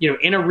district,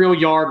 in a real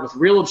yard with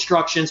real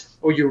obstructions,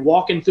 or you're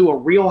walking through a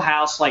real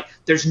house, like,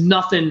 there's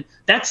nothing.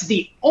 That's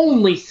the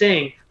only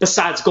thing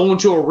besides going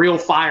to a real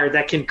fire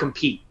that can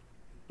compete.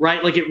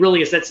 right? Like it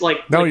really is. That's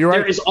like, no, you're right.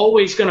 There is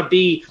always going to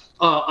be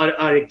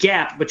a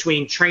gap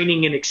between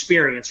training and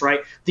experience,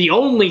 right? The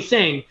only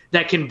thing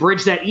that can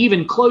bridge that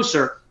even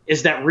closer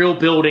is that real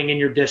building in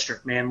your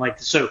district, man. Like,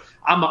 so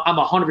I'm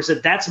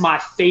 100%. That's my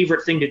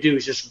favorite thing to do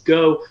is just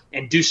go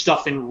and do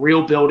stuff in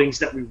real buildings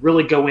that we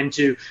really go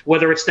into,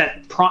 whether it's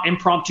that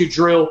impromptu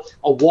drill,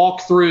 a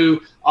walkthrough,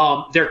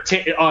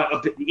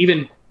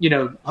 even,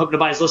 hope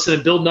nobody's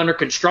listening, building under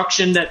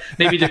construction that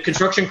maybe the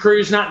construction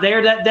crew's not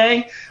there that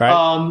day.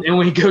 Right. And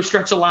we go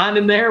stretch a line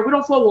in there. We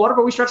don't flow water,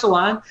 but we stretch a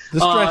line,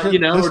 right.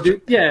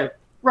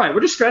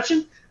 We're just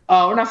stretching.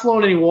 We're not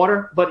flowing any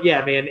water, but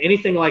yeah, man,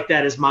 anything like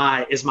that is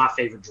my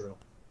favorite drill.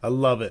 I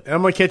love it. And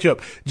I'm going to catch you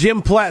up.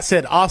 Jim Platt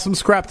said, awesome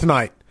scrap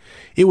tonight.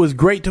 It was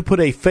great to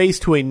put a face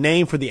to a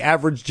name for the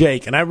average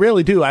Jake. And I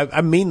really do.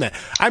 I mean that.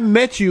 I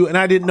met you and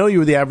I didn't know you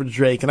were the average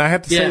Jake. And I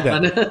have to say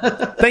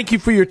that. Thank you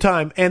for your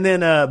time. And then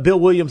Bill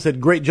Williams said,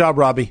 great job,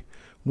 Robby.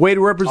 Way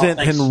to represent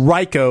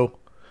Henrico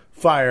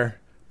Fire.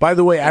 By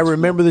the way, I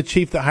remember the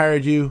chief that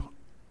hired you,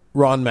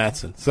 Ron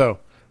Matson. So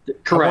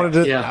correct.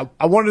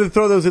 I wanted to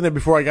throw those in there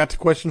before I got to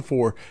question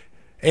 4.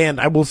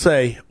 And I will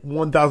say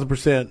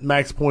 1,000%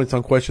 max points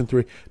on question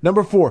 3.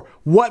 Number 4,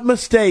 what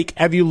mistake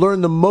have you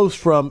learned the most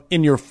from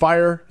in your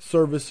fire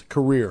service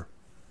career?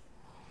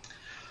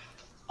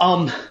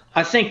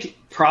 I think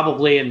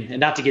probably, and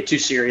not to get too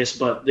serious,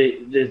 but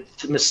the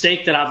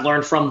mistake that I've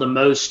learned from the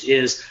most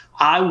is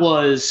I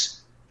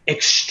was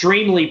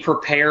extremely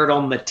prepared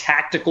on the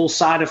tactical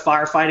side of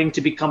firefighting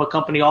to become a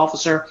company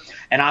officer,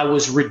 and I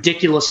was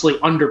ridiculously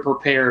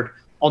underprepared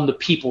on the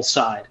people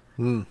side.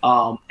 And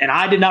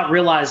I did not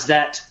realize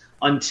that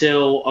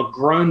until a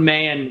grown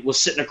man was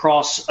sitting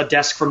across a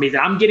desk from me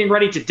that I'm getting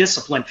ready to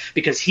discipline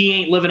because he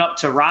ain't living up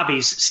to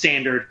Robby's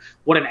standard.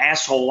 What an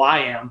asshole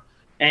I am.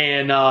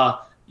 And,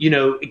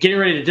 getting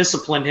ready to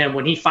discipline him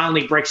when he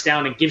finally breaks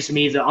down and gives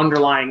me the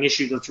underlying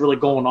issue that's really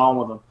going on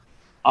with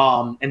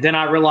him. And then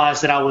I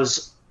realized that I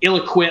was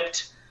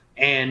ill-equipped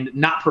and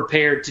not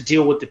prepared to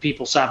deal with the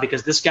people side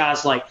because this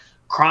guy's like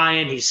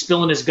crying. He's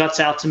spilling his guts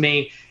out to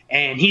me.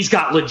 And he's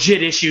got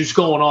legit issues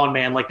going on,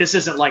 man. Like, this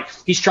isn't like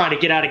he's trying to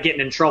get out of getting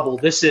in trouble.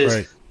 This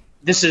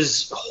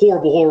is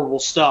horrible, horrible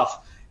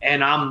stuff.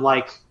 And I'm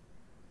like,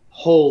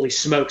 holy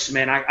smokes,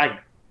 man.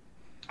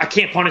 I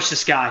can't punish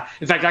this guy.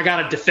 In fact, I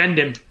got to defend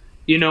him.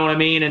 You know what I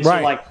mean? And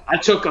so, like, I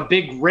took a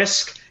big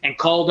risk and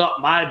called up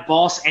my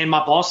boss and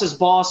my boss's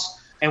boss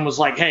and was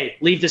like, hey,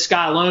 leave this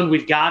guy alone.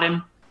 We've got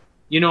him.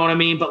 You know what I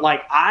mean? But,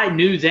 like, I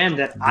knew then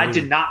that I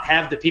did not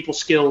have the people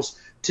skills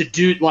to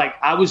do, like,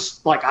 I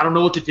was like, I don't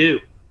know what to do.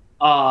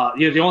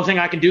 The only thing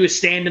I can do is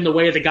stand in the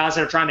way of the guys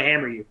that are trying to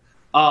hammer you.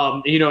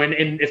 And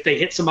if they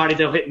hit somebody,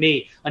 they'll hit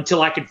me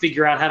until I can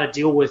figure out how to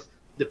deal with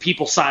the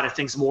people side of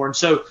things more. And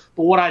so,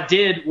 but what I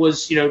did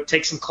was,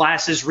 take some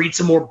classes, read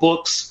some more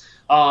books,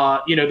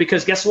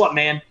 because guess what,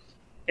 man?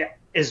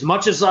 As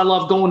much as I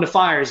love going to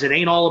fires, it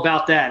ain't all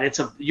about that.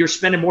 You're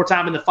spending more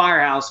time in the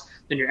firehouse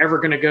than you're ever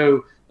going to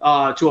go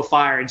to a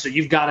fire. And so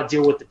you've got to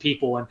deal with the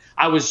people. And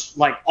I was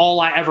like, all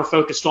I ever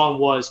focused on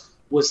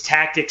was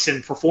tactics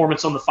and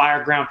performance on the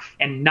fire ground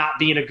and not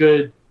being a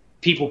good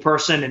people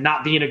person and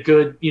not being a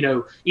good,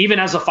 even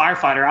as a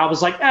firefighter, I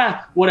was like,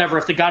 whatever.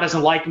 If the guy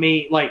doesn't like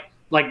me, like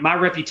my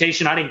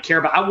reputation, I didn't care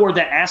about. I wore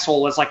that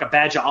asshole as like a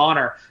badge of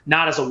honor,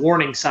 not as a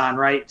warning sign.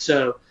 Right.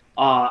 So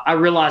I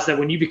realized that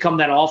when you become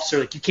that officer,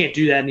 like you can't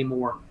do that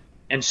anymore.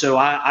 And so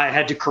I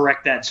had to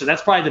correct that. So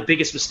that's probably the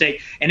biggest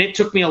mistake. And it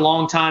took me a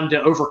long time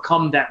to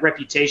overcome that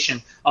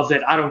reputation of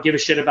that I don't give a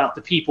shit about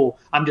the people.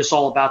 I'm just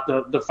all about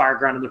the fire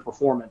ground and the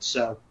performance.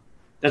 So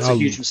that's a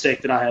huge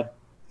mistake that I had.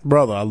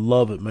 Brother, I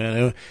love it,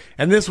 man.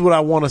 And this is what I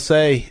want to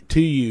say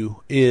to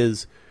you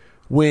is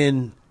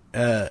when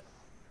that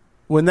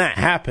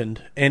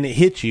happened and it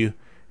hit you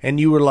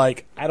and you were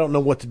like, I don't know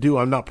what to do.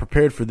 I'm not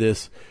prepared for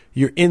this.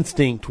 Your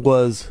instinct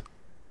was,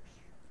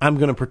 I'm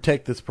going to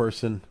protect this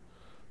person.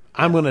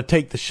 I'm going to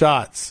take the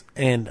shots,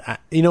 and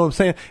you know what I'm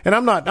saying? And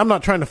I'm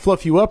not trying to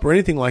fluff you up or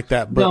anything like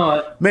that,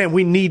 but man,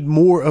 we need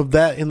more of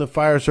that in the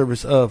fire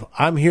service of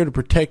I'm here to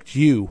protect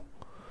you,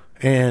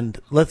 and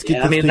let's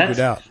get this figured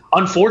out.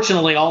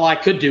 Unfortunately, all I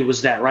could do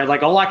was that, right?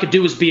 Like all I could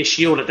do was be a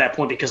shield at that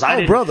point because I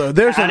didn't. Brother,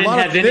 there is a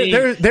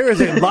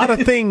lot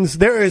of things.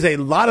 There is a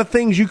lot of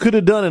things you could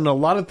have done, and a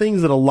lot of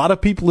things that a lot of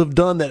people have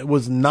done that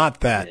was not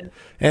that. Yeah.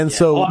 And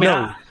so,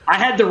 I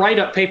had the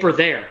write-up paper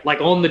there,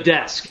 like on the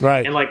desk.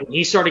 Right. And like when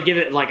he started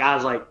giving it, like I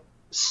was like,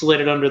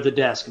 slid it under the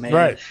desk, man.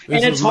 Right.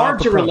 And it's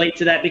hard to relate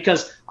to that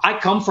because I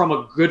come from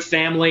a good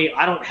family.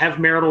 I don't have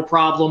marital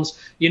problems.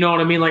 You know what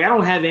I mean? Like I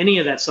don't have any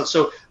of that stuff.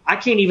 So I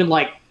can't even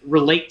like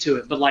relate to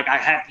it. But like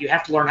you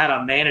have to learn how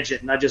to manage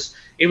it. And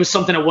it was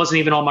something that wasn't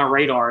even on my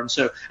radar. And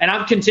so, and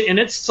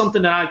it's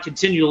something that I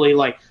continually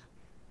like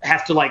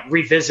have to like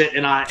revisit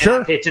and I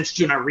pay attention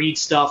to and I read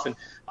stuff and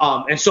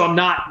so I'm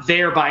not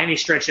there by any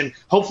stretch. And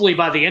hopefully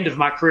by the end of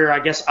my career, I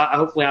guess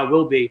hopefully I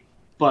will be.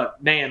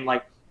 But man,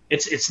 like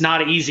it's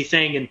not an easy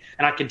thing. And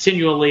I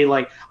continually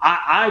like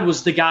I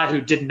was the guy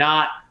who did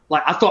not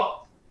like I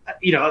thought,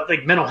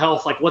 like mental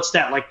health, like what's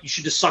that? Like you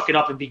should just suck it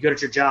up and be good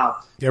at your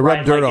job. Yeah,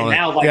 rub dirt on it.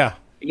 Now, like,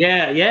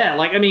 Yeah.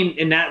 Like, I mean,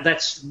 and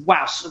that's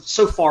wow,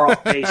 so far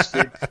off base,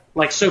 dude.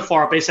 Like, so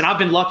far off base. And I've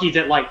been lucky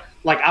that like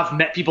I've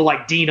met people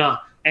like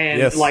Dina and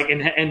Yes. like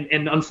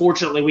and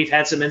unfortunately we've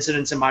had some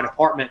incidents in my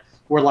department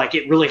where like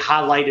it really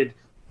highlighted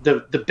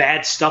the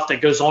bad stuff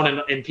that goes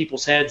on in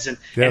people's heads and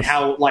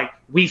how like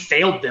we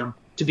failed them,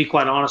 to be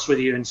quite honest with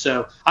you. And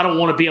so I don't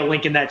want to be a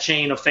link in that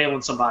chain of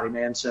failing somebody,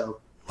 man. So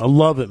I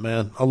love it,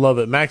 man. I love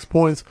it. Max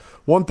points,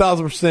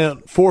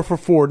 1,000%, 4 for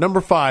 4. Number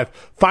 5,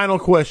 final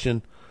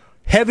question.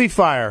 Heavy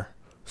fire,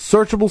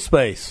 searchable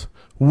space.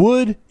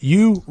 Would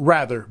you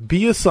rather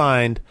be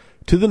assigned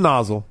to the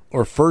nozzle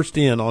or first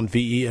in on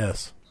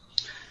VES?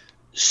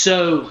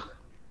 So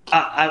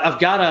I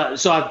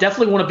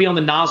definitely want to be on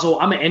the nozzle.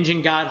 I'm an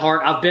engine guy at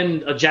heart. I've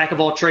been a jack of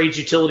all trades,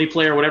 utility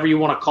player, whatever you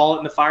want to call it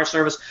in the fire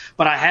service.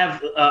 But I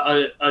have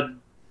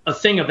a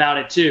thing about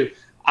it too.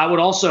 I'd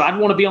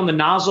want to be on the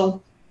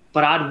nozzle,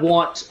 but I'd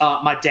want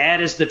my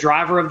dad as the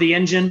driver of the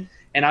engine,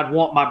 and I'd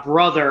want my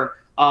brother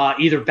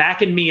either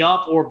backing me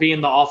up or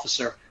being the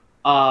officer,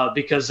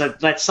 because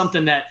that's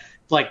something that,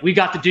 like, we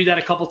got to do that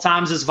a couple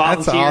times as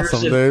volunteers. That's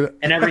awesome,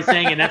 and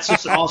everything, and that's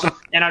just awesome.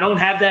 And I don't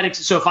have that.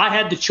 So if I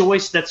had the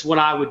choice, that's what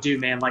I would do,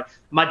 man. Like,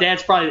 my dad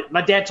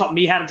taught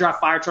me how to drive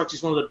fire trucks.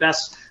 He's one of the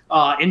best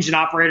engine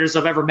operators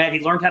I've ever met. He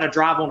learned how to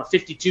drive on a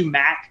 52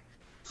 Mac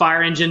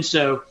fire engine,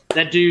 so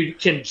that dude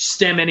can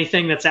stem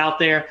anything that's out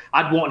there.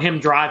 I'd want him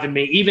driving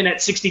me. Even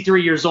at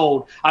 63 years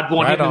old, I'd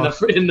want him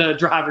in the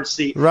driver's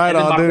seat. Right. And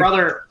then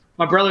on,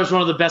 my brother's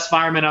one of the best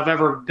firemen I've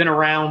ever been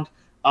around.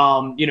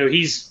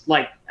 He's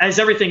like, as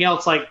everything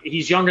else, like,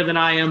 he's younger than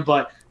I am,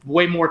 but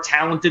way more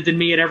talented than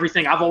me at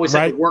everything. I've always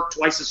had to work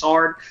twice as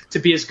hard to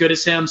be as good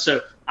as him,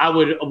 so I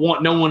would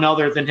want no one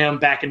other than him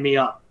backing me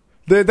up.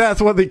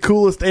 That's one of the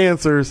coolest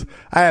answers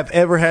I have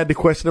ever had to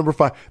question number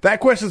 5.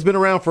 That question's been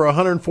around for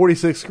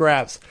 146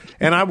 scraps,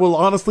 and I will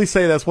honestly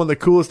say that's one of the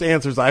coolest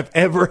answers I've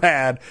ever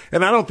had,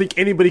 and I don't think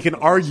anybody can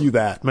argue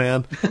that,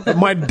 man.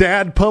 My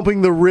dad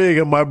pumping the rig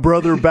and my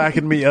brother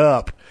backing me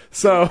up.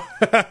 So,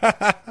 dude,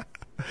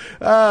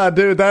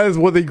 that is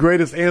one of the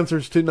greatest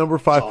answers to number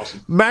 5.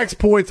 Awesome. Max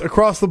points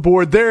across the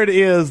board. There it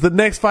is. The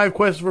next 5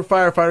 questions for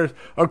firefighters,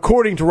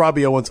 according to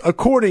Robby Owens,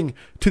 according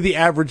to the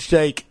average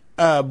Jake.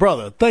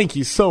 Brother, thank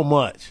you so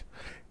much.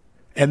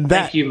 And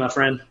that, thank you, my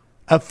friend,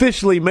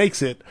 officially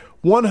makes it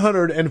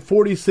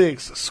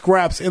 146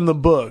 scraps in the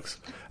books.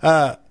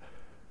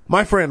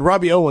 My friend,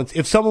 Robby Owens,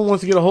 if someone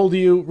wants to get a hold of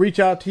you, reach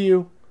out to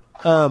you,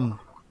 how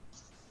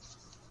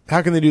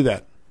can they do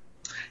that?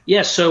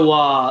 Yeah, so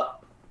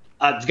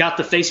I've got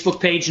the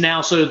Facebook page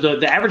now. So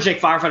the Average Jake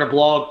Firefighter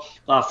blog,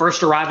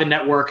 First Arriving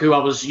Network, who I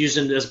was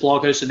using as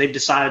blog host, and they've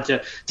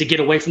decided to get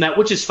away from that,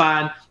 which is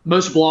fine.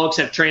 Most blogs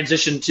have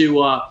transitioned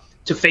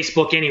to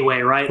Facebook anyway,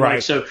 right?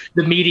 Like, so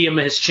the medium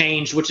has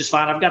changed, which is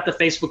fine. I've got the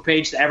Facebook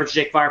page, the Average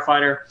Jake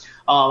Firefighter.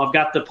 I've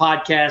got the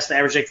podcast, the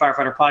Average Jake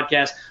Firefighter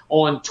podcast,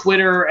 on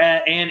Twitter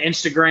and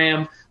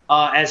Instagram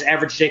as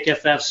Average Jake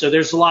FF. So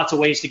there's lots of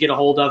ways to get a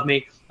hold of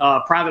me.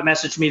 Private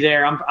message me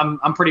there.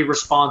 I'm pretty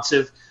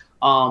responsive.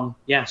 So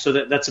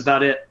that's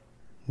about it.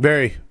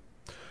 Very.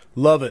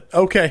 Love it.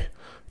 Okay.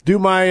 Do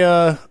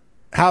my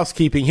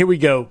housekeeping. Here we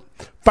go.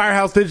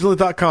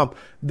 FirehouseVigilant.com.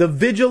 The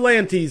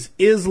Vigilantes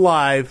is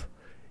live.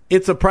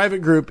 It's a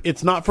private group.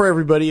 It's not for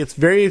everybody. It's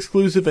very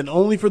exclusive and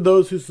only for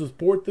those who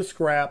support the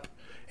scrap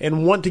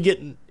and want to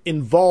get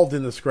involved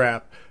in the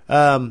scrap.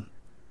 But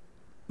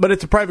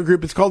it's a private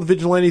group. It's called the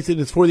Vigilantes,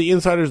 and it's for the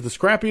insiders, the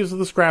scrappiest of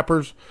the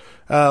scrappers.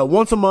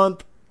 Once a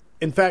month.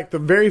 In fact, the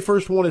very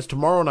first one is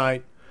tomorrow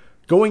night,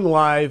 going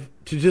live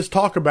to just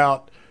talk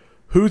about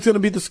who's going to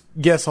be the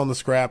guests on the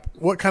scrap,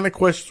 what kind of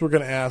questions we're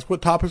going to ask,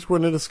 what topics we're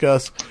going to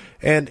discuss,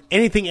 and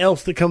anything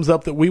else that comes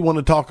up that we want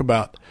to talk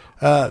about.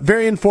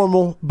 Very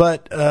informal,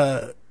 but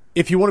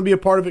if you want to be a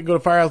part of it, go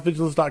to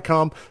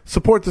firehousevigilance.com,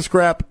 support the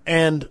scrap,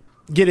 and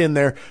get in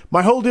there.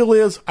 My whole deal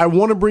is I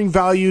want to bring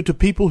value to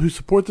people who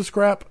support the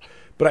scrap,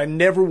 but I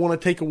never want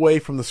to take away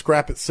from the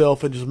scrap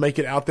itself and just make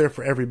it out there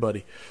for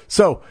everybody.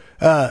 So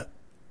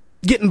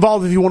get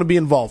involved if you want to be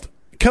involved.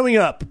 Coming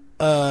up,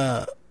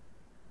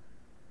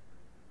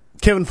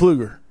 Kevin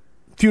Pfluger,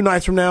 a few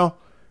nights from now,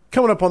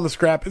 coming up on the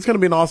scrap. It's going to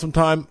be an awesome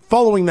time.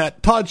 Following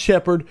that, Todd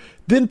Shepard,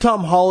 then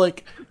Tom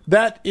Hollick.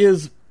 That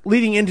is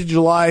leading into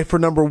July for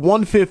number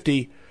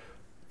 150.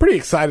 Pretty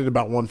excited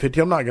about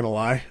 150, I'm not going to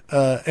lie.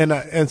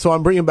 And so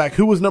I'm bringing back,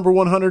 who was number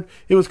 100?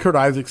 It was Kurt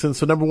Isaacson.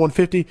 So number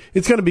 150,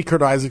 it's going to be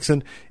Kurt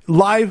Isaacson.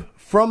 Live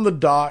from the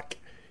dock.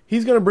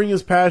 He's going to bring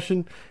his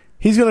passion.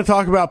 He's going to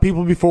talk about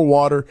people before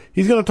water.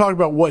 He's going to talk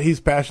about what he's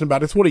passionate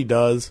about. It's what he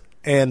does.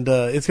 And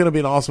it's going to be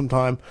an awesome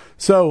time.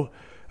 So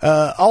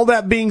all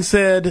that being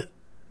said,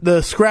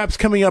 the scraps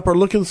coming up are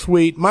looking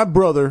sweet. My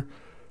brother,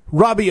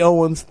 Robby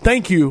Owens,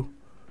 thank you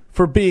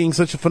for being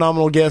such a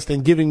phenomenal guest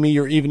and giving me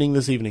your evening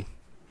this evening.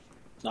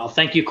 Oh,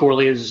 thank you,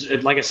 Corley.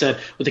 Like I said,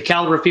 with the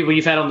caliber of people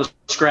you've had on the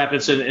scrap,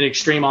 it's an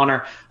extreme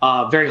honor.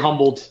 Very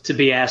humbled to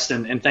be asked,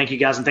 and thank you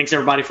guys, and thanks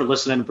everybody for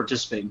listening and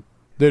participating.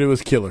 Dude, it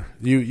was killer.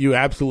 You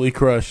absolutely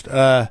crushed.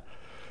 My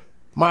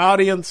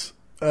audience,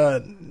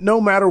 no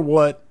matter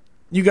what,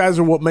 you guys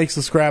are what makes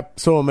the scrap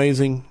so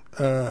amazing.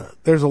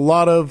 There's a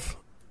lot of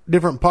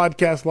different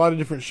podcasts, a lot of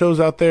different shows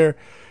out there,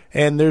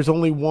 and there's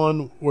only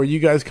one where you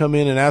guys come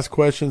in and ask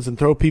questions and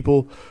throw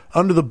people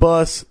under the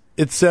bus,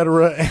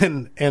 etc.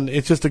 And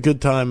it's just a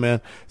good time,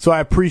 man. So I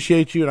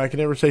appreciate you, and I can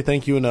never say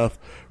thank you enough.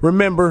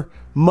 Remember,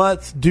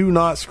 mutts do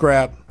not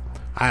scrap.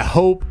 I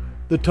hope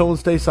the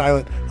tones stay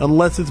silent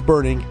unless it's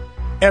burning.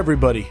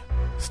 Everybody,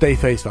 stay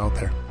faced out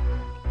there.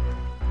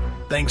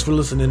 Thanks for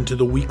listening to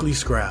the Weekly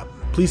Scrap.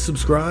 Please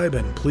subscribe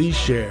and please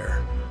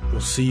share.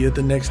 We'll see you at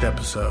the next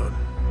episode.